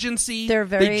no agency. They're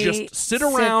very They just sit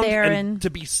around there and and to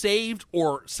be saved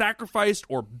or sacrificed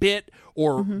or bit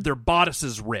or their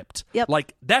bodices ripped. Yep.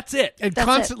 Like, that's it. And That's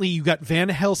constantly you got Van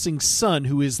Helsing's son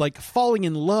who is like falling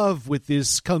in love with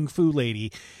this kung fu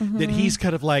lady that he's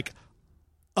kind of like,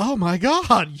 oh my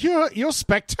god, you're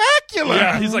spectacular.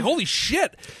 Yeah. He's like, holy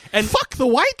shit. And fuck the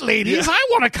white ladies. I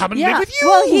want to come and live with you.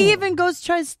 Well, he even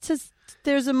tries to.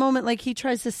 There's a moment like he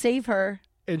tries to save her.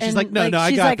 And she's like, no, I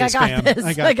she's got like, this, I got fam.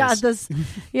 this. I got this.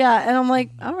 Yeah, and I'm like,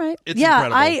 all right. It's yeah,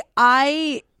 incredible.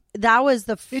 I that was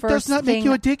the It first does not thing. make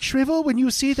your dick shrivel when you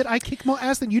see that I kick more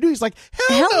ass than you do. He's like,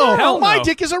 hell Hell no. no. My No.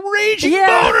 dick is a raging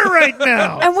Yeah. boner right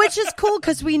now. And which is cool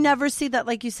because we never see that,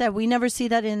 like you said, we never see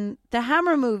that in the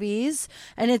Hammer movies,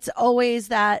 and it's always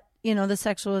that, you know, the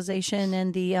sexualization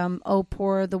and the oh,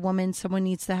 poor the woman, someone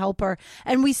needs to help her,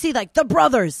 and we see like the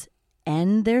brothers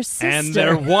and their sister and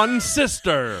their one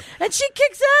sister. and she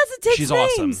kicks ass and takes She's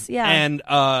names. awesome.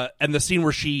 Yeah, And the scene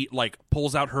where she like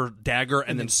pulls out her dagger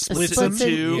and then splits it in Splits it,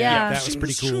 two. yeah. That was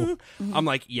pretty cool. I'm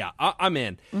like, yeah, I'm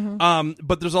in.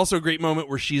 But there's also a great moment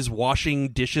where she's washing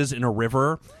dishes in a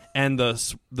river, and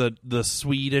the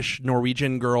Swedish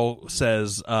Norwegian girl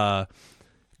says,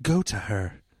 "Go to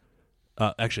her."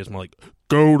 Actually, it's more like,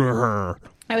 "Go to her."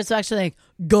 I was actually like,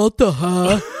 go to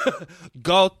her,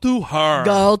 Go to her.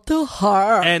 go to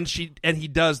her. And he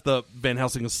does, the Van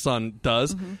Helsing's son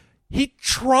does. He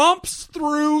tromps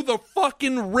through the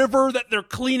fucking river that they're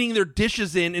cleaning their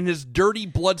dishes in his dirty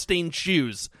bloodstained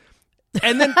shoes.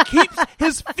 And then keeps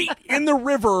his feet in the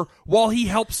river while he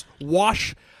helps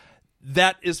wash.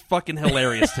 That is fucking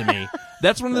hilarious to me.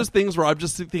 That's one of those things where I'm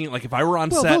just thinking, like, if I were on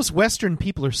Well, set, those Western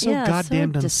people are so Yeah,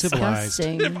 goddamn so uncivilized.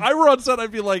 disgusting. if I were on set,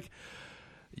 I'd be like,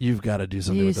 you've got to do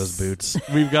something with those boots.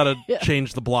 We've got to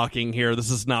change the blocking here. This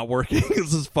is not working.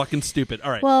 This is fucking stupid. All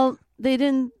right. Well, they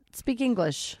didn't speak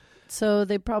English, so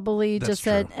they probably That's just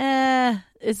said,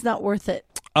 it's not worth it.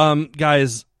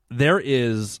 Guys, there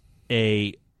is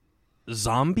a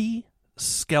zombie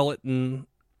skeleton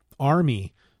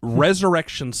Army.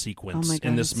 resurrection Oh sequence my God,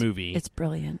 in this movie It's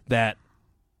brilliant. that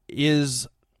is.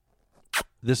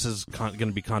 This is going to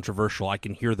be controversial. I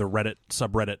can hear the Reddit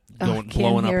subreddit can't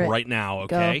blowing up hear it. right now.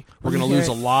 Go. Okay, we're Let going me to lose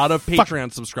hear a it. lot of Fuck.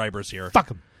 Patreon subscribers here. Fuck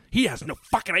him. He has no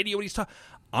fucking idea what he's talking.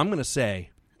 I'm going to say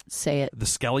Say it. the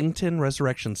skeleton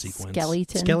resurrection sequence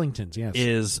Skeleton. Skeletons, yes.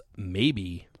 is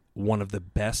maybe one of the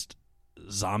best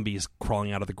zombies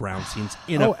crawling out of the ground scenes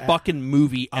in Oh, a fucking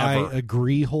movie I ever.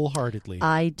 agree wholeheartedly.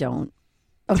 I don't.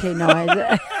 Okay, no.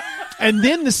 I, And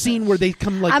then the scene where they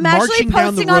come like I'm marching actually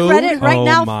down the posting on road. Reddit right Oh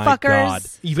now, my fuckers. God.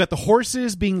 You've got the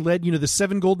horses being led. You know, the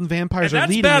 7 golden vampires And are that's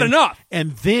leading bad them. enough.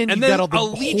 And then and you've then got all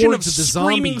the a legion of hordes of the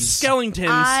screaming zombies.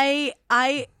 skeletons.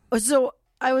 So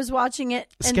I was watching it.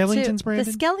 and Skellingtons, the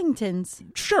Brandon?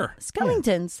 Skellingtons. Sure.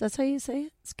 Skellingtons. That's how you say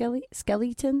it?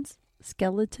 Skeletons?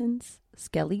 Skeletons?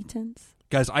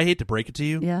 Guys, I hate to break it to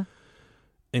you. Yeah.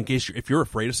 In case if you're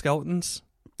afraid of skeletons,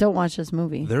 Don't watch this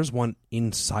movie. there's one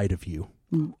inside of you.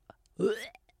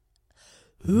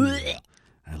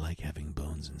 I like having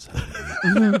bones inside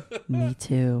of me. Me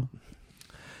too.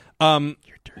 You're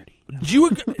dirty. Do you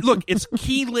look? It's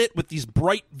key lit with these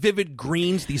bright, vivid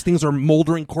greens. These things are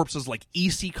moldering corpses like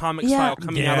EC comic Yeah. style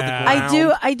coming out of the Yeah.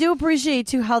 ground. I do appreciate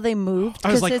too how they moved.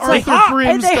 I was 'cause like, it's Arthur hop,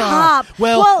 and Grimstock. they hop.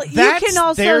 Well, you that's- can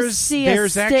also there's- see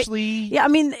there's a stick. actually- Yeah, I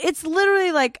mean, it's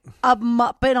literally like a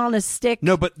Muppet on a stick.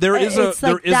 No, but there is a It's like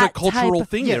there is a that cultural type-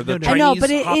 thing Yeah, there. The no, no. I Chinese know, but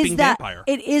it hopping is that vampire.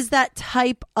 it is that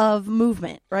type of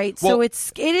movement, right? Well, so it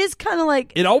is kind of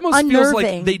like It almost feels like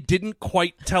unnerving. they didn't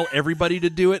quite tell everybody to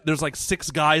do it. There's like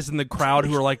 6 guys in the crowd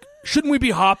who are like, "Shouldn't we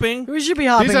be hopping?" We should be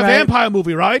hopping. This is a right? vampire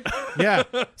movie, right? Yeah.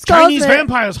 Excuse Chinese me.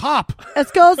 vampires hop.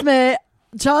 Excuse me,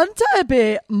 John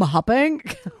be hopping.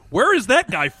 Where is that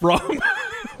guy from?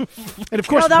 And of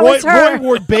course, No, that Roy, was her. Roy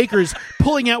Ward Baker's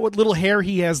pulling out what little hair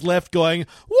he has left, going,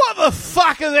 "What the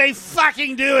fuck are they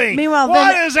fucking doing? Meanwhile,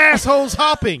 why Van- is assholes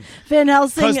hopping? Van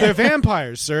Helsing. Because they're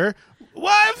vampires, sir.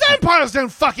 Why vampires don't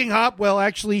fucking hop? Well,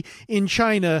 actually, in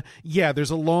China,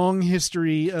 there's a long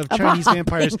history of Chinese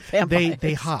vampires.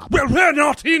 They hop. Well, we're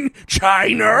not in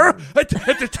China at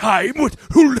the time.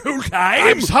 Who time?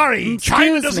 I'm sorry,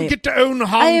 China doesn't get to own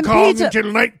Hong Kong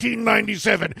until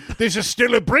 1997. This is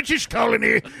still a British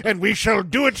colony, and we shall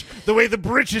do it the way the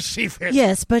British see fit.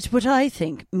 Yes, but what I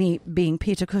think, me being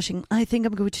Peter Cushing, I think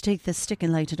I'm going to take this stick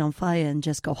and light it on fire and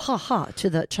just go ha-ha to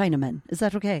the Chinamen. Is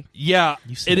that okay? Yeah,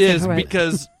 it is, right.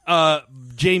 because,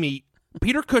 Jamie,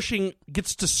 Peter Cushing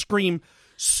gets to scream,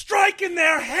 "Strike in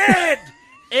their head!"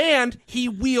 And he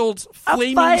wields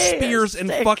flaming spears and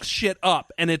fucks shit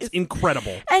up, and it's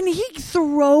incredible. And he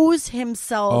throws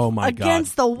himself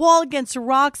against the wall, against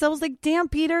rocks. I was like, damn,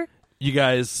 Peter. You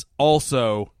guys,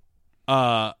 also,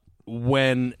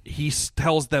 when he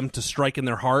tells them to strike in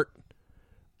their heart,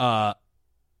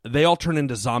 they all turn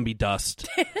into zombie dust.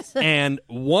 And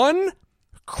one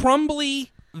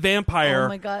crumbly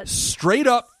vampire straight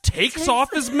up takes off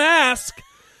his mask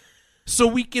so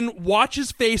we can watch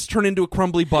his face turn into a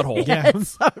crumbly butthole. Yeah,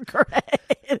 it's so great.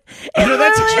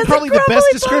 That's actually probably the best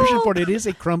description for it. It is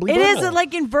a crumbly butthole. It is. It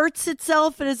like inverts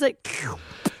itself, and it's like...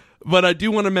 But I do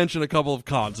want to mention a couple of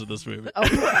cons of this movie.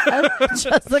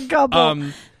 Just a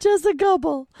couple. Just a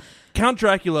couple. Count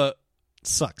Dracula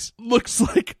sucks. Looks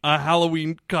like a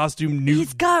Halloween costume New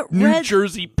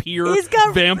Jersey Pier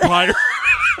vampire.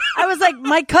 I was like,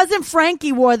 my cousin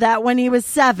Frankie wore that when he was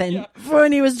 7,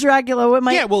 when he was Dracula. With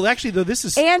my well, actually, though, this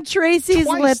is Aunt Tracy's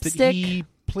lipstick. That he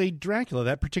played Dracula,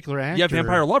 that particular actor. Yeah,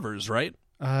 Vampire Lovers, right?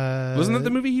 Wasn't that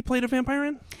the movie he played a vampire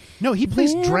in? No, he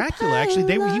plays Dracula.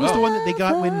 Actually, he was the one that they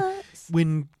got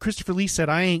when Christopher Lee said,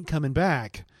 "I ain't coming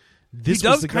back." He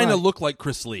does kind of look like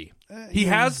Chris Lee. He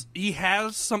has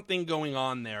something going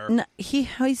on there. No,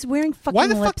 he's wearing fucking Why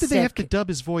the fuck lipstick. did they have to dub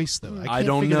his voice though? I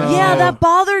don't know. Yeah, that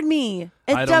bothered me.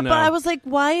 I don't know. But I was like,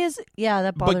 why is... Yeah,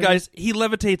 that bothered me. But guys, he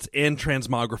levitates and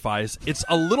transmogrifies. It's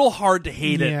a little hard to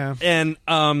hate it. And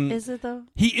is it though?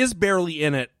 He is barely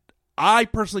in it. I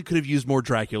personally could have used more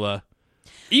Dracula.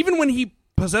 Even when he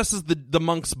possesses the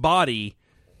monk's body,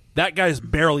 that guy's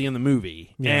barely in the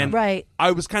movie. Yeah. And right.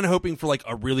 I was kind of hoping for like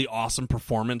a really awesome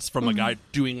performance from a guy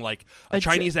doing like a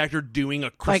Chinese actor doing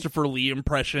a Christopher Lee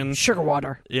impression. Sugar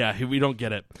water. Yeah, we don't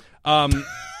get it. And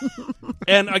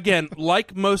again,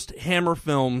 like most Hammer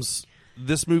films,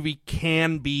 this movie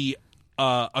can be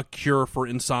a cure for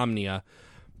insomnia.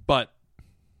 But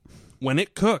when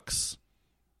it cooks...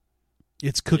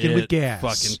 It's cooking with gas.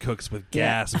 Fucking cooks with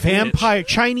gas. Vampire,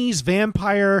 Chinese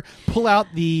vampire, pull out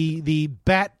the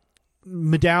bat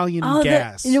medallion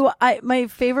gas. You know what? My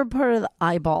favorite part of the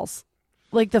eyeballs.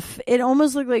 Like it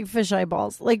almost looked like fish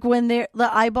eyeballs. Like when the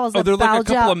eyeballs. Oh, they're like a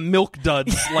couple of milk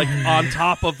duds, like on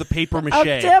top of the paper mache.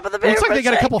 On top of the paper looks like they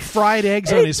got a couple fried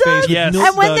eggs on his face. Yes,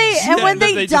 and when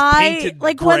they die,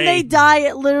 like when they die,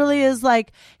 it literally is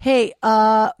like, hey,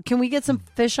 can we get some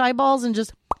fish eyeballs and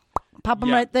just pop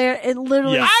them right there? It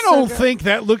literally. Yeah. I don't think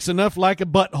that looks enough like a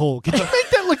butthole. Could you make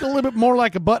that look a little bit more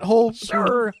like a butthole?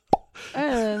 Sure. I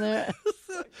don't know.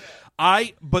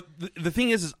 But the thing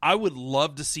is I would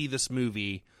love to see this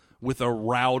movie with a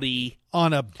rowdy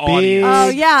on a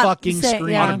audience. big fucking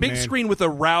screen. On a big screen with a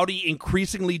rowdy,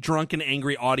 increasingly drunk and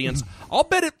angry audience. I'll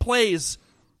bet it plays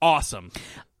awesome.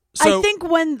 So, I think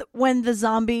when the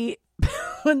zombie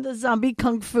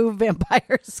kung fu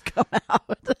vampires come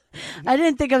out, I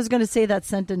didn't think I was going to say that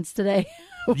sentence today.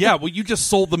 Yeah, well, you just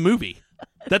sold the movie.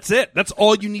 That's it. That's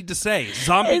all you need to say.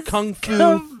 Zombie kung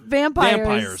fu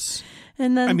vampires.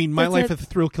 And then I mean, My Life at the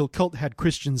Thrill Kill Cult had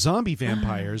Christian zombie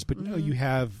vampires, but no, you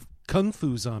have kung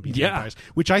fu zombie vampires,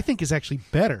 which I think is actually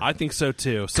better. I think so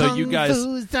too. So you guys,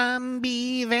 kung fu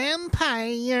zombie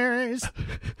vampires.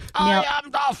 I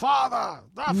am the father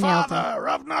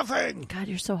of nothing. God,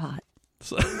 you're so hot.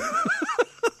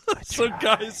 So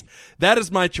guys, that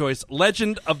is my choice.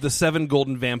 Legend of the Seven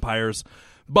Golden Vampires.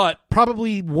 But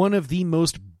probably one of the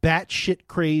most batshit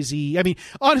crazy. I mean,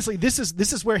 honestly, this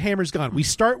is where Hammer's gone. We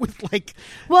start with like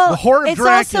the horror of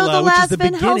Dracula, it's also the which is last the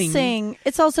Van beginning. Helsing.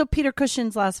 It's also Peter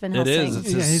Cushing's last Van Helsing. It is.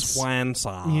 It's his swan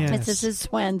song. Yes. It's his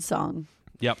swan song.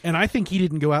 Yep. And I think he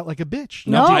didn't go out like a bitch.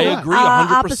 No, I agree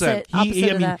 100%.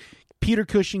 Opposite of that. Peter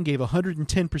Cushing gave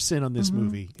 110% on this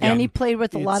movie. And he played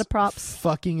with a lot of props.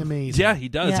 Fucking amazing. Yeah, he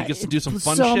does. He gets to do some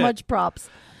fun shit. So much props.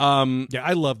 Yeah,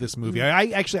 I love this movie.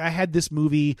 I had this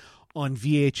movie on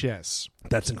VHS.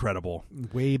 That's incredible.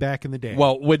 Way back in the day.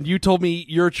 Well, when you told me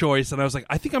your choice, and I was like,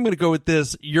 I think I'm going to go with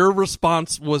this, your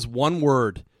response was one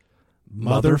word.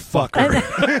 Motherfucker.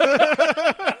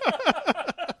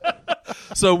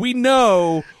 So we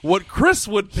know what Chris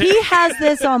would pick. He has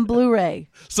this on Blu-ray.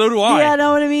 So do I. Yeah,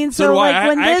 know what I mean? So do like, I.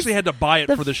 when I this, actually had to buy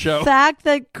it for the show. The fact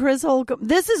that Chris Holcomb,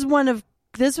 this was one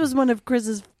of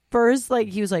Chris's first, like,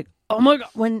 he was like, oh my God.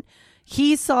 When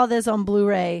he saw this on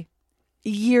Blu-ray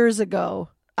years ago,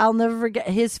 I'll never forget,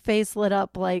 his face lit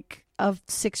up like a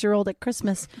 6-year-old at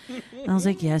Christmas. And I was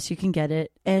like, yes, you can get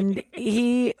it. And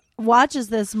he watches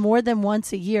this more than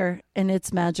once a year, and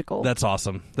it's magical. That's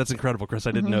awesome. That's incredible, Chris.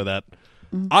 I didn't know that.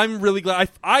 I'm really glad.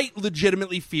 I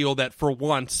legitimately feel that for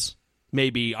once,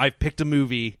 maybe I've picked a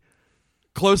movie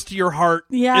close to your heart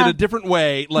in a different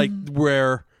way, like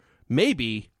where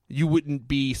maybe you wouldn't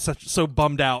be so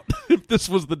bummed out if this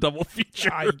was the double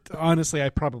feature. Honestly, I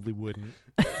probably wouldn't.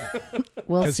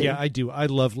 We'll see. Yeah, I do. I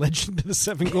love Legend of the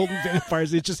Seven Golden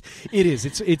Vampires.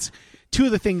 It's two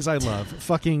of the things I love: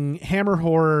 fucking hammer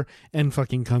horror and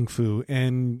fucking kung fu,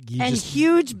 and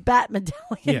huge bat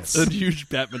medallions. Yes, and huge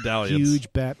bat medallions.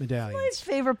 Huge bat medallions.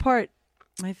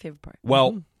 My favorite part.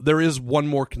 Well, there is one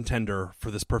more contender for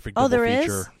this perfect double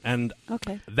feature, and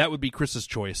that would be Chris's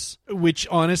choice. Which,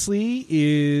 honestly,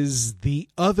 is the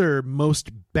other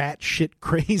most batshit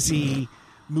crazy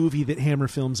movie that Hammer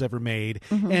Films ever made.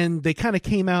 And they kind of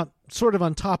came out sort of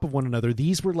on top of one another.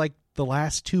 These were like the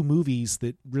last two movies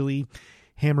that really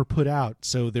Hammer put out.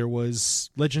 So there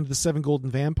was Legend of the Seven Golden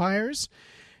Vampires,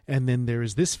 and then there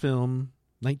is this film,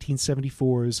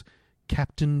 1974's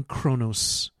Captain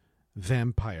Kronos,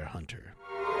 Vampire Hunter.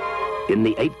 In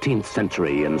the 18th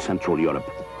century in Central Europe,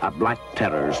 a black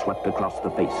terror swept across the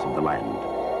face of the land.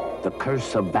 The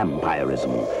curse of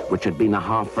vampirism, which had been a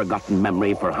half-forgotten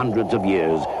memory for hundreds of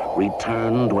years,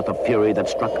 returned with a fury that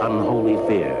struck unholy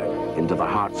fear into the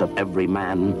hearts of every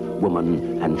man,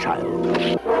 woman, and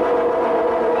child.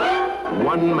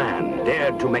 One man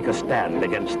dared to make a stand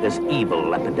against this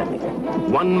evil epidemic.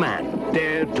 One man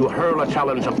dared to hurl a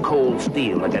challenge of cold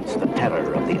steel against the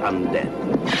terror of the undead.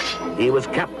 He was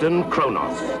Captain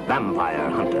Kronos, Vampire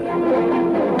Hunter.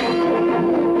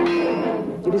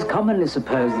 It is commonly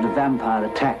supposed that a vampire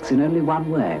attacks in only one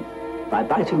way, by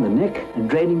biting the neck and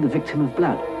draining the victim of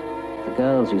blood. The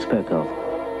girls you spoke of,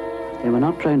 they were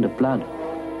not drained of blood,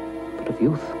 but of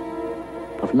youth,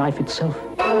 of life itself.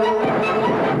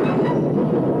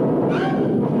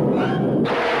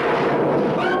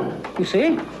 You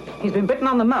see? He's been bitten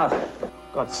on the mouth.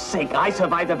 God's sake, I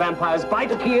survived a vampire's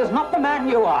bite. He is not the man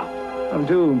you are. I'm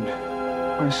doomed.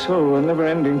 My soul a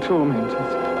never-ending torment.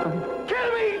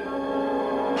 Kill me!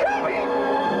 Kill me!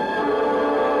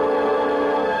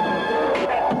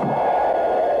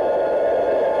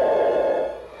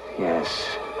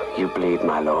 Yes, you bleed,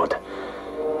 my lord.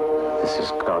 This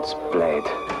is God's blade.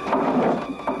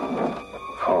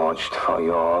 Forged for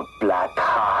your black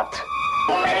heart.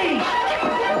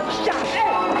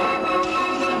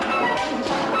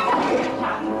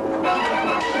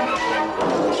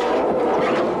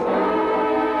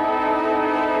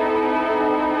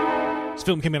 This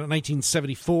film came out in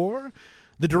 1974.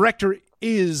 The director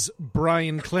is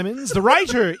Brian Clemens. The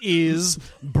writer is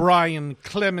Brian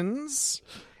Clemens.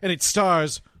 And it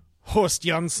stars Horst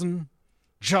Janssen,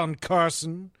 John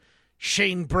Carson,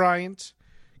 Shane Bryant,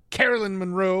 Carolyn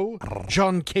Monroe,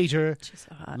 John Cater,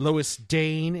 Lois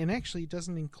Dane, and actually it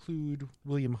doesn't include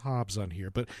William Hobbs on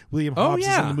here, but William Hobbs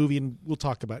is in the movie, and we'll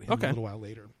talk about him a little while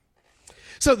later.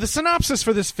 So the synopsis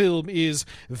for this film is: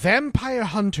 Vampire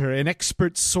Hunter, an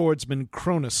expert swordsman,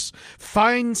 Kronos,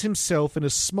 finds himself in a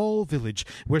small village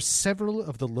where several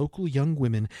of the local young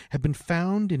women have been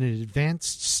found in an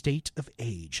advanced state of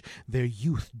age, their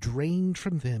youth drained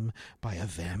from them by a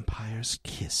vampire's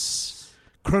kiss.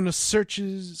 Kronos' search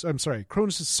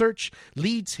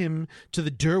leads him to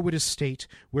the Durwood estate,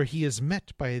 where he is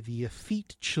met by the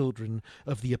effete children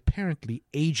of the apparently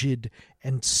aged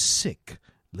and sick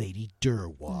Lady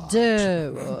Durward.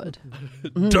 Durward.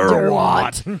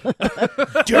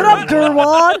 What up,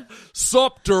 Durward?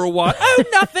 Sup, Durward? Oh,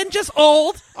 nothing, just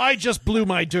old. I just blew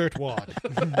my dirt wad.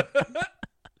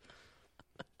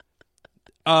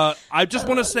 I just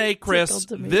want to say, Chris,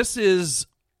 this is...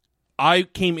 I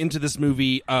came into this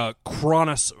movie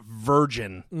Kronos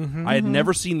virgin. I had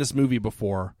never seen this movie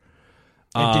before.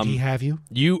 And did he have you?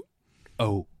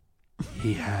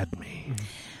 He had me.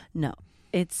 No,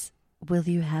 it's... Will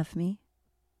you have me?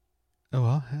 Oh,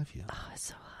 I'll have you. Oh, it's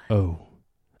so hot. Oh,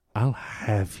 I'll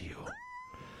have you.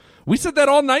 We said that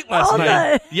all night last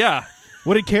night. Yeah.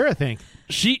 What did Kara think?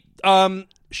 She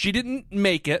didn't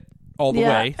make it all the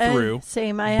way through.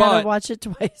 Same. I had to watch it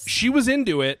twice. She was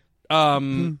into it.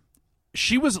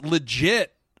 She was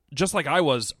legit, just like I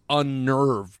was,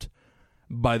 unnerved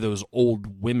by those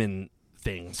old women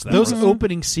things. Those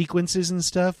opening sequences and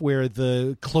stuff where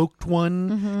the cloaked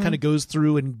one kind of goes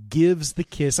through and gives the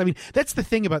kiss. I mean, that's the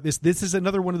thing about this. This is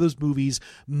another one of those movies,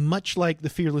 much like the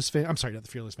Fearless I'm sorry, not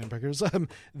the Fearless Vampires.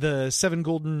 The Seven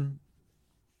Golden...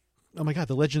 Oh my God,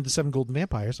 The Legend of the Seven Golden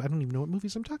Vampires. I don't even know what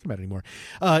movies I'm talking about anymore.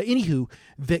 Anywho,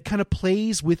 that kind of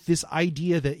plays with this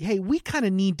idea that, hey, we kind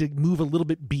of need to move a little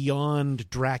bit beyond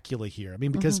Dracula here. I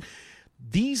mean, because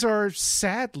these are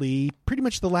sadly pretty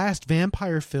much the last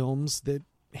vampire films that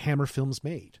Hammer Films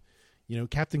made. You know,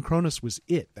 Captain Kronos was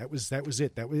it. That was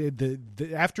it. That was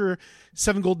the after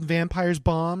Seven Golden Vampires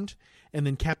bombed, and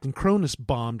then Captain Kronos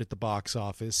bombed at the box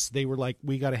office. They were like,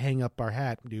 we got to hang up our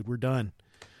hat, dude. We're done.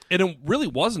 And it really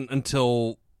wasn't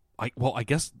until, I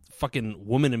guess, fucking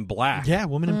Woman in Black. Yeah,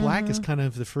 Woman in Black is kind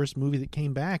of the first movie that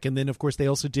came back. And then, of course, they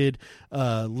also did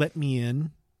Let Me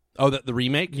In. Oh, the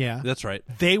remake? Yeah. That's right.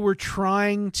 They were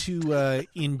trying to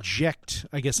inject,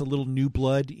 I guess, a little new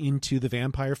blood into the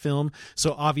vampire film.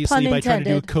 So obviously by trying to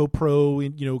do a co-pro,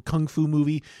 kung fu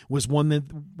movie was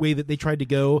one way that they tried to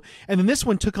go. And then this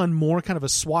one took on more kind of a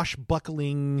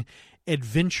swashbuckling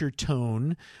adventure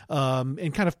tone,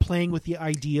 and kind of playing with the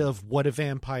idea of what a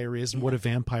vampire is and what a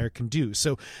vampire can do.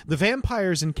 So the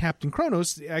vampires in Captain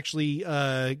Kronos actually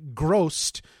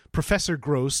grossed Professor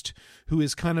Grost, who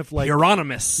is kind of like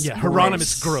Hieronymus. Yeah,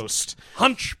 Hieronymus Grost.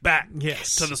 Hunchback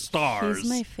yes. to the stars. He's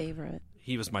my favorite.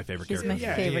 He was my favorite He's character.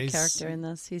 my favorite character in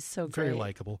this. He's so great. Very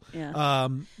likable. Yeah.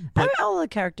 But all the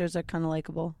characters are kind of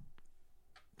likable.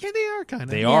 Yeah, they are kind of.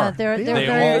 They are.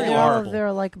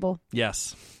 They're likable.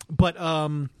 Yes. But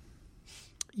playing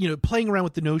around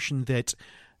with the notion that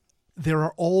there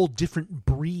are all different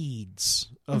breeds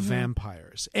of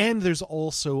vampires, and there's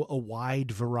also a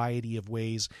wide variety of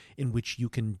ways in which you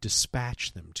can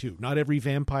dispatch them too. Not every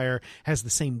vampire has the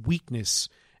same weakness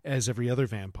as every other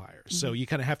vampire, so you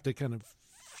kind of have to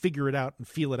figure it out and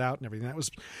feel it out and everything.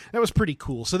 That was pretty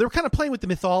cool. So they were kind of playing with the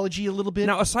mythology a little bit.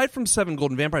 Now, aside from Seven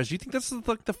Golden Vampires, do you think this is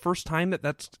like the first time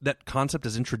that concept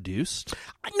is introduced?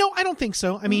 No, I don't think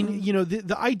so. I mean,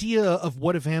 the idea of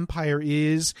what a vampire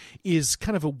is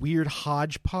kind of a weird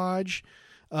hodgepodge.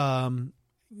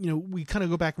 We kind of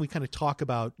go back and we kind of talk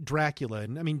about Dracula.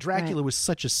 And I mean, Dracula was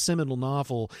such a seminal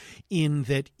novel in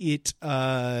that it,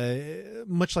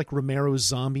 much like Romero's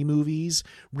zombie movies,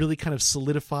 really kind of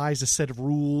solidifies a set of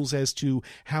rules as to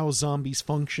how zombies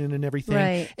function and everything.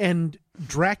 Right. And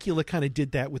Dracula kind of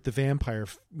did that with the vampire,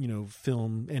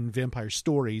 film and vampire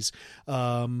stories.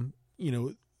 Kurt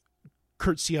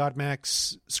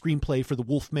Siodmak's screenplay for The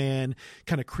Wolfman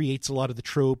kind of creates a lot of the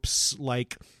tropes,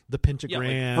 like the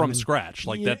pentagram from scratch,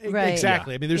 like that. Right.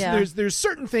 Exactly. Yeah. I mean, there's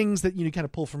certain things that you kind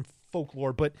of pull from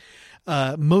folklore, but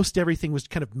most everything was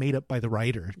kind of made up by the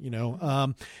writer.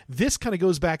 This kind of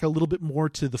goes back a little bit more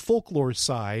to the folklore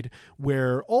side,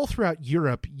 where all throughout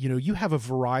Europe, you have a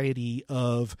variety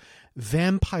of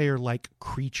vampire-like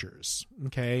creatures.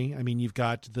 Okay, I mean, you've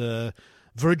got the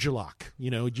Virgilok.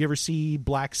 Did you ever see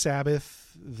Black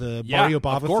Sabbath, the Mario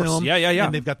Bava film? Yeah.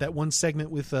 And they've got that one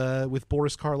segment with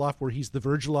Boris Karloff where he's the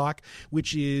Virgilok,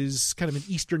 which is kind of an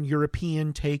Eastern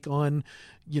European take on,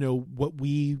 what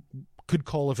we could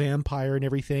call a vampire and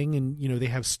everything. And, they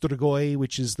have Strigoi,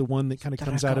 which is the one that kind of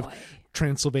comes out of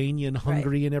Transylvania and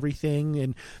Hungary and everything.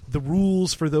 And the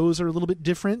rules for those are a little bit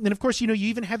different. And then, of course, you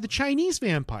even have the Chinese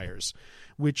vampires,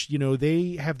 which,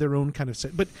 they have their own kind of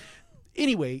set. But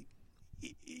anyway,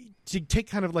 to take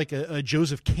kind of like a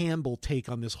Joseph Campbell take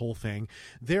on this whole thing,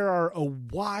 there are a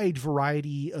wide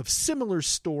variety of similar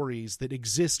stories that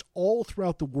exist all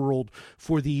throughout the world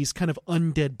for these kind of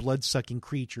undead blood-sucking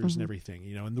creatures and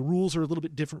everything, and the rules are a little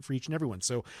bit different for each and everyone.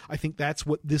 So I think that's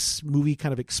what this movie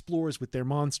kind of explores with their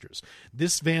monsters.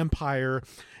 This vampire...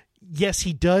 Yes,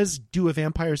 he does do a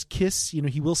vampire's kiss.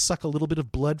 He will suck a little bit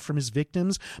of blood from his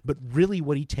victims, but really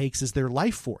what he takes is their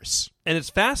life force. And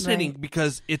it's fascinating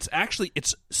because it's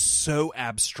so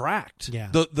abstract. Yeah.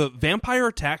 The vampire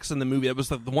attacks in the movie, that was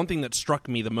the one thing that struck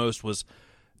me the most, was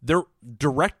they're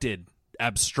directed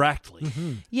abstractly.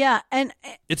 Yeah, and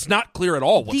it's not clear at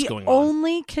all what's going on. The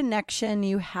only connection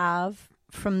you have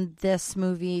from this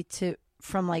movie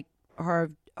from like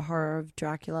Horror of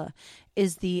Dracula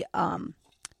is the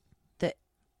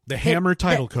Hammer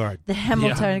title card. The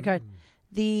Hammer title card.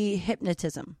 The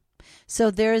hypnotism. So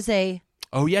there's a...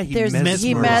 Oh, yeah, he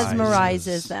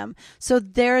mesmerizes them. So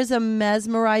there's a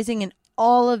mesmerizing in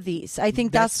all of these. I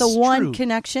think that's the one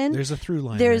connection. There's a through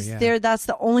line That's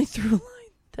the only through line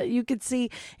that you could see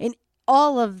in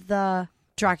all of the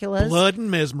Draculas. Blood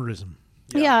and mesmerism.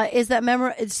 Yeah, is that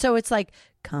so it's like,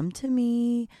 come to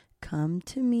me,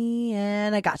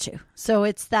 and I got you. So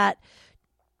it's that...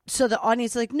 So the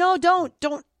audience is like, no, don't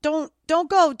don't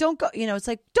go. You know, it's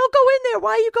like, don't go in there.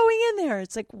 Why are you going in there?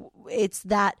 It's like, it's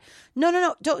that.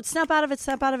 No. Don't snap out of it.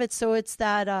 So it's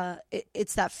that.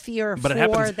 It's that fear. But for it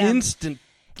happens them. instantly.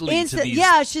 To these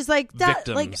yeah, she's like that.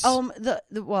 victims. Like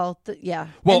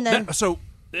Well, and then, so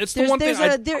it's the one thing.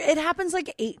 It happens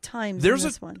like 8 times. There's in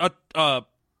this one.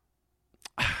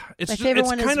 It's My just, favorite it's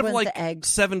one kind is of with like the eggs.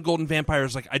 7 Golden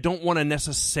Vampires. Like, I don't want to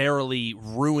necessarily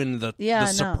ruin the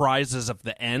surprises of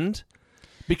the end,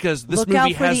 because this Look out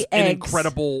movie for has the an eggs.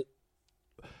 incredible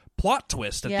plot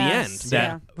twist at the end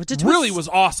that Which really was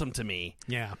awesome to me.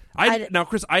 Yeah. Now,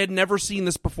 Chris, I had never seen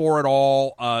this before at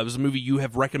all. It was a movie you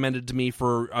have recommended to me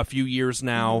for a few years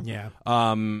now. Yeah.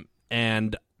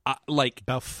 And like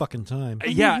about fucking time.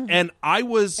 Yeah, and I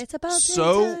was It's about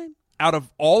so time. out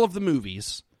of all of the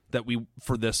movies that we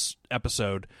for this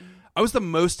episode, I was the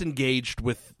most engaged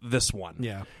with this one.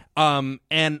 Yeah.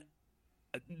 And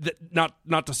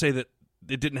not to say that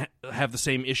it didn't have the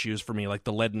same issues for me, like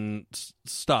the Leaden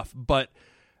stuff, but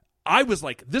I was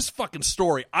like, this fucking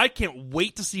story, I can't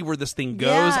wait to see where this thing goes.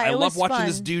 Yeah, I it love was watching fun.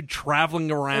 this dude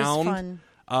traveling around. It was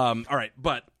fun. All right,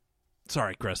 but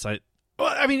sorry, Chris. I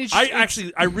It's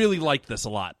I really liked this a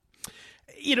lot.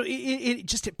 You know,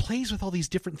 it plays with all these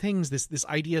different things. This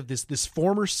idea of this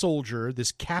former soldier,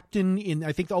 this captain in,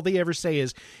 I think all they ever say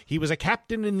is he was a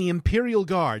captain in the Imperial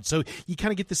Guard. So you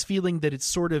kind of get this feeling that it's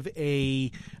sort of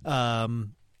a kind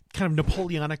of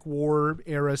Napoleonic War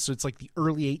era. So it's like the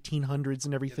early 1800s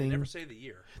and everything. They never say the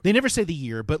year. They never say the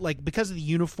year, but like because of the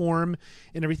uniform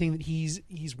and everything that he's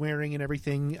wearing and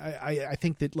everything, I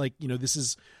think that, like, you know, this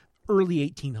is early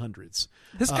 1800s.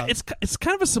 It's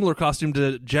kind of a similar costume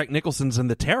to Jack Nicholson's in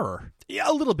The Terror. Yeah,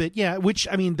 a little bit. Yeah, which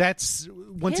I mean, that's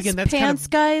once His again that's pants,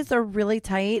 kind of, guys, are really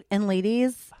tight, and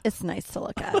ladies, it's nice to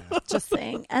look at. Just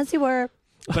saying, as you were.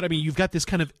 But I mean, you've got this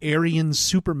kind of Aryan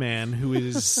Superman who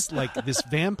is like this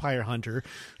vampire hunter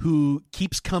who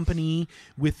keeps company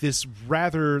with this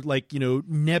rather, like, you know,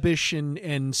 nebbish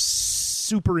and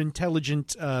super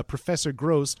intelligent Professor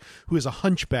Gross, who is a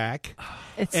hunchback.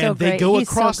 It's and so they great. go He's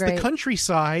so across the great.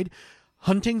 countryside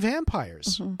hunting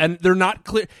vampires. And they're not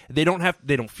clear. They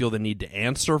don't feel the need to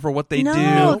answer for what they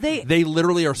No, do. they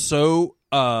literally are so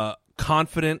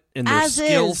confident in their as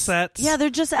skill is. sets. Yeah, they're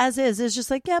just as is. It's just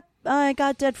like, yep, I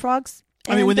got dead frogs.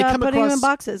 I mean, when they and, come putting them across in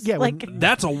boxes. yeah, like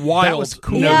That's a wild That was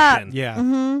cool. notion. Yeah.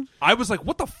 Mhm. I was like,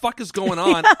 what the fuck is going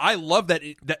on? I love that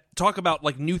talk about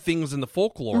like new things in the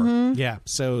folklore. Mm-hmm. Yeah,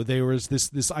 so there was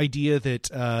this idea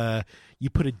that you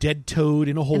put a dead toad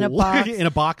in a hole, In a box. in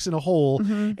a box in a hole,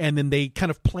 Mhm. and then they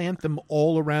kind of plant them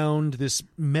all around this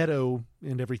meadow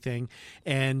and everything.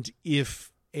 And if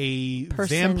a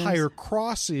Person vampire is-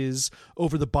 crosses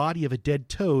over the body of a dead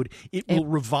toad, it will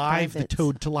revive the revives.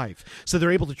 toad to life. So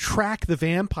they're able to track the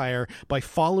vampire by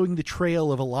following the trail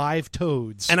of alive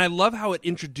toads. And I love how it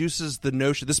introduces the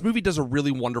notion. This movie does a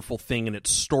really wonderful thing in its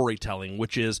storytelling,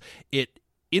 which is it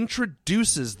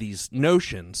introduces these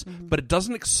notions, but it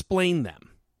doesn't explain them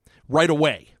right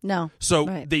away. No. So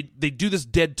Right. they do this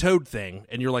dead toad thing,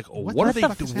 and you're like, oh, what are they? the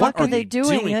What fuck are they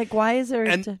doing? Like, why is there?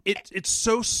 And it's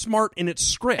so smart in its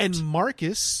script. And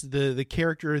Marcus, the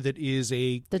character that is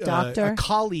The doctor? a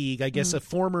colleague, I guess, Mm. a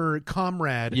former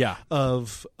comrade Yeah.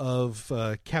 of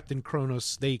Captain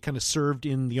Kronos. They kind of served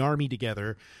in the army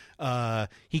together.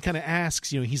 He kind of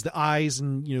asks, you know, he's the eyes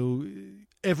and, you know,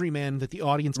 every man that the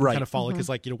audience can Right. kind of follow, Mm-hmm. because,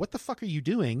 like, you know, what the fuck are you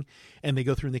doing? And they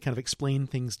go through and they kind of explain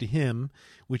things to him,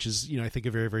 which is, you know, I think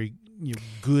a very, very, you know,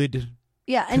 good.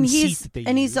 Yeah, and conceit that they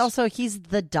he's use. also he's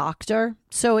the doctor,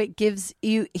 so it gives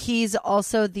you. He's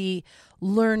also the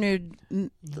learned.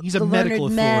 He's a the medical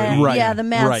learned man. authority. Right, Yeah, the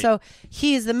man. right. So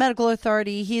he's the medical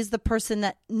authority. He's the person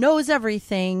that knows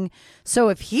everything. So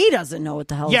if he doesn't know what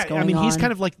the hell's Yeah, going I mean, he's on-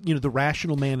 kind of like, you know, the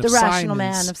rational man of The science. rational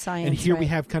man of science, And here we right.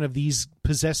 have kind of these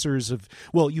possessors of,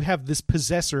 well, you have this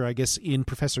possessor, I guess, in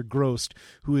Professor Grost,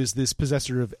 who is this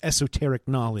possessor of esoteric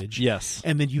knowledge. Yes.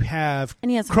 And then you have And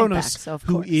he has a Kronos, humpback, so of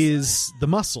who course. is the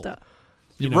muscle.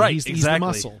 You know, right, he's the exactly,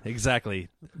 muscle. exactly.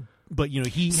 But, you know,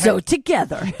 he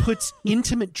together he puts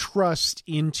intimate trust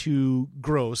into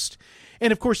Grost.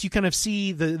 And of course, you kind of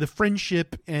see the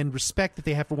friendship and respect that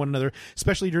they have for one another,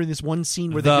 especially during this one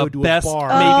scene where they The go to best a bar.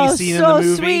 maybe oh, scene so in the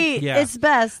movie. sweet. Yeah. It's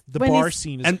best. The when bar he's-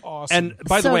 scene is And awesome. and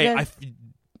by the So way, good.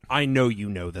 I know you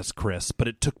know this, Chris, but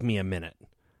it took me a minute.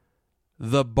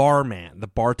 The barman, the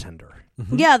bartender.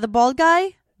 Yeah, the bald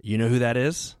guy. You know who that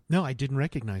is? No, I didn't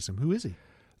recognize him. Who is he?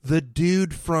 The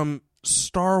dude from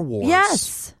Star Wars.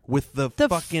 Yes. With the The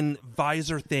fucking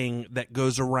visor thing that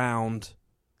goes around.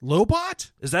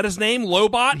 Lobot? Is that his name?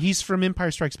 Lobot? He's from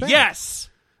Empire Strikes Back. Yes.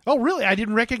 Oh, really? I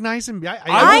didn't recognize him.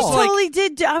 I totally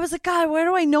did. I was like, God, where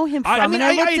do I know him from? I mean,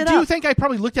 and I do think I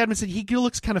probably looked at him and said, he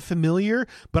looks kind of familiar,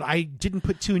 but I didn't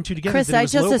put two and two together. Chris, that it I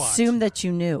was just Lobot. assumed that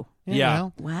you knew. Yeah.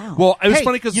 Wow. Well, it was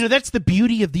funny because that's the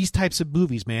beauty of these types of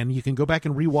movies, man. You can go back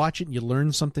and rewatch it, and you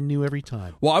learn something new every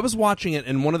time. Well, I was watching it,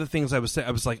 and one of the things I was saying,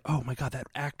 I was like, oh my God, that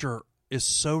actor is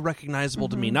so recognizable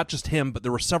to me. Not just him, but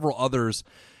there were several others.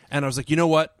 And I was like, you know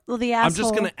what? Well, the I'm asshole.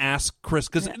 just going to ask Chris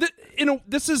because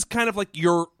this is kind of like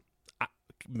your,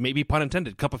 maybe pun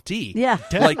intended, cup of tea. Yeah,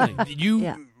 like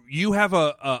you have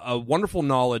a wonderful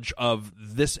knowledge of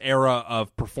this era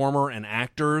of performer and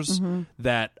actors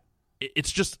that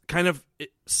it's just kind of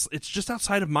it's just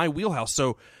outside of my wheelhouse.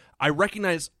 So I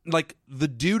recognize like the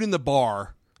dude in the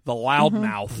bar. The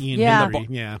loudmouth.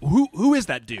 Yeah. Who is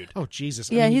that dude? Oh,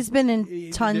 Jesus. Yeah, he's been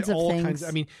in tons of all things. Kinds, I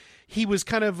mean, he was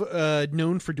kind of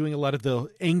known for doing a lot of the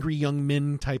angry young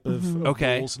men type of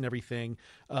roles and everything.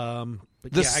 But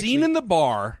the scene in the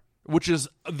bar, which is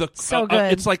so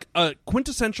good. It's like a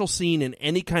quintessential scene in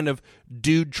any kind of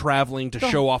dude traveling to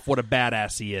show off what a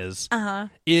badass he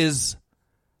is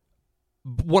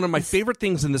one of my favorite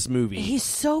things in this movie. He's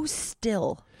so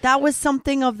still. That was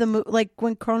something of the movie. Like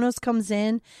when Kronos comes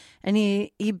in and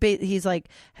he's like,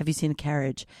 have you seen a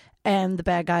carriage? And the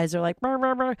bad guys are like, brr,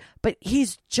 brr, brr. But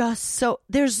he's just so,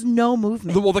 there's no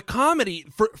movement. The comedy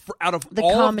for out of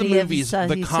all of the movies,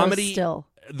 the comedy, so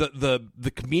the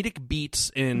comedic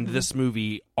beats in this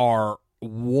movie are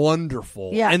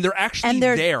wonderful. Yeah, and they're actually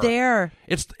there.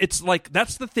 It's like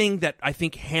that's the thing that I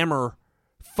think Hammer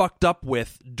fucked up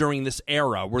with during this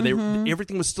era where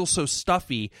everything was still so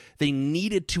stuffy. They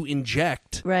needed to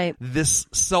inject this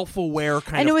self-aware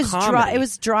kind of comedy. It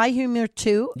was dry humor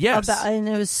too. Yes, and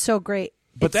it was so great.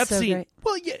 But that scene, great.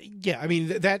 Well, yeah. I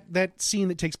mean that scene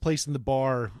that takes place in the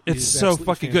bar, it's is so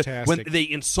fucking fantastic. good. When they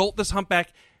insult this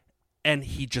humpback, and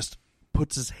he just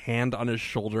puts his hand on his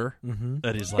shoulder,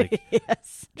 that he's like,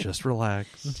 just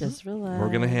relax. Just relax. We're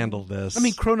going to handle this. I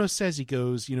mean, Kronos says, he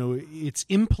goes, it's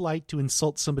impolite to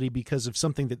insult somebody because of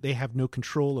something that they have no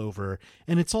control over,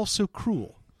 and it's also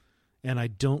cruel, and I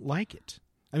don't like it.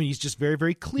 I mean, he's just very,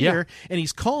 very clear, and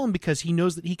he's calm because he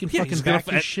knows that he can fucking back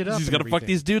this shit up. He's going to fuck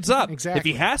these dudes up. Exactly. If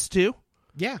he has to.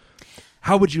 Yeah.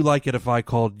 How would you like it if I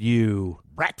called you...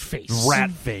 Ratface.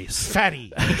 Ratface.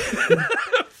 Fatty.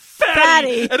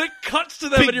 Fatty. And it cuts to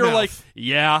them, Big and you're mouth. like,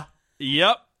 yeah,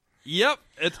 yep.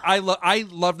 I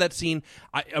love that scene.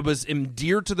 I was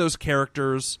endeared to those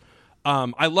characters.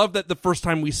 I love that the first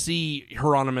time we see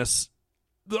Hieronymus,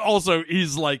 also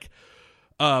he's like,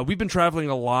 we've been traveling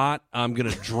a lot. I'm gonna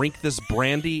drink this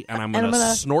brandy, and I'm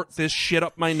gonna snort this shit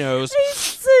up my nose.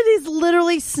 He's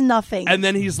literally snuffing, and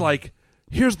then he's like,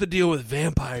 here's the deal with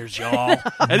vampires, y'all.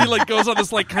 And he like goes on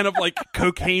this like kind of like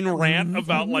cocaine rant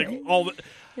about like all the.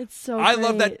 It's so. I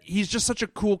love that he's just such a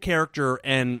cool character,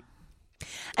 and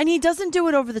he doesn't do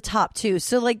it over the top too.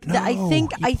 So like, I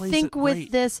think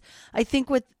with this, I think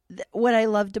with what I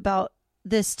loved about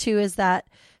this too is that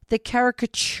the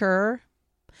caricature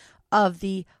of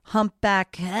the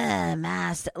humpback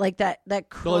mask, like that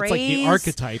craze. Well, it's like the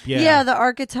archetype, yeah, the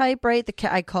archetype, right?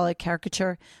 I call it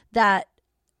caricature that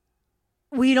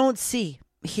we don't see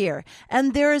here,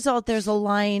 and there's a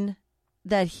line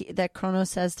that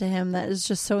Kronos says to him that is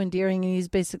just so endearing, and he's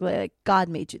basically like, God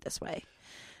made you this way.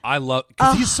 I love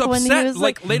because he's so upset.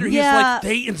 Like later, he's like,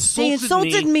 they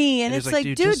insulted me, and it's like,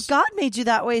 dude, just... God made you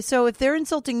that way. So if they're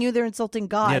insulting you, they're insulting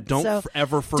God. Yeah, don't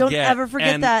ever forget. Don't ever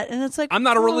forget that. And it's like, I'm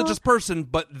not a religious person,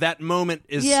 but that moment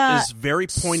is very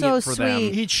poignant for them.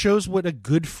 It shows what a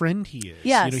good friend he is.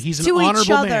 Yes, he's an to honorable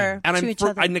each other. man. And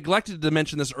I neglected to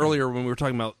mention this earlier when we were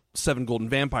talking about Seven Golden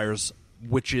Vampires,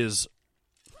 which is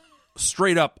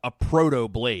straight up a proto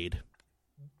Blade.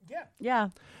 Yeah.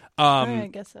 I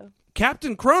guess so.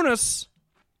 Captain Kronos,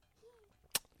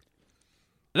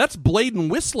 that's Blade and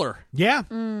Whistler. Yeah.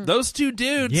 Those two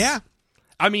dudes. Yeah.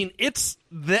 I mean, that's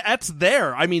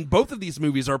there. I mean, both of these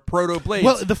movies are proto Blades.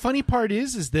 Well, the funny part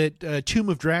is that Tomb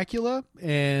of Dracula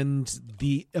and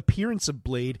the appearance of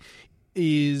Blade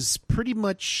is pretty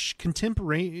much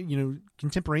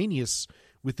contemporaneous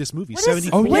with this movie. Wait, guys,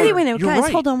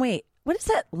 right. hold on, wait. What is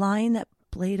that line that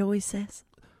Blade always says?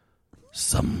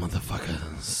 Some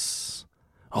motherfuckers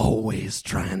always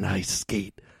trying to ice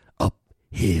skate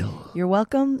uphill. You're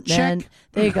welcome. Check. Then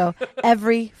there you go.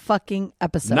 Every fucking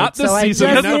episode. Not this so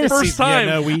season. That's the first time.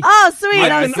 Yeah, oh, sweet.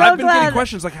 I'm so I've been glad. getting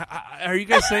questions like, are you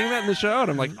guys saying that in the show?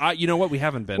 And I'm like, you know what? We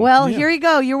haven't been. Well, here you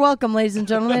go. You're welcome, ladies and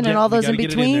gentlemen, and all those in gotta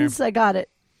get it in betweens. I got it.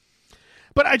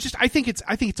 But I think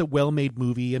it's a well-made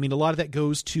movie. I mean, a lot of that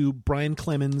goes to Brian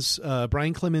Clemens.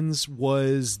 Brian Clemens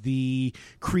was the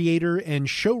creator and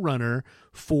showrunner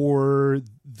for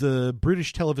the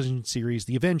British television series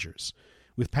The Avengers,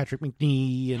 with Patrick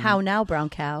Macnee and How Now, Brown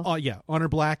Cow. Oh yeah, Honor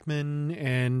Blackman,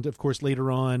 and of course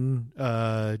later on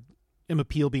Emma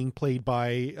Peel being played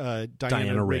by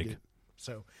Diana Rigg.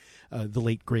 So the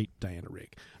late great Diana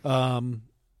Rigg.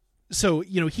 So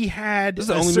he had this is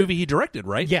the only movie he directed,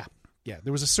 right? Yeah. Yeah,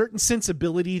 there was a certain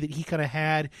sensibility that he kind of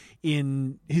had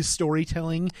in his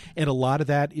storytelling, and a lot of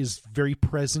that is very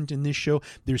present in this show.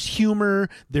 There's humor,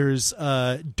 there's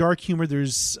dark humor,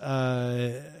 there's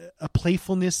a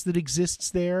playfulness that exists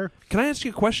there. Can I ask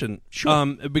you a question?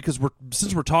 Sure. Because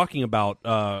since we're talking about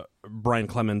Brian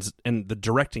Clemens and the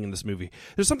directing in this movie,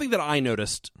 there's something that I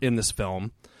noticed in this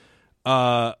film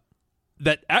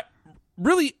that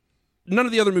really none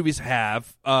of the other movies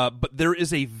have, but there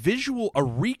is a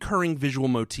recurring visual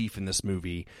motif in this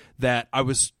movie that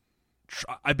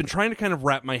I've been trying to kind of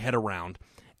wrap my head around,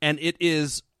 and it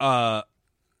is a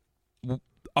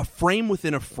frame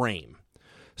within a frame.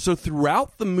 So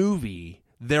throughout the movie,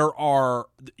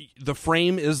 the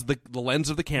frame is the lens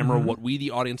of the camera, Mm-hmm. what we,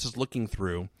 the audience, is looking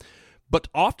through, but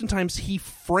oftentimes he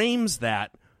frames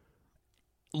that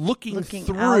looking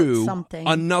through something.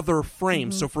 Another frame.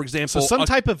 Mm-hmm. So, for example, So some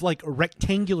type of like a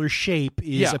rectangular shape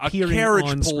is appearing a carriage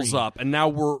on pulls screen. up, and now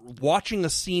we're watching a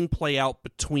scene play out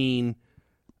between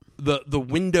the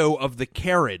window of the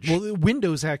carriage. Well, the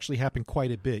windows actually happen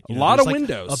quite a bit. A lot there's of like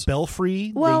windows. A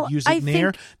belfry, Well, they use I it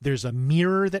there. think- There's a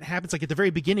mirror that happens, like at the very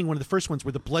beginning, one of the first ones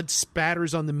where the blood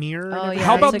spatters on the mirror. and Oh, everything. yeah,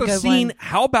 How about it's a the good scene? one.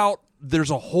 How about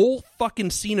there's a whole fucking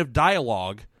scene of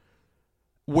dialogue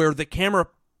where the camera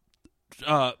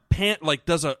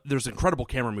there's incredible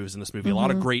camera moves in this movie. A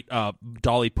lot of great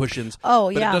dolly push-ins.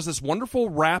 Oh, but yeah. it does this wonderful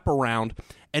wrap around,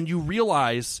 and you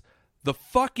realize the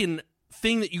fucking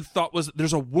thing that you thought was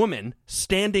there's a woman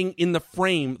standing in the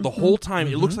frame the whole time.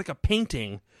 It looks like a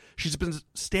painting. She's been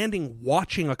standing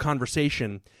watching a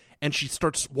conversation, and she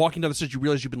starts walking down the stairs. You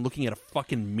realize you've been looking at a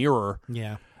fucking mirror.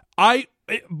 Yeah.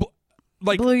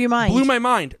 Blew your mind. Blew my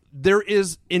mind. There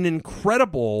is an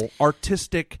incredible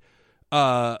artistic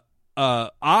eye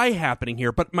happening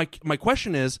here, but my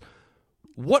question is,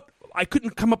 what? I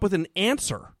couldn't come up with an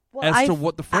answer as to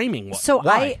what the framing was. So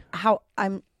Why?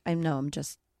 I'm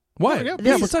just Why? Yeah,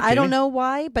 this what's is, up, I don't Jamie? know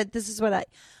why, but this is what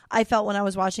I felt when I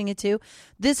was watching it too.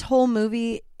 This whole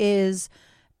movie is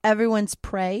everyone's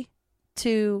prey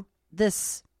to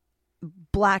this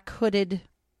black hooded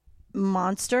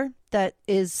monster that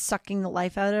is sucking the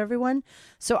life out of everyone.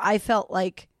 So I felt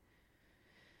like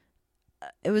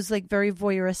it was like very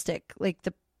voyeuristic. Like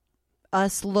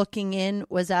us looking in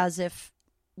was as if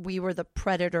we were the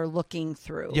predator looking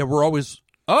through. Yeah, we're always.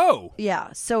 Oh, Yeah,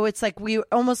 so it's like we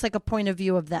almost like a point of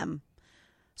view of them.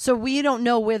 So we don't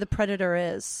know where the predator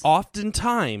is.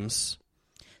 oftentimes.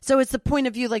 So it's the point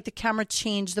of view, like the camera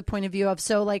changed the point of view of.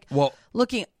 So like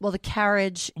looking, the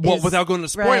carriage. is, Without going to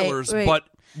spoilers, right. but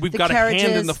we've The got a hand in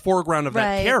carriages- the foreground of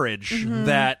that right. carriage Mhm.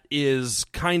 that is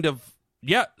kind of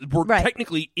we're Right.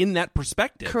 technically in that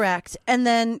perspective. Correct, and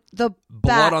then the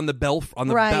Blood on the bell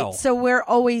right. bell. So we're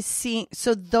always seeing.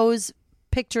 So those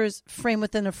pictures, frame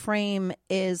within a frame,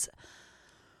 is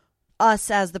us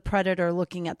as the predator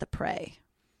looking at the prey.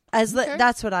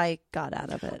 That's what I got out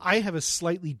of it. I have a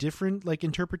slightly different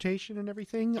interpretation and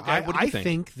everything. Okay, what do you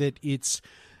think? that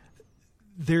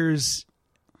there's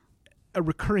a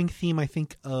recurring theme, I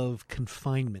think, of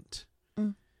confinement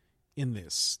in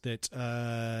this, that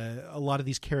a lot of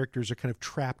these characters are kind of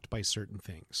trapped by certain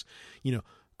things.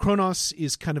 Kronos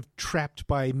is kind of trapped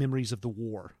by memories of the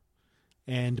war,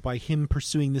 and by him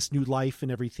pursuing this new life and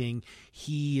everything,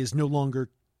 he is no longer.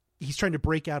 He's trying to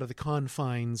break out of the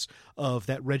confines of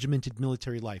that regimented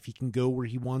military life. He can go where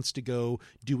he wants to go,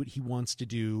 do what he wants to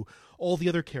do. All the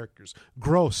other characters.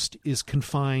 Grost is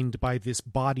confined by this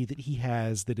body that he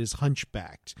has that is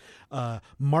hunchbacked.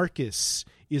 Marcus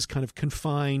is kind of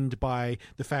confined by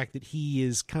the fact that he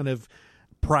is kind of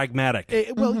pragmatic.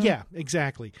 Yeah,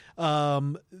 exactly.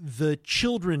 The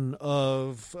children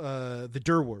of the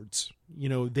Durwards,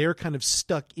 they're kind of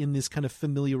stuck in this kind of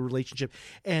familial relationship,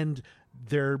 and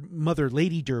their mother,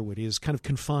 Lady Durwood, is kind of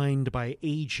confined by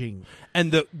aging,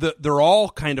 and they're all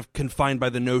kind of confined by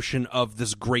the notion of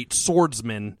this great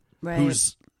swordsman Right.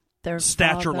 whose Their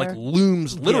stature father.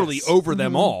 looms literally Yes. over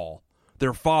them Mhm. all.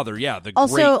 Their father, the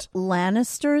Also, great.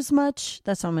 Lannisters much.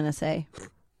 That's what I'm gonna say.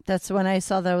 That's when I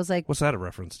saw that I was like, What's that a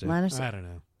reference to? Lannister. I don't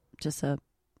know. Just a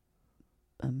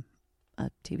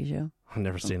TV show. I've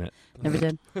never seen it. Never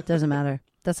did. Doesn't matter.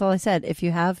 That's all I said. If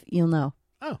you have, you'll know.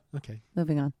 Oh, okay.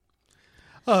 Moving on.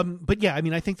 But yeah, I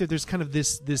mean, I think that there's kind of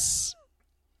this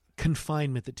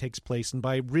confinement that takes place, and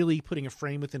by really putting a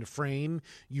frame within a frame,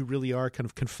 you really are kind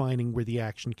of confining where the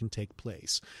action can take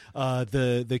place.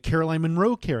 The Caroline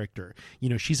Munro character,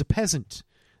 she's a peasant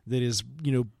that is,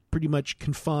 pretty much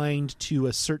confined to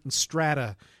a certain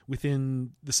strata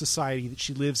within the society that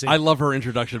she lives in. I love her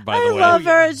introduction, by the way. I love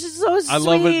her. She's so sweet. I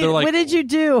love it. They're like, what did you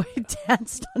do? I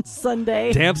danced on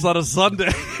Sunday. Danced on a Sunday.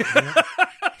 I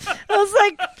was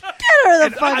like, get her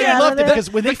the fuck I out loved of it there.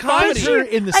 because when they find her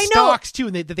in the stalks too,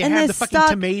 and they have the fucking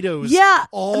tomatoes. Yeah,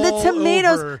 all the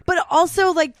tomatoes, over. but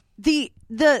also like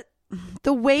the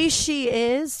way she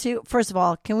is too. First of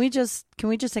all, can we just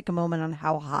take a moment on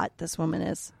how hot this woman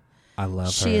is? I love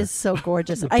her. She is so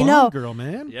gorgeous. The I know, Bond girl,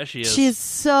 man. Yeah, she is. She is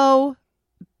so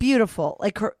beautiful.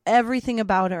 Like everything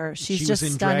about her, she's she just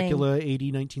was in stunning. Dracula, AD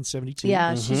 1972.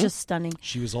 Yeah, she's just stunning.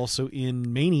 She was also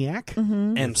in Maniac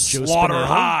and Joe Slaughter Spinell.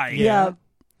 High. Yeah,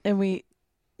 and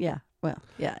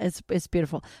it's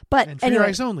beautiful. But And For Your anyway,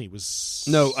 Eyes Only was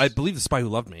No, I believe The Spy Who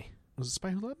Loved Me. Was it Spy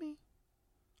Who Loved Me?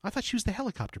 I thought she was the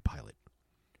helicopter pilot.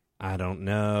 I don't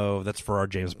know. That's for our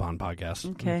James Bond podcast.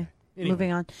 okay, Anyway.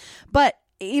 moving on. But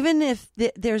even if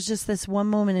there's just this one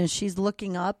moment and she's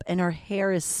looking up and her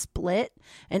hair is split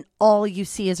and all you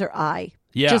see is her eye.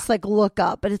 Yeah. Just like look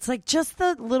up. But it's like just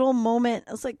the little moment.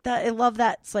 It's like that. I love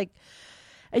that. It's like,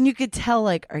 and you could tell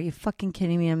like, are you fucking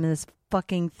kidding me? I'm in this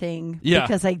fucking thing Yeah.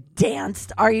 because I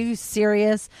danced. Are you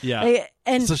serious? Yeah. Like,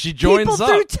 and So she joins people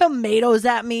threw up. tomatoes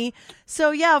at me.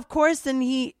 So yeah, of course. And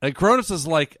he, And Cronus is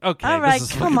like, okay, all right, this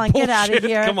is come fucking on, get out of bullshit.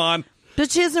 here. Come on. But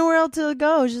she has nowhere else to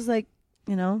go. She's like,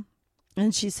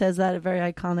 and she says that very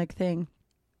iconic thing.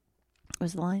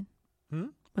 What's the line?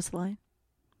 What's the line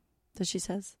that she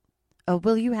says? Oh,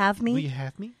 will you have me? Will you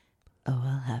have me? Oh,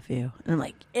 I'll have you. And I'm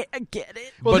like, I get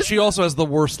it. But she also has the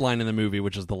worst line in the movie,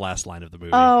 which is the last line of the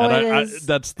movie. Oh, and it is.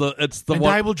 it's the And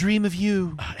one. I will dream of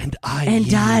you. And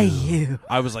I you.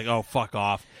 I was like, oh, fuck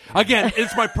off. Again,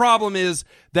 it's my problem is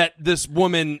that this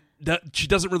woman, that she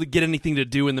doesn't really get anything to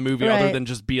do in the movie other Right. than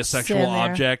just be a sexual Stand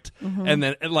there. object. And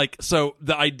then, so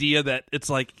the idea that it's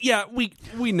like, yeah, we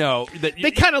know that They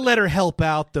kind of let her help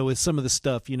out though with some of the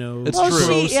stuff, It's Well, true. she,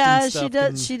 roast yeah, and she stuff,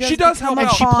 does. and- She does help become a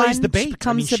out. She plays the pawn. bait. She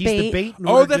becomes she's the bait. the bait. in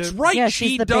Oh, order that's to- right. Yeah, she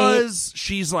she's the bait. does.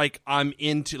 She's like, I'm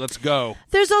into. Let's go.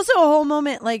 There's also a whole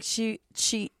moment like she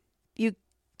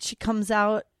comes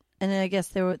out, and I guess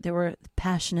they were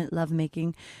passionate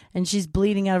lovemaking, and she's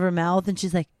bleeding out of her mouth, and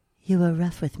she's like, "You were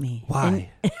rough with me.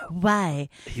 Why? And, why?"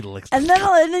 He licks. And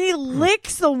then he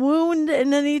licks the wound,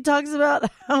 and then he talks about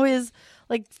how his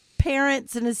like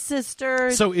parents and his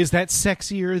sister. So is that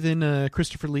sexier than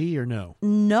Christopher Lee or no?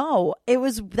 No, it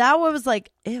was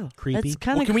like ew, Creepy. That's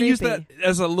kind Well, of can creepy. we use that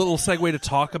as a little segue to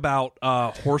talk about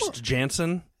Horst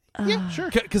Jansen? Yeah, sure.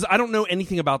 Because I don't know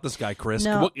anything about this guy, Chris.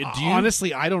 No. What, do you?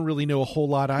 Honestly, I don't really know a whole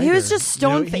lot either. He was just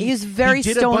stone-faced. He was very He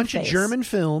did a bunch of stone-faced. German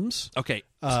films. Okay.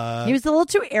 He was a little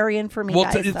too Aryan for me, Well,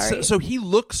 guys. Sorry. so he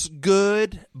looks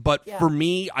good, but Yeah. for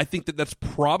me, I think that's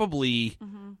probably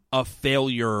a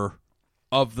failure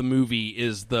of the movie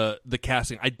is the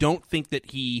casting. I don't think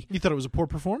that he. You thought it was a poor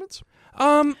performance?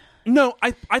 No, I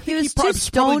think was it's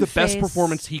probably the best stone-faced.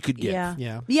 performance he could give. Yeah,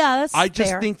 Yeah. that's I just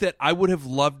fair. think that I would have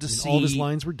loved to see All of his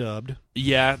lines were dubbed.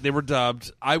 Yeah, they were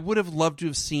dubbed. I would have loved to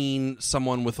have seen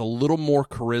someone with a little more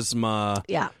charisma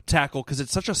tackle, because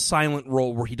it's such a silent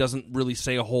role where he doesn't really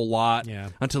say a whole lot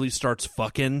until he starts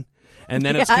fucking. And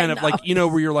then it's Yeah, kind I of know.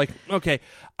 like, where you're like, okay,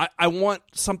 I want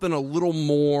something a little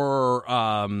more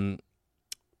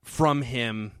from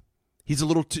him. He's a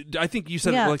little too, I think you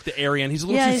said Yeah. like the Aryan. He's a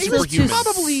little Yeah, too he's a little superhuman. too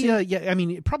Probably, I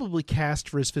mean, probably cast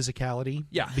for his physicality.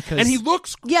 Yeah, because and he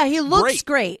looks he looks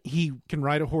great. He can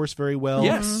ride a horse very well.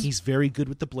 Yes. He's very good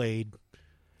with the blade.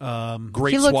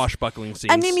 Great He looks- swashbuckling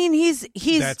scenes. And I mean, he's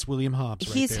That's William Hobbs.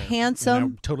 Right he's there. handsome.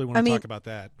 And I totally want I to mean, talk about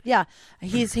that. Yeah,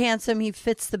 he's handsome. He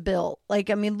fits the bill. Like,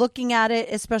 I mean, looking at it,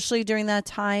 especially during that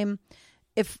time,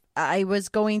 if I was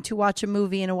going to watch a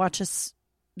movie and watch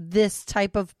this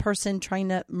type of person trying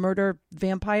to murder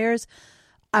vampires,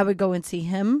 I would go and see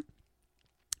him.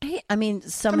 He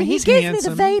he's gave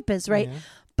handsome. me the vapors, right? Yeah.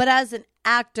 But as an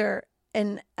actor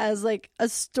and as like a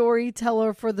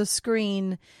storyteller for the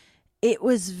screen, it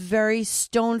was very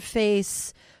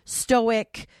stone-faced,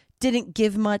 stoic, didn't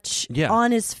give much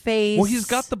on his face. Well, he's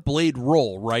got the blade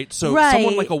role, right? So Right.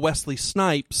 someone like a Wesley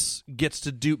Snipes gets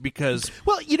to do, because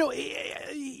Well,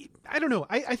 I don't know.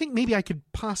 I think maybe I could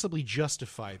possibly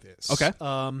justify this. Okay.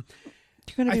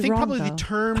 You're gonna I be think wrong, probably though. the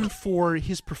term for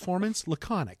his performance,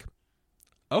 laconic.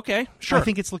 okay, sure. I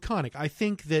think it's laconic. I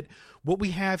think that what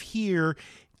we have here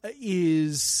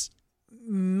is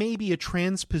maybe a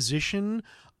transposition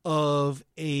of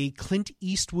a Clint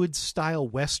Eastwood style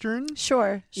Western.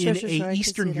 Sure. In Sure, a I could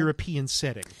Eastern see that. European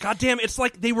setting. God damn, it's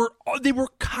like they were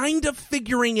kind of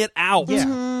figuring it out. Yeah.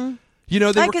 Mm-hmm. You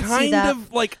know, they I were could see kind that.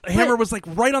 of like Hammer was like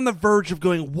right on the verge of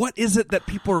going, what is it that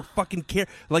people are fucking care?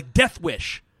 Like Death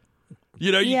Wish.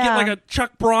 You know, you get Yeah. like a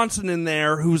Chuck Bronson in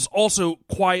there who's also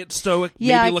quiet, stoic,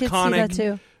 Yeah, maybe I could see laconic, that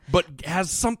too. but has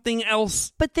something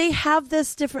else. But they have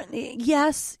this different.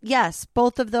 Yes.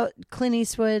 Both of the Clint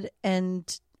Eastwood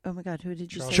and oh my God, who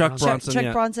did you say? Chuck Bronson. Chuck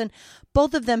yeah. Bronson.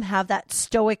 Both of them have that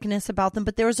stoicness about them,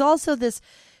 but there was also this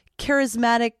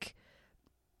charismatic,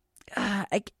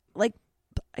 I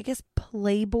guess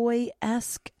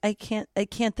Playboy-esque. I can't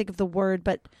think of the word,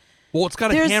 but Well, it's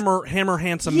got a there's- hammer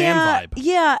handsome man vibe.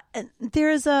 Yeah, and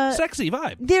there's a Sexy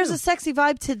vibe. There's a sexy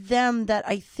vibe to them that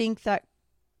I think that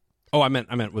Oh, I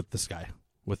meant with this guy,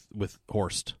 with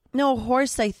Horst. no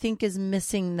Horst I think is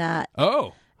missing that.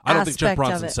 Oh, I don't think Chuck aspect of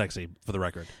Bronson's it. sexy, for the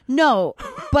record. No,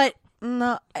 but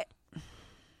no,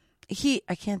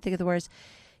 I can't think of the words.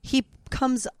 He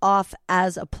comes off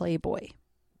as a playboy,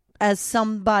 as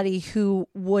somebody who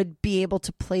would be able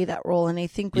to play that role, and I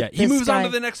think with Yeah, he this moves on guy- to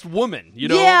the next woman. You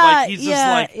know, Yeah, like he's just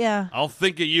yeah, like, yeah. I'll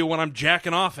think of you when I'm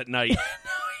jacking off at night.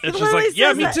 It's just literally like, yeah,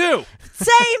 says me that. too.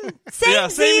 Same, Yeah,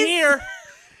 same here.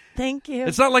 Thank you.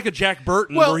 It's not like a Jack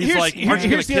Burton Well, where he's here's, like, here's, aren't you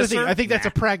going here's to the other kiss thing. her? I think that's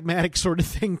a pragmatic sort of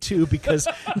thing, too, because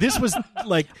this was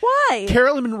like... Why?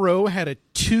 Carolyn Monroe had a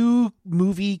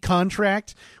 2-movie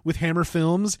contract with Hammer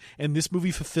Films, and this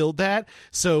movie fulfilled that.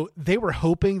 So they were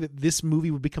hoping that this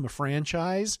movie would become a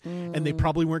franchise, and they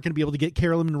probably weren't going to be able to get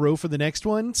Carolyn Monroe for the next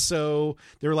one. So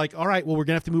they were like, all right, well, we're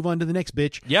going to have to move on to the next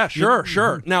bitch. Yeah,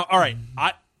 sure. Now, all right,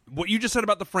 what you just said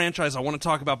about the franchise, I want to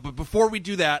talk about. But before we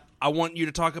do that, I want you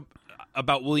to talk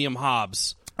about William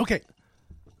Hobbs. Okay.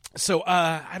 So,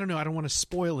 I don't know. I don't want to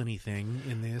spoil anything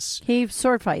in this. He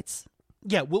sword fights.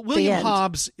 Yeah, well, William end.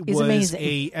 Hobbs He's was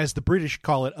amazing. as the British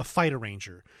call it, a fight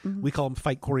arranger. Mhm. We call them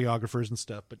fight choreographers and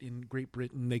stuff, but in Great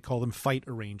Britain they call them fight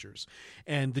arrangers.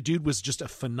 And the dude was just a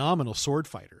phenomenal sword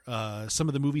fighter. Some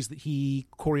of the movies that he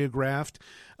choreographed,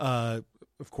 of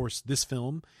course, this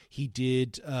film, he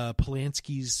did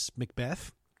Polanski's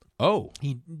Macbeth. Oh.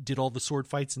 He did all the sword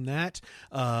fights in that.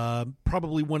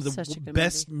 Probably one of Such a the good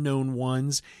best known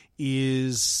ones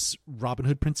is Robin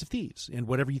Hood, Prince of Thieves. And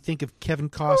whatever you think of Kevin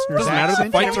Costner's Doesn't matter, the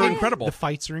accent, fights are incredible. The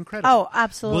fights are incredible. Oh,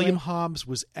 absolutely. William Hobbs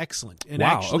was excellent. And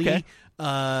Wow, actually,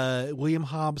 okay. William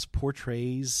Hobbs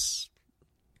portrays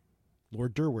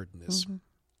Lord Durward in this. Mm-hmm.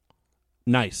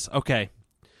 Nice. Okay.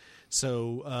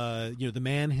 So, the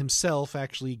man himself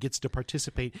actually gets to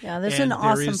participate. Yeah, there's and an there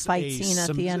awesome is fight scene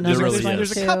at the end of There's, this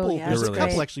there's too. a couple. Yeah, there's it's a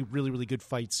couple great. actually really, really good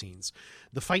fight scenes.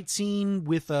 The fight scene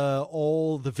with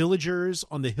all the villagers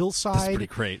on the hillside That's pretty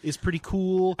great. is pretty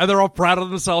cool. And they're all proud of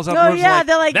themselves Oh afterwards. yeah,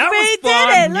 they're like, that we was did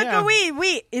fun. it. Look Yeah. at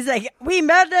we. He's like, we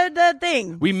murdered the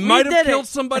thing. We might have did killed it.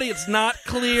 somebody. It's not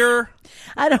clear.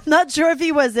 I'm not sure if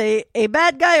he was a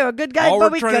bad guy or a good guy, All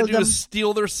but we're we trying to killed do him. is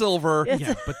steal their silver.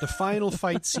 Yeah, but the final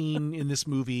fight scene in this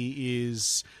movie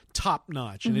is top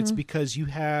notch, and Mm-hmm. it's because you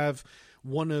have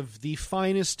one of the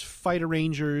finest fight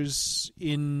arrangers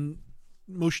in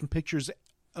motion pictures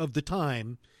of the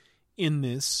time in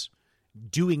this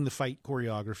doing the fight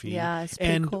choreography. Yeah, it's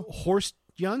pretty and cool. Horst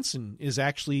Janssen is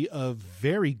actually a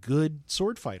very good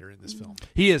sword fighter in this film.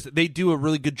 He is. They do a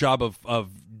really good job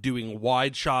of doing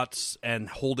wide shots and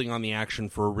holding on the action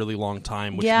for a really long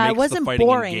time, which Yeah, it makes wasn't the fighting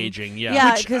boring. engaging.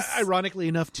 Yeah. Which, 'cause- ironically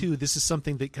enough, too, this is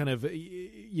something that kind of,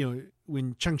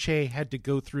 when Chung Che had to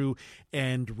go through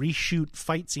and reshoot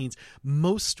fight scenes,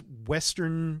 most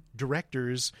Western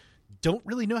directors don't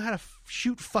really know how to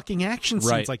shoot fucking action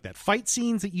scenes Right. like that. Fight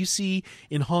scenes that you see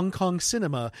in Hong Kong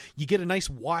cinema, you get a nice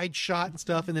wide shot and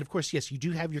stuff, and then of course, yes, you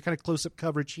do have your kind of close-up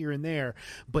coverage here and there,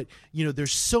 but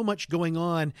there's so much going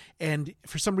on, and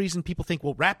for some reason people think,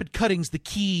 well, rapid cutting's the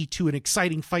key to an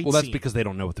exciting fight Well, that's scene. because they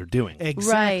don't know what they're doing.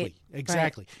 Exactly. Right.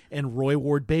 Exactly. And Roy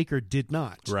Ward Baker did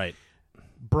not. Right.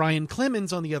 Brian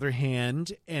Clemens, on the other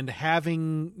hand, and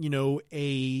having,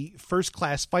 a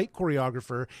first-class fight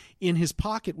choreographer in his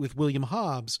pocket with William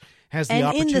Hobbs has the and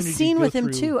opportunity in the scene to go with him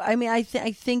through- too. I mean, I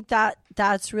think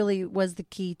that's really was the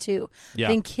key too. Yeah. I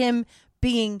think him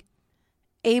being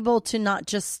able to not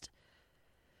just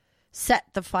set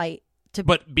the fight, to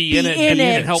But be in it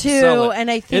and help too, sell it. and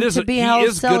I It think is to a- be he help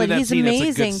is sell good it, in that he's scene. It's a good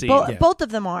amazing. scene. Yeah. Both of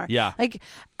them are. Yeah. like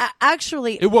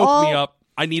actually, It woke all, me up.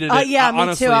 I needed it. yeah, me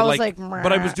honestly, too. I was like,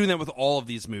 but I was doing that with all of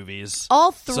these movies.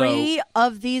 All So- three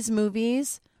of these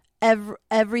movies,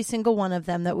 every single one of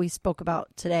them that we spoke about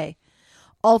today,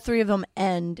 all three of them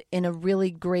end in a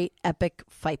really great epic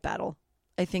fight battle.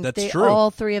 I think That's they true. all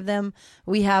three of them.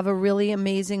 We have a really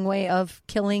amazing way of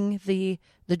killing the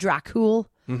Dracul.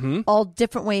 all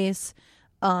different ways.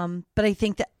 But I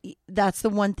think that's the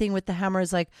one thing with the Hammer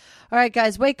is like, all right,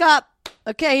 guys, wake up.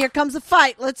 Okay, here comes the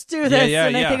fight. Let's do this.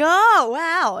 I think, oh,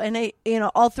 wow. And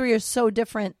all three are so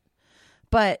different.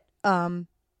 But,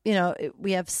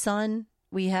 we have Sun,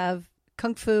 we have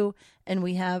Kung Fu, and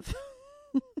we have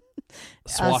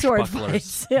sword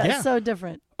fights. Yeah, so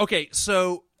different. Okay,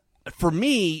 so for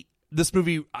me, this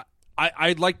movie,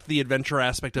 I liked the adventure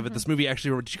aspect of it. This movie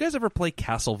actually, did you guys ever play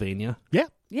Castlevania? Yeah.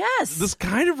 Yes. This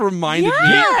kind of reminded me.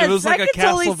 It was like a Castlevania.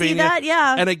 Totally see that,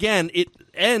 yeah. And again, it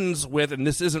ends with, and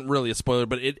this isn't really a spoiler,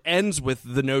 but it ends with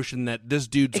the notion that this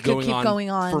dude's going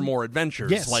on for more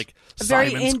adventures, like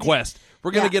Simon's Quest.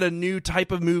 We're going to get a new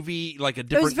type of movie, like a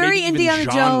different, it was very maybe Indiana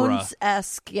even genre.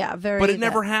 Jones-esque, very. But it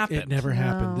never happened. It never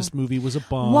happened. This movie was a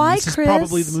bomb. Why, this Chris? is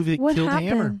probably the movie that What killed happened?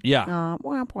 Hammer. Yeah.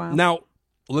 Wow. Now,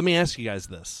 let me ask you guys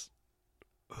this: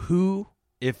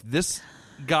 if this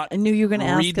got I knew you were going to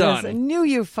ask redone, this. I knew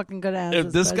you were fucking going to ask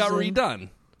if this got question. redone,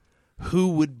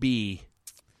 who would be?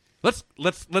 Let's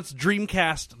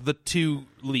dreamcast the two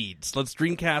leads. Let's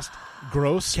dreamcast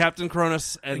Gross, Captain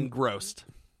Cronus, and Grost.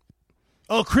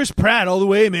 Oh, Chris Pratt all the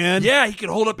way, man. Yeah, he could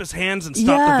hold up his hands and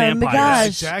stop the vampires. My gosh.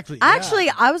 Exactly. Yeah. Actually,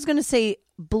 I was going to say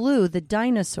Blue, the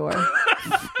dinosaur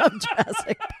from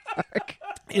Jurassic Park.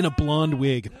 In a blonde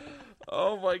wig.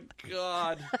 Oh, my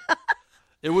God.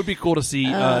 It would be cool to see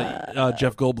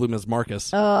Jeff Goldblum as Marcus.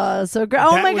 So great.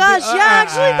 Oh, my gosh.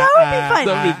 Actually, that would be fun.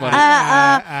 That would be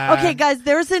fun. Okay, guys,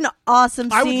 there's an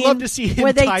awesome scene I would love to see him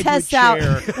where they tied test to a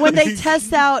chair. when they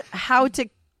test out how to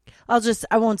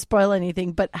I won't spoil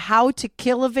anything, but how to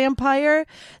kill a vampire,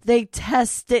 they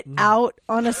test it out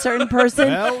on a certain person.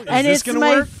 Well, and this it's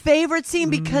my work? favorite scene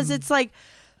because it's like,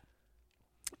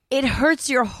 it hurts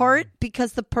your heart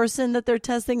because the person that they're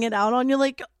testing it out on, you're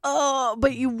like, oh,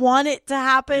 but you want it to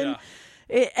happen.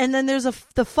 Yeah. And then there's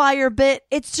the fire bit.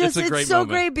 It's just, it's so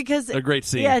great because a great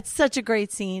scene. Yeah, it's such a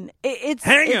great scene.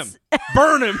 Hang him,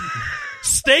 burn him.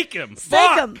 Stake him.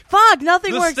 Fuck.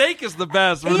 Nothing works. The steak is the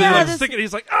best. Where they stick it,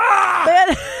 he's like,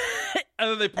 ah!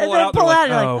 And then they pull it out. Pull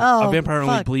and out. like, a vampire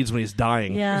only bleeds when he's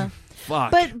dying. Yeah.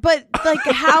 Fuck. But like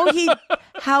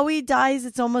how he dies,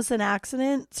 it's almost an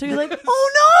accident. So you're like,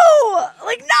 oh no!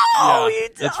 Like no! Yeah,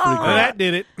 that's pretty cool. That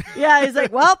did it. Yeah, he's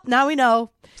like, well, now we know.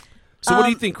 So what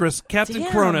do you think, Chris? Captain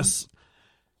Cronus.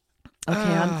 Okay,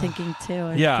 I'm thinking too.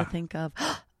 I have to think of.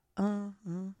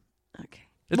 Okay.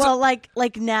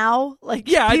 Like now, like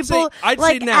people, I'd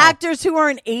like say now. actors who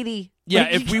aren't 80. Yeah,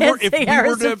 like if we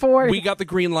were we got the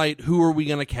green light, who are we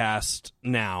going to cast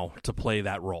now to play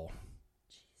that role?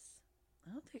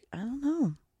 I don't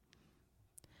know.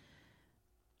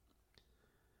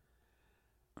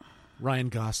 Ryan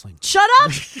Gosling. Shut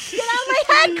up! Get out of my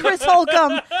head, Chris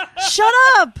Holcomb. Shut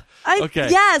up! Okay.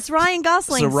 Yes, Ryan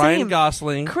Gosling. So Ryan same.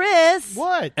 Gosling, Chris.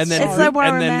 What? And then It's like when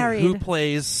we're and then married. who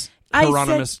plays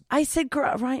Hieronymus? I said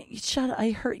Ryan. Shut up!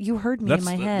 You heard me in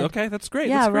my head. Okay, that's great.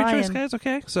 Yeah, that's a great Ryan. choice, guys.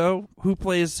 Okay, so who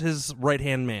plays his right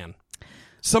hand man?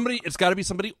 Somebody. It's got to be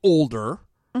somebody older.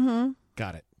 Mm-hmm.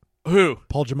 Got it. Who?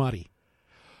 Paul Giamatti.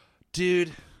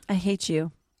 Dude, I hate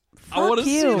you. I want to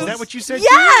see. Is that what you said?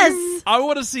 Yes. I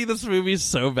want to see this movie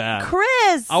so bad,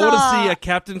 Chris. I want to see a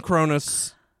Captain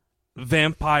Cronus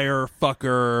vampire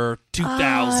fucker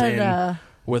 2000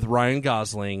 with Ryan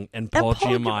Gosling and Paul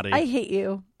Giamatti. I hate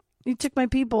you. You took my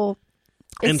people.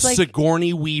 And It's like,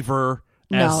 Sigourney Weaver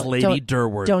as Lady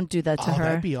Durward. Don't do that to her.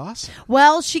 That'd be awesome.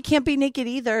 Well, she can't be naked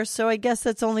either, so I guess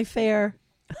that's only fair.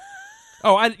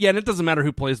 And it doesn't matter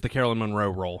who plays the Carolyn Monroe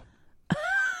role.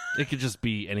 It could just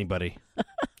be anybody.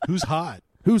 Who's hot?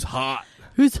 Who's hot?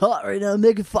 Who's hot right now?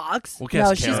 Megan Fox? We'll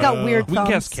cast she's Kara. got weird We can thumbs.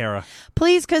 cast Kara.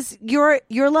 Please, because your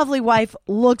lovely wife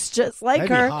looks just like That'd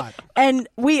be her. hot. And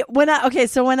when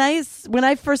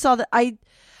I first saw that,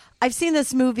 I've seen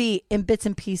this movie in bits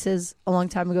and pieces a long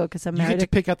time ago because I'm You married. get to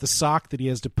pick out the sock that he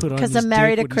has to put on his I'm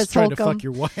married dick to when he's Chris trying to Holcomb. fuck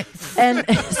your wife. And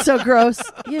so gross.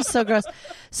 You're so gross.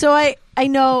 So I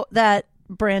know that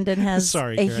Brandon has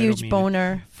Sorry, a Kara, I don't huge mean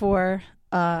boner for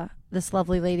this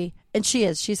lovely lady. And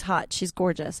she's hot. She's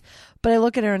gorgeous. But I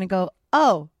look at her and I go,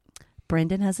 oh,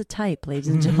 Brandon has a type, ladies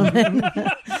and gentlemen.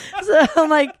 So I'm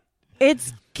like,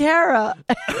 it's Kara.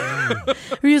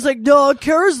 He's like, no,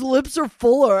 Kara's lips are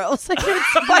fuller. I was like, it's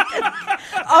fucking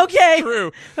okay.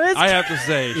 True. I have to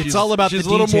say, It's all about she's the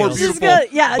a little more details.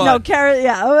 beautiful. No, Kara.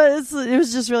 Yeah, it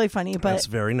was just really funny. But That's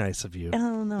very nice of you. I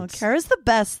don't know. Kara's the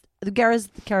best. Kara's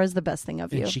the best thing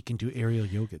of you. And she can do aerial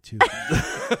yoga too.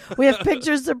 We have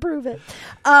pictures to prove it.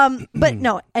 But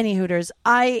no, any Hooters.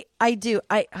 I do.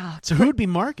 So who would be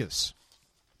Marcus?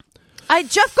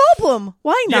 Jeff Goldblum.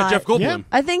 Why not? Yeah, Jeff Goldblum. Yeah.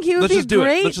 I think he would Let's be just do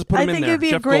great. it. Let's just put him I in think there. he'd be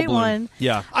Jeff a great Goldblum. one.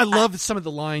 Yeah. I love some of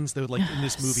the lines though, like in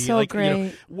this movie. So like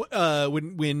great.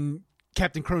 When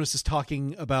Captain Cronus is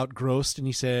talking about Grost, and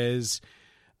he says,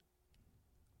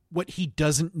 "What he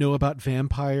doesn't know about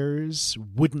vampires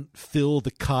wouldn't fill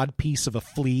the codpiece of a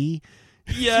flea."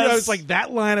 Yes. I was like,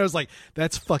 that line, I was like,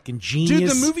 that's fucking genius. Dude,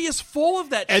 the movie is full of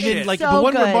that and shit. then, like, So the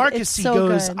one good. where Marcus, It's he so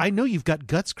goes, good. I know you've got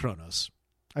guts, Kronos.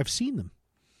 I've seen them.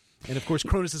 And, of course,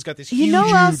 Kronos has got this You huge know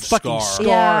who else- fucking scar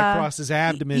Yeah. across his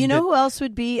abdomen. You know that- who else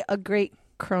would be a great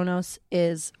Kronos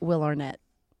is Will Arnett.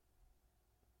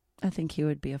 I think he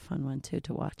would be a fun one, too,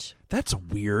 to watch. That's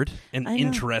weird and I know.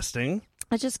 interesting.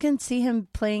 I just can see him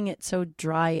playing it so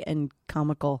dry and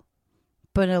comical,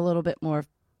 but a little bit more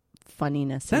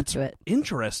funniness That's into it.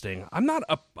 interesting. I'm not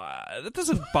that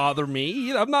doesn't bother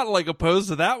me. I'm not like opposed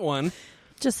to that one.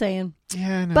 Just saying.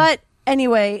 Yeah, no. But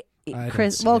anyway, I don't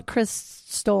Chris. see Well, it. Chris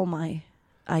stole my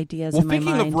ideas Well, in my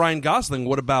thinking mind. of Ryan Gosling,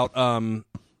 what about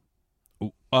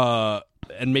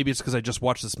and maybe it's because I just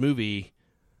watched this movie,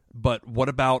 but what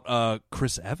about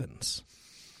Chris Evans?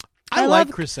 I love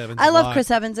like Chris Evans. I a love lot. Chris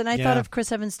Evans, and I thought Yeah. of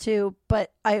Chris Evans too.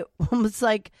 But I was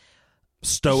like,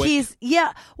 Stoic.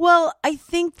 Well, I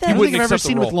think I that. don't think I've ever accept the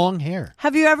seen with role. long hair.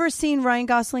 Have you ever seen Ryan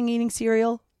Gosling eating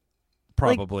cereal?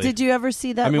 Probably. Like, did you ever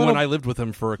see that? I mean, little... when I lived with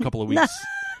him for a couple of weeks.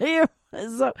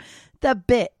 So, that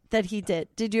bit that he did.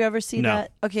 Did you ever see No.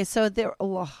 that? Okay, so there.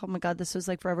 Oh my God, this was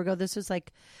like forever ago. This was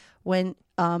like when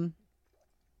I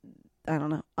don't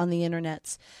know, on the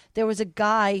internets, there was a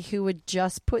guy who would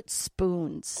just put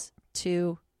spoons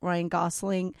to Ryan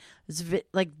Gosling,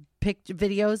 like picked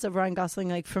videos of Ryan Gosling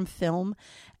like from film,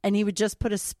 and he would just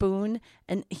put a spoon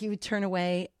and he would turn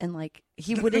away and like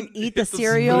he wouldn't eat the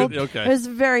cereal. Okay. It was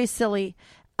very silly.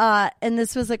 And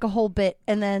this was like a whole bit.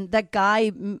 And then that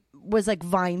guy was like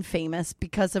Vine famous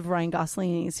because of Ryan Gosling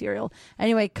eating cereal.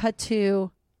 Anyway, cut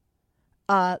to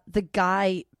the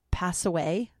guy pass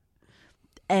away.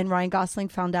 And Ryan Gosling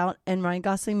found out, and Ryan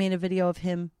Gosling made a video of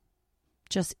him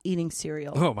just eating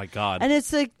cereal. Oh my God! And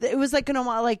it's like it was like an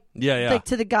like like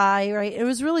to the guy, right? It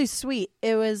was really sweet.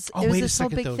 It was Oh, it was wait a this whole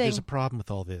second, big though. thing. There's a problem with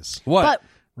all this. What? But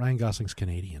Ryan Gosling's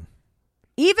Canadian.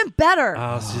 even better.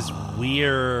 Oh, this is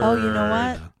weird. Oh, you know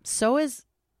what? So is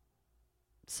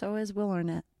Will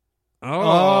Arnett. Oh.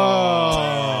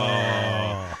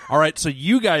 All right, so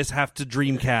you guys have to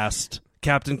Dreamcast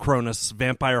Captain Cronus,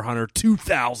 Vampire Hunter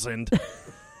 2000,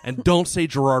 and don't say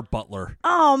Gerard Butler.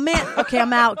 Oh man. Okay,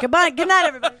 I'm out. Goodbye. Good night,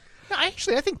 everybody. No,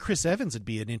 actually, I think Chris Evans would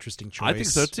be an interesting choice. I think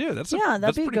so too. That'd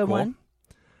that's be a pretty good cool. one.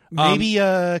 Maybe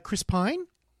Chris Pine?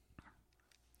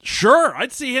 Sure,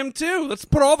 I'd see him too. Let's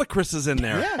put all the Chris's in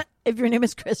there. Yeah. If your name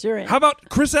is Chris, you're in. How about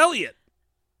Chris Elliott?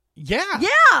 Yeah.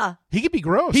 Yeah. He could be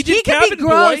gross. He did He could Cabin be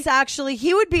gross. Boy. Actually,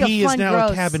 he would be He a is fun now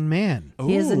gross. a cabin man.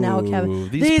 He is now a Ooh, cabin.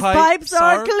 These pipes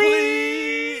are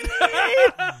clean.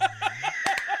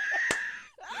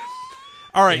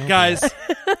 All right, guys.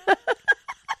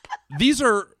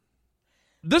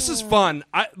 This is fun.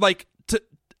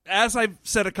 As I've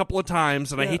said a couple of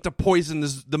times, and I hate to poison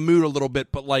the mood a little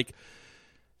bit, but like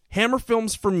Hammer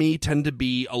films for me tend to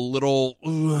be a little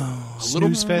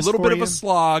Snooze fest bit for of you? a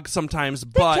slog sometimes. They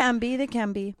But can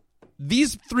be.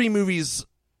 these three movies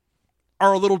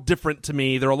are a little different to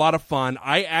me. They're a lot of fun.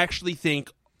 I actually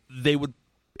think it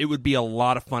would be a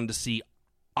lot of fun to see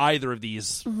either of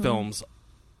these films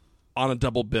on a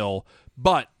double bill,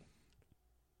 but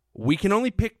we can only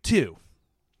pick two.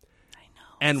 I know.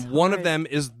 And one of them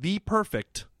is the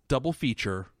perfect double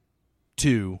feature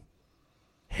to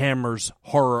Hammer's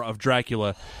Horror of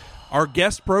Dracula. Our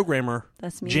guest programmer,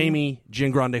 That's me. Jamie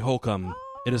Giangrande Holcomb,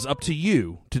 it is up to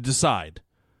you to decide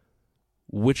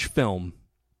which film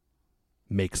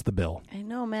makes the bill. I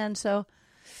know, man. So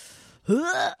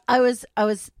I was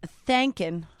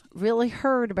thinking, really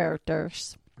heard about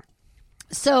this.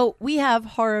 So we have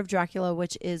Horror of Dracula,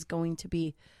 which is going to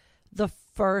be the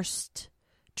first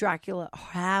Dracula,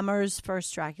 Hammer's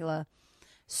first Dracula.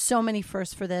 So many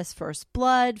firsts for this. First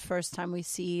blood, first time we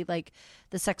see like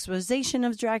the sexualization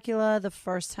of Dracula, the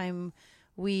first time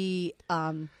we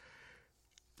I'm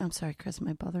sorry, Chris, am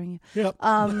I bothering you? Yep.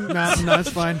 No, it's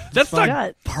fine. That's fine.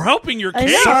 not helping your I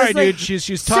case. know. Sorry, It's like- dude.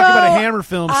 She's talking about a Hammer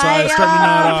film, so I was starting to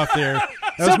nod off there. That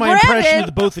was So, my impression Brandon, of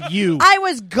the both of you. I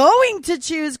was going to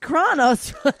choose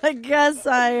Kronos, but I guess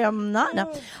I am not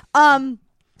now.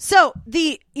 So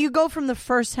you go from the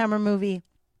first Hammer movie,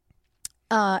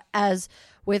 as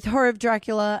with Horror of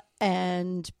Dracula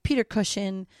and Peter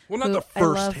Cushing. Well, not who the I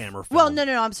first love. Hammer film. Well,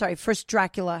 no, I'm sorry, first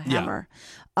Dracula Yeah. Hammer,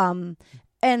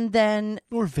 and then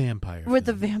Or vampire. with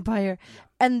the vampire,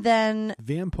 and then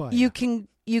Vampire. you can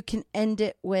end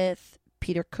it with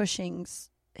Peter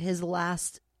Cushing's his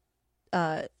last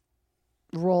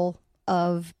role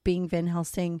of being Van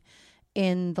Helsing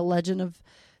in The Legend of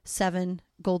Seven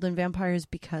Golden Vampires,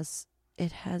 because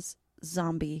it has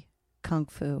zombie kung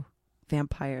fu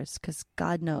vampires, because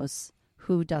God knows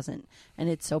who doesn't, and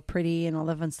it's so pretty and all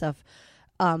that fun stuff.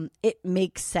 It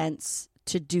makes sense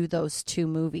to do those two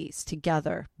movies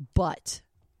together, but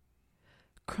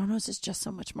Cronos is just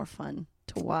so much more fun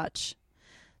to watch.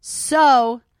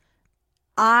 So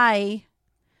I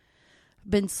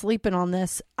been sleeping on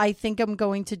this. I think I'm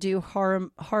going to do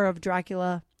Horror of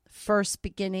Dracula first,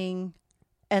 beginning,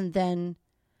 and then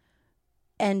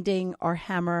ending our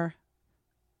Hammer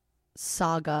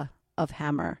saga of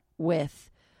Hammer with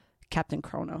Captain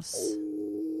Kronos.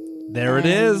 There it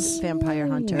is. Vampire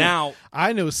Hunter. Now,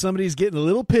 I know somebody's getting a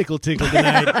little pickle tickle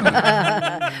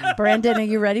tonight. Brandon, are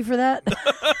you ready for that?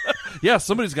 Yeah,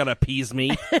 somebody's got to appease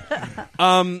me.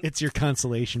 It's your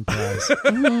consolation prize.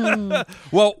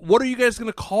 Well, what are you guys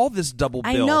going to call this double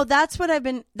bill? I know, that's what I've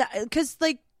been, because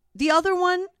like the other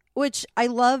one, which I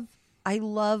love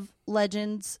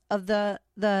Legends of the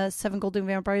Seven Golden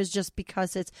Vampires, just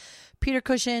because it's Peter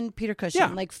Cushing,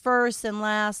 like first and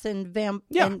last, and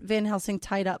Van Helsing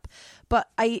tied up. But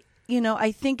I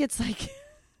think it's like,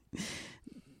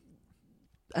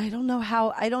 I don't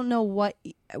know what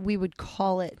we would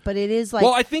call it, but it is like,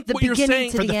 well, I think the what you're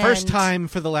saying, for the end. first time,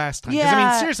 for the last time. 'Cause, Yeah.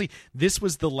 I mean, seriously, this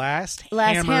was the last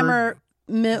Hammer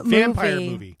vampire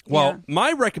movie. Well,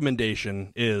 my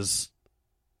recommendation is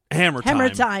Hammer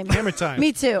Time. Hammer Time.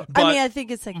 Me too. But, I mean, I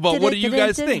think it's like. But what do you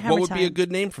guys think? Hammer What would be a Time.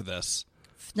 good name for this?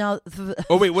 No.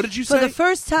 Oh wait, what did you say? For the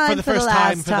first time, for the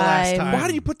last time. Why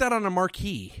do you put that on a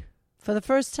marquee? For the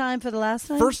first time, for the last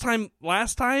time. First time,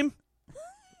 last time.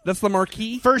 That's the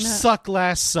marquee. First suck,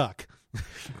 last suck.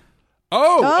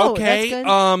 Oh, okay. That's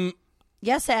good.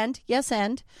 Yes,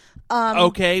 and.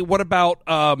 Okay. What about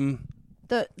the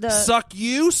suck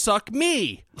you, suck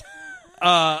me.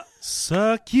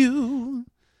 Suck you.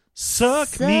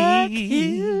 Suck me.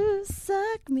 you,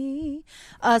 suck me.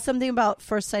 Something about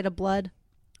First Sight of Blood.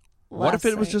 What if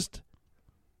it was just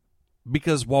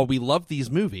because while we love these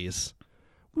movies,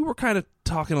 we were kind of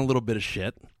talking a little bit of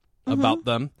shit about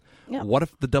them. Yep. What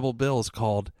if the double bill is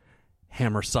called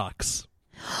Hammer Sucks?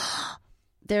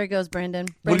 There it goes, Brandon.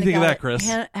 What do you think of got that, it. Chris?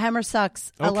 Hammer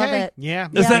Sucks. I love it. Yeah.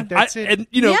 Is that, that's it. And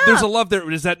there's a love there.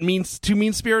 Does that mean too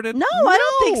mean-spirited? No, I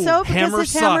don't think so. Because Hammer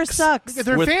it's Hammer Sucks. Sucks.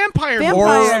 They're With vampire.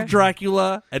 Horror of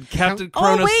Dracula and Captain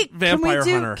Kronos, Vampire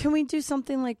Hunter. Can we do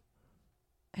something like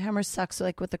Hammer Sucks,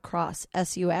 like with a cross,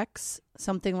 SUX,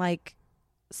 something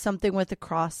with a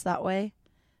cross that way?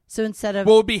 So instead of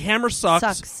Well, it would be Hammer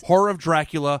Sucks, Horror of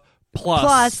Dracula,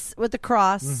 plus with the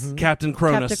cross, Captain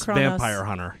Kronos, Captain Kronos. Vampire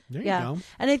Hunter. There you go.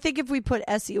 And I think if we put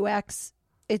SUX,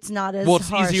 it's not as Well, it's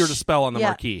harsh. easier to spell on the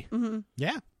marquee. Mm-hmm.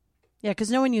 Yeah. Yeah,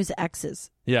 because no one uses X's.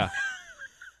 Yeah.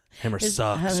 Hammer It's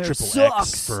Sucks, Hammer triple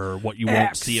Sucks. X for what you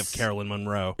won't see of Carolyn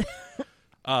Monroe.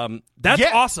 That's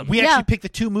awesome. We actually picked the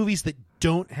two movies that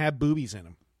don't have boobies in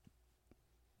them.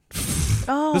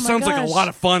 Oh, this my sounds like a gosh. lot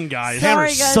of fun, guys. Sorry, Hammer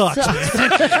guys. sucks.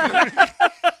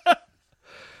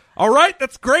 All right,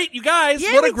 that's great, you guys.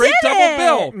 Yeah, what we a great did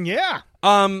double bill. Yeah.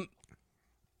 Go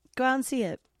out and see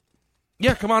it.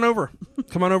 Yeah, come on over.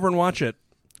 Come on over and watch it.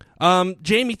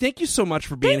 Jamie, thank you so much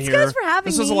for being Thanks, here. guys, for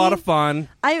having This was a me. lot of fun.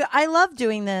 I love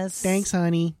doing this. Thanks,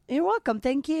 honey. You're welcome.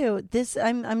 Thank you.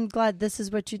 I'm glad this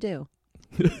is what you do.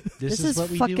 This is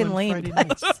what we fucking do on lame, Friday guys.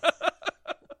 nights.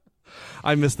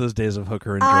 I miss those days of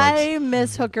hooker and drugs. I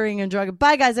miss hookering and drugging.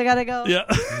 Bye, guys. I gotta go. Yeah.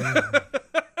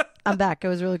 I'm back. It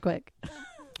was really quick.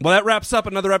 Well, that wraps up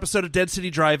another episode of Dead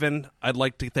City Drive-In. I'd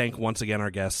like to thank once again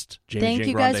our guest, Jamie Thank Jane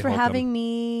you Grande guys for Holcomb. having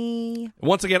me.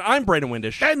 Once again, I'm Brandon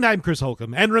Windish. And I'm Chris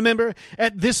Holcomb. And remember,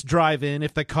 at this drive-in,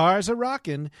 if the cars are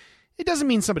rocking, it doesn't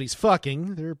mean somebody's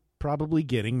fucking. They're probably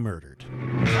getting murdered.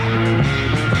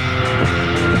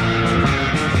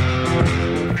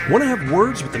 Want to have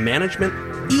words with the management?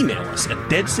 Email us at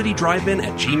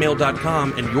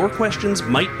deadcitydrivein@gmail.com and your questions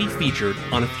might be featured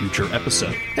on a future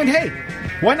episode. And hey,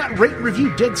 why not rate and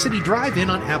review Dead City Drive-In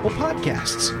on Apple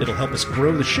Podcasts? It'll help us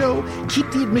grow the show, keep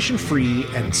the admission free,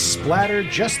 and splatter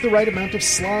just the right amount of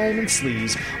slime and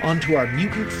sleaze onto our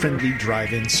mutant-friendly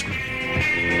drive-in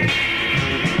screen.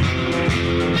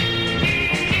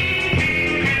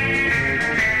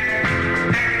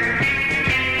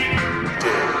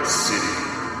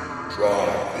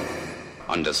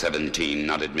 Under 17,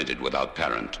 not admitted without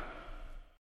parent.